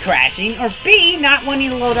A, crashing, or B, not wanting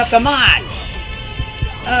to load up the mods.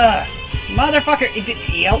 Motherfucker,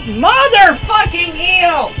 eel. Motherfucking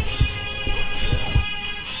eel!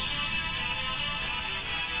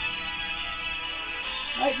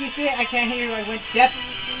 What, you see it? I can't hear you, I went deaf.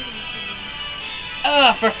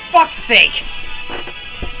 For fuck's sake!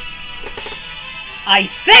 I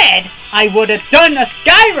said I would have done a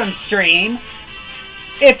Skyrim stream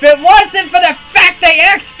if it wasn't for the fact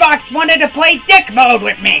that Xbox wanted to play dick mode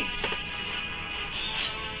with me.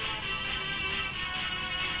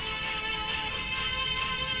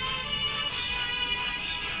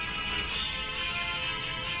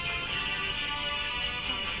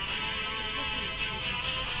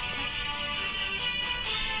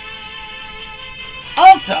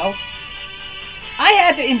 Also, I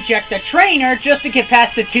had to inject a trainer just to get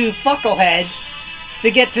past the two fuckleheads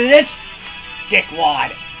to get to this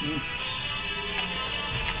dickwad.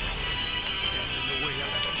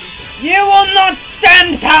 You will not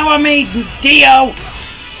stand power me, Dio!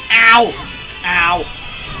 Ow! Ow!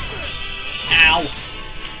 Ow!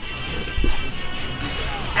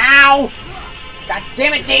 Ow! God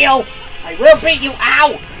damn it, Dio! I will beat you!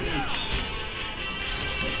 Ow!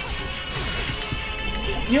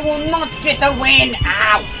 You will not get a win!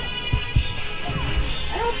 Ow!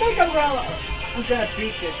 I don't think I'm gonna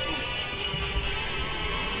beat this one.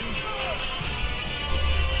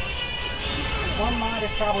 One mod is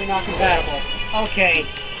probably not compatible. Okay.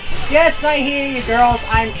 Yes, I hear you, girls.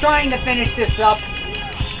 I'm trying to finish this up.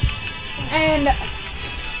 And...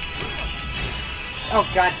 oh,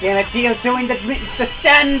 god damn it. Dio's doing the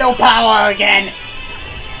stando power again.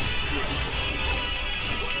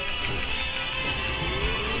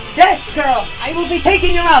 Yes, girl! I will be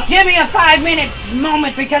taking you out! Give me a 5-minute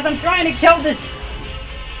moment because I'm trying to kill this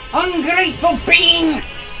ungrateful being!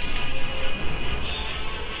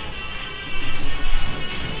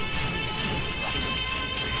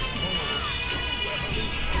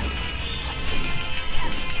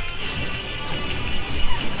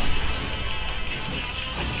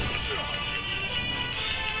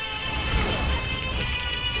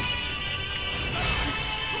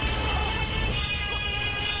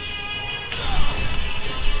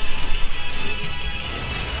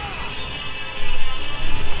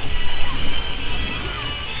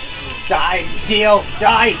 Die, Dio!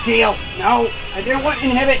 Die, Dio! No! I didn't want to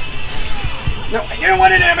inhibit! No, I didn't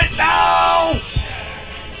want to inhibit! No!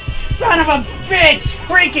 Son of a bitch!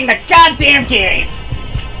 Breaking the goddamn game!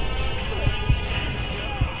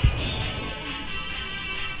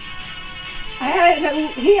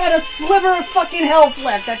 He had a sliver of fucking health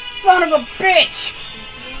left! That son of a bitch!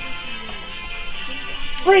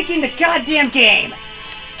 Breaking the goddamn game!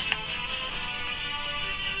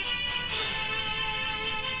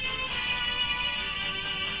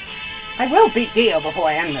 I will beat Dio before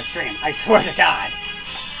I end the stream, I swear to God.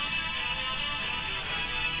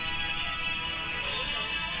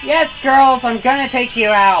 Yes, girls, I'm gonna take you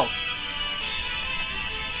out.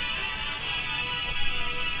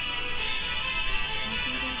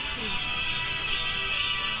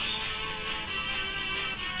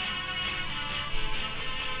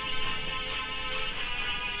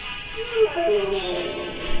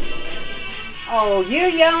 Oh, you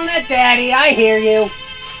yelling at Daddy, I hear you.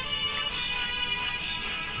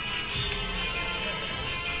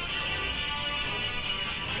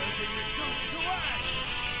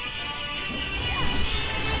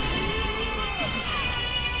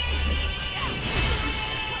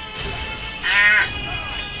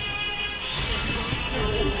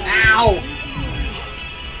 Ow!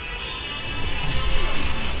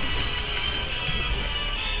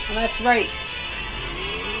 Well, that's right.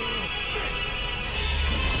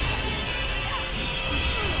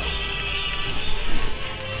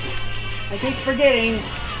 I keep forgetting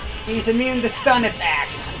he's immune to stun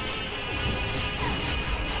attacks.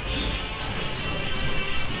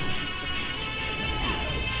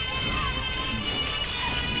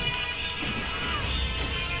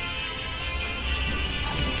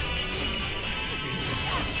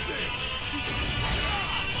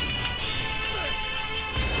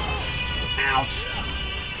 Ouch.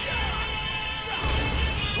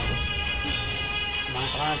 Come on,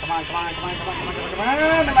 come on, come on, come on, come on, come on, come on, come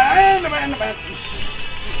on, come on, come on, come on.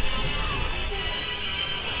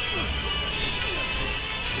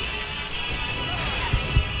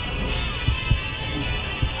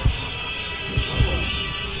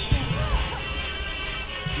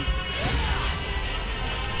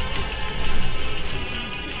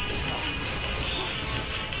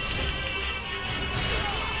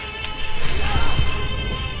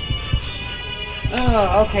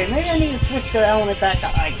 Oh, okay, maybe I need to switch the element back to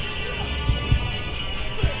ice.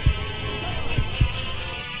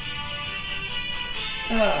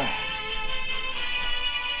 Ugh.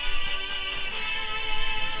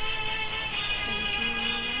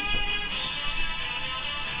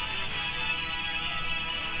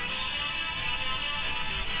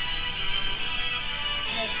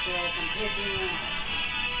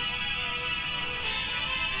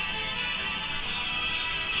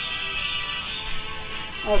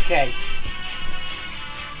 Okay.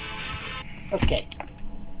 Okay.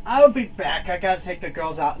 I'll be back. I gotta take the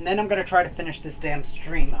girls out, and then I'm gonna try to finish this damn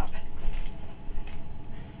stream up.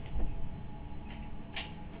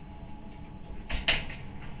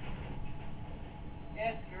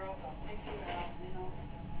 Yes, girls, I'll take you out, you know.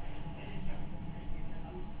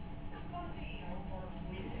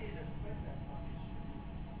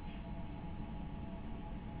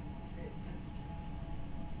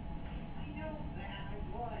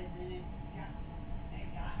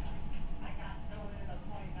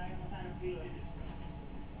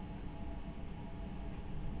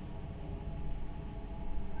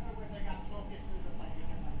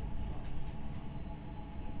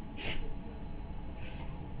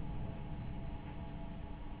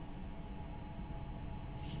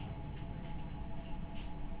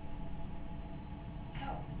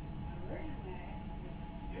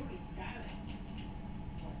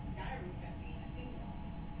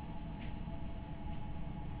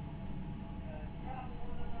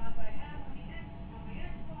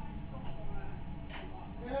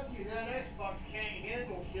 That Xbox can't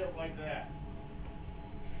handle shit like that.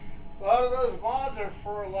 A lot of those mods are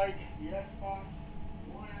for like the Xbox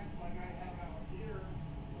One X, like I have out here,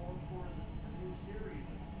 or for the new series.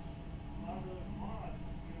 A lot of those mods,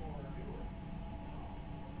 you know, are newer.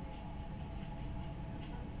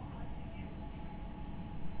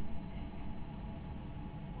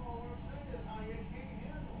 Well, what I'm saying is, how you can't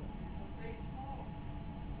handle it. It's a big phone.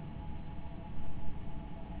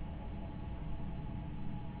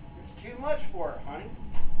 It's too much for it, honey.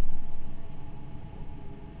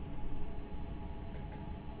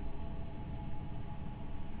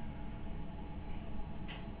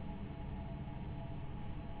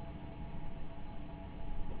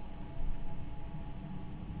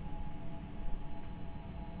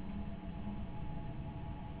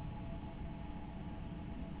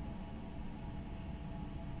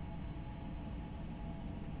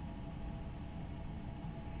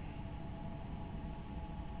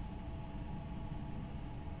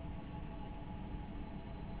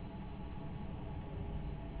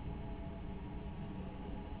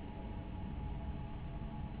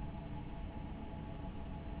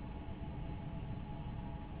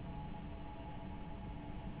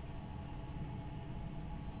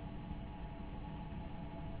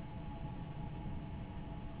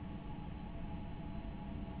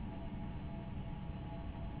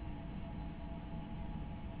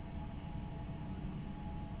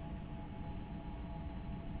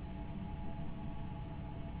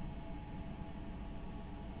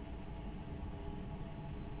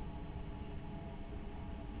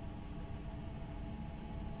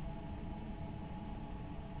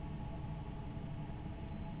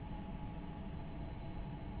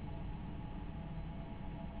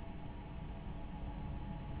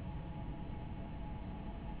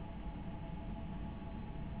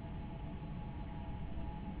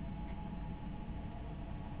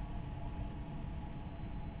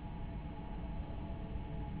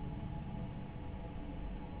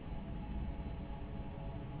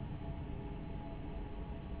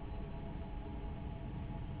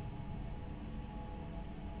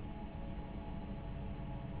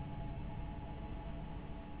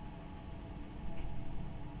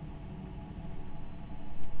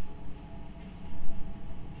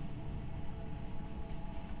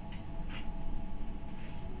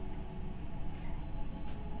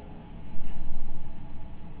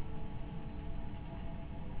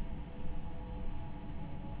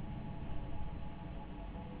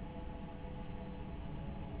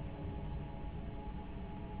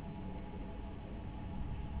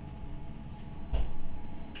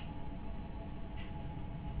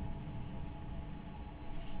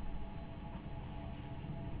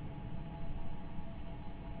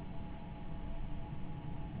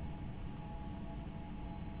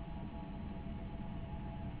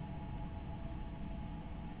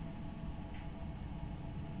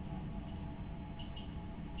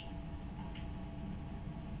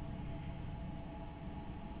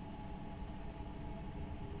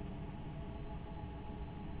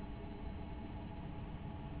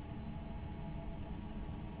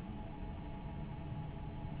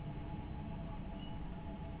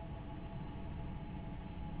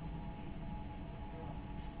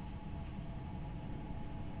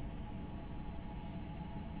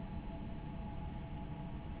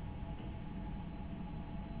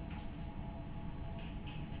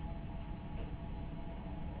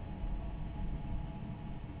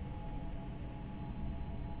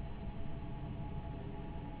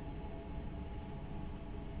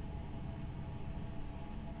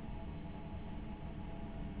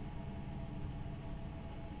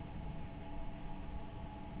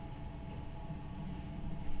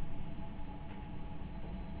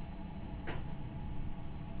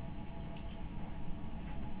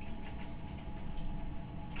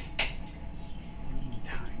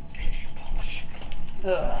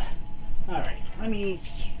 Ugh. Alright, let me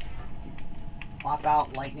swap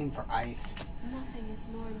out lightning for ice. Nothing is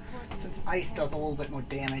more important. Since ice does a little bit more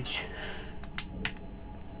damage.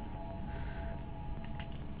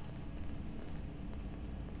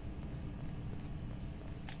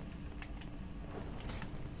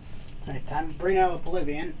 Alright, time to bring out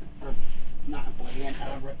Oblivion. Or, not Oblivion,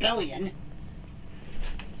 Rebellion.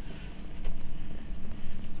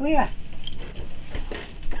 Oh yeah.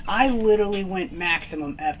 I literally went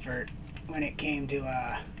maximum effort when it came to,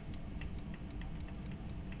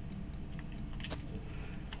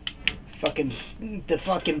 the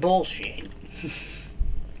fucking bullshit.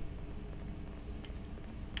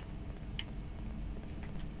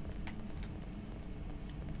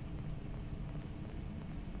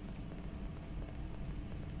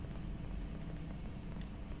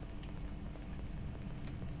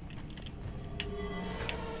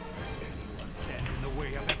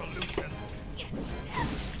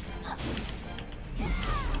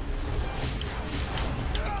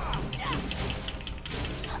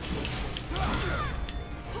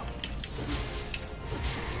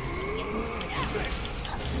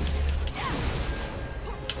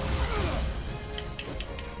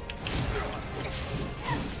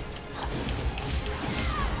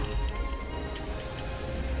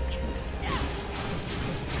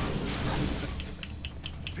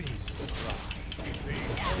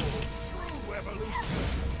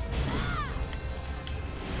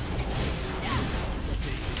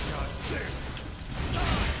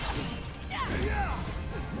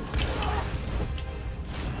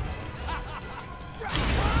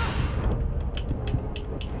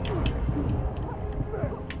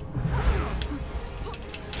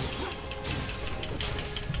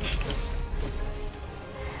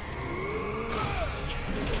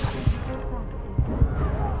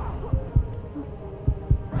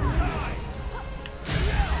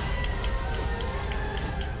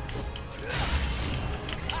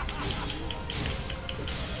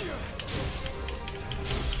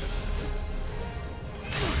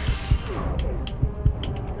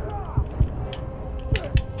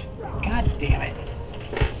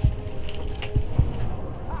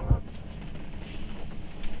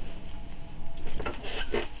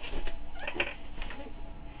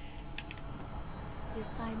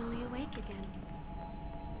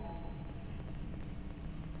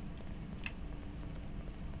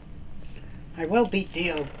 I will beat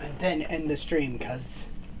Dio and then end the stream, because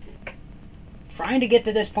trying to get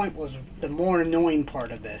to this point was the more annoying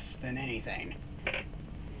part of this than anything.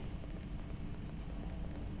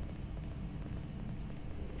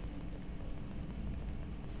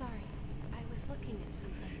 Sorry, I was looking at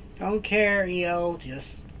something. Don't care, EO,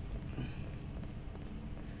 just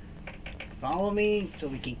follow me so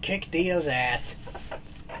we can kick Dio's ass.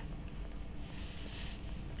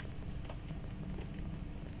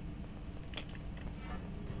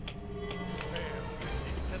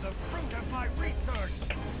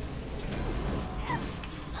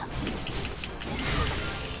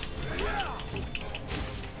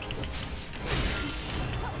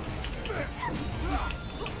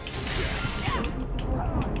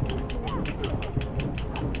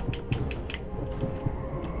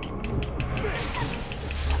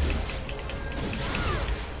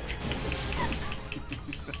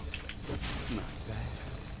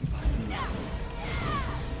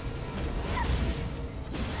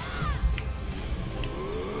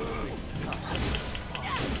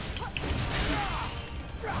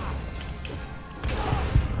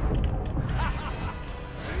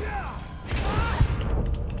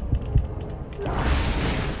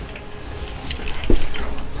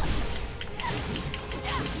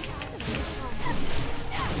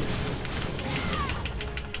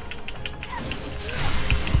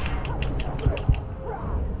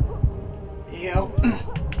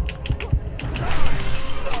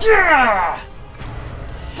 Yeah!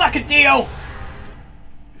 Suck it, Dio!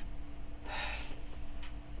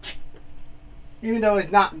 Even though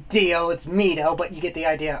it's not Dio, it's Mido, but you get the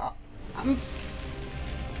idea.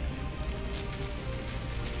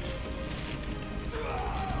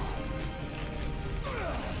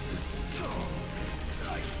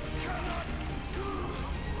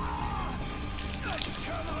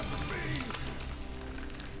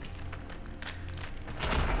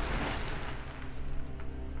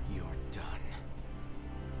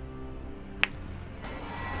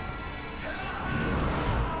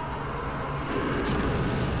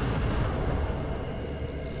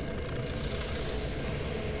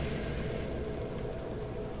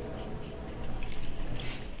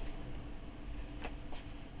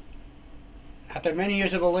 After many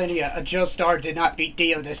years of Millennia, a Joestar did not beat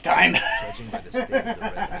Dio this time. Judging by the state of the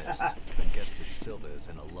red mist, I guess that Silva is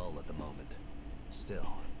in a lull at the moment. Still,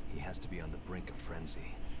 he has to be on the brink of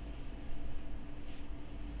frenzy.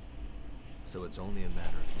 So it's only a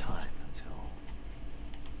matter of time until...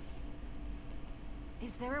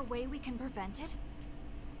 Is there a way we can prevent it?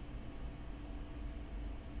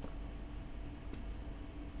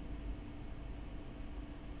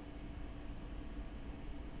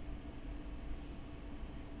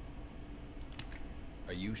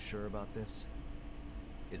 Are you sure about this?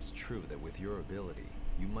 It's true that with your ability,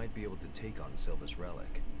 you might be able to take on Silva's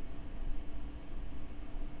relic.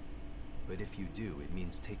 But if you do, it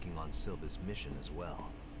means taking on Silva's mission as well.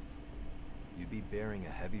 You'd be bearing a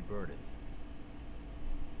heavy burden.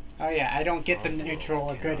 Oh yeah, I don't get the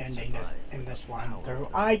neutral or good ending in this one, so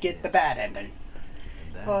I get the bad ending.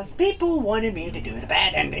 Because people wanted me to do the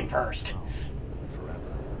bad ending first.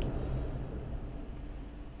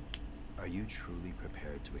 Are you truly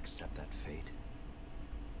prepared to accept that fate?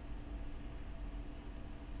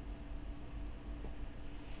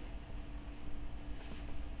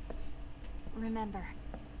 Remember,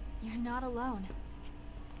 you're not alone.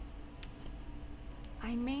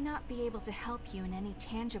 I may not be able to help you in any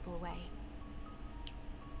tangible way.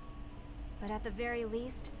 But at the very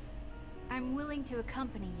least, I'm willing to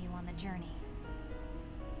accompany you on the journey.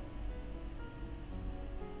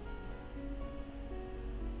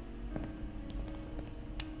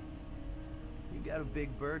 You got a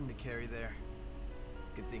big burden to carry there.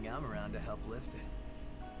 Good thing I'm around to help lift it.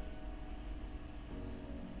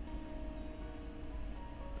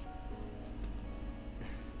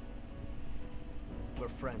 We're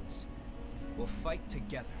friends. We'll fight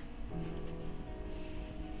together.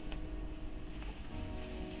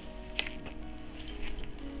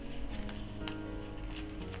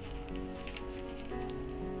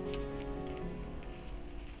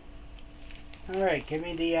 Alright, give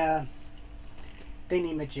me the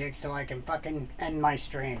thingy-majig so I can fucking end my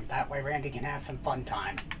stream. That way Randy can have some fun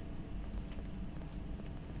time.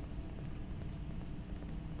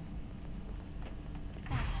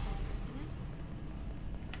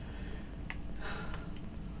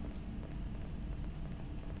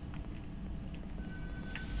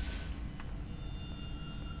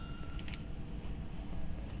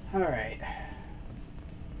 Alright.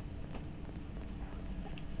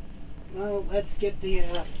 Well, let's get the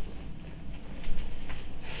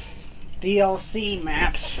DLC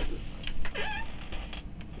maps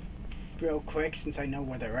real quick since I know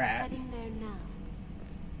where they're at. Heading there now.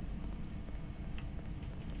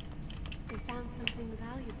 We found something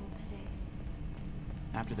valuable today.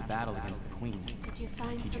 After the battle against the Queen, Did you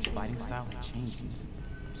find the teacher's something fighting great? style had changed into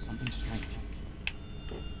something strange.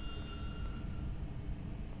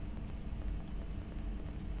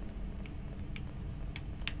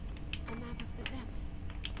 A map of the depths.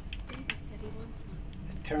 Davis said he wants one.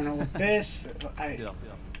 Eternal Abyss, Still,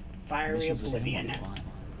 Fiery missions was Oblivion. more fun.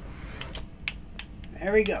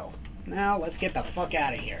 There we go. Now let's get the fuck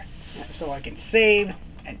out of here. So I can save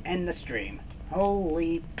and end the stream.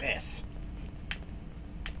 Holy piss.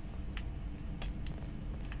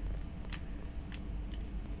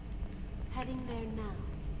 Heading there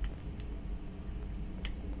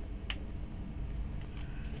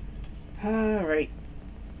now. Alright.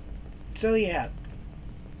 So yeah.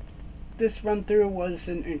 This run through was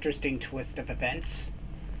an interesting twist of events.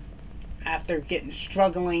 After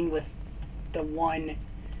struggling with the one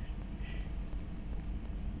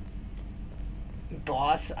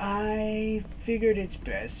boss, I figured it's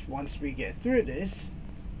best once we get through this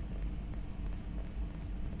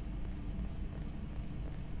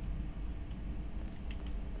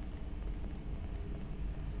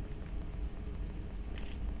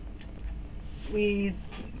we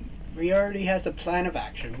already has a plan of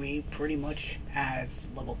action. We pretty much has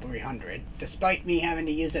level 300, despite me having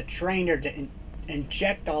to use a trainer to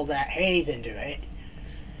inject all that haze into it.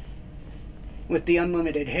 With the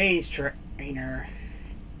unlimited haze trainer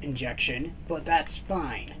injection, but that's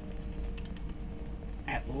fine.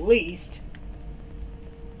 At least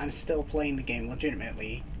I'm still playing the game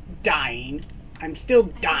legitimately. Dying. I'm still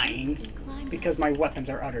dying because my weapons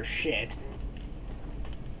are utter shit.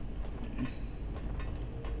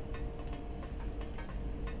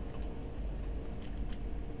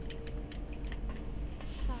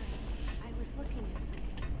 Sorry, I was looking at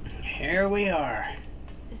something. Here we are.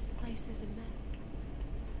 This place is a mess.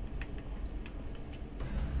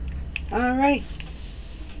 Alright.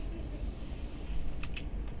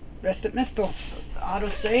 Rest at Mistle.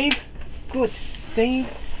 Autosave. Good. Save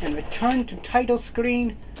and return to title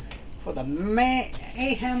screen for the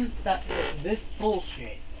mayhem that was this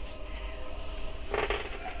bullshit.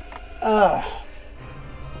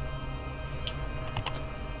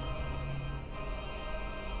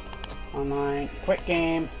 Online, quick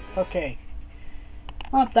game. Okay.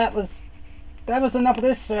 Well, that was enough of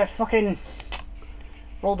this. Fucking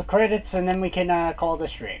roll the credits, and then we can call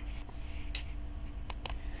this stream.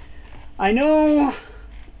 I know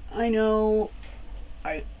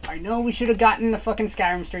we should have gotten the fucking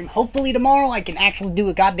Skyrim stream. Hopefully tomorrow I can actually do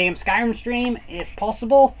a goddamn Skyrim stream, if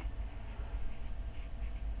possible.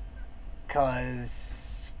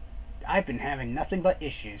 Because I've been having nothing but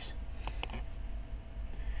issues.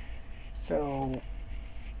 So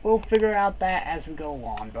we'll figure out that as we go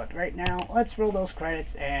along. But right now, let's roll those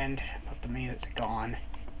credits and put the music on.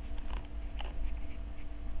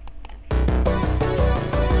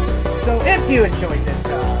 So if you enjoyed this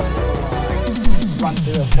run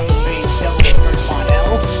through of Code Vein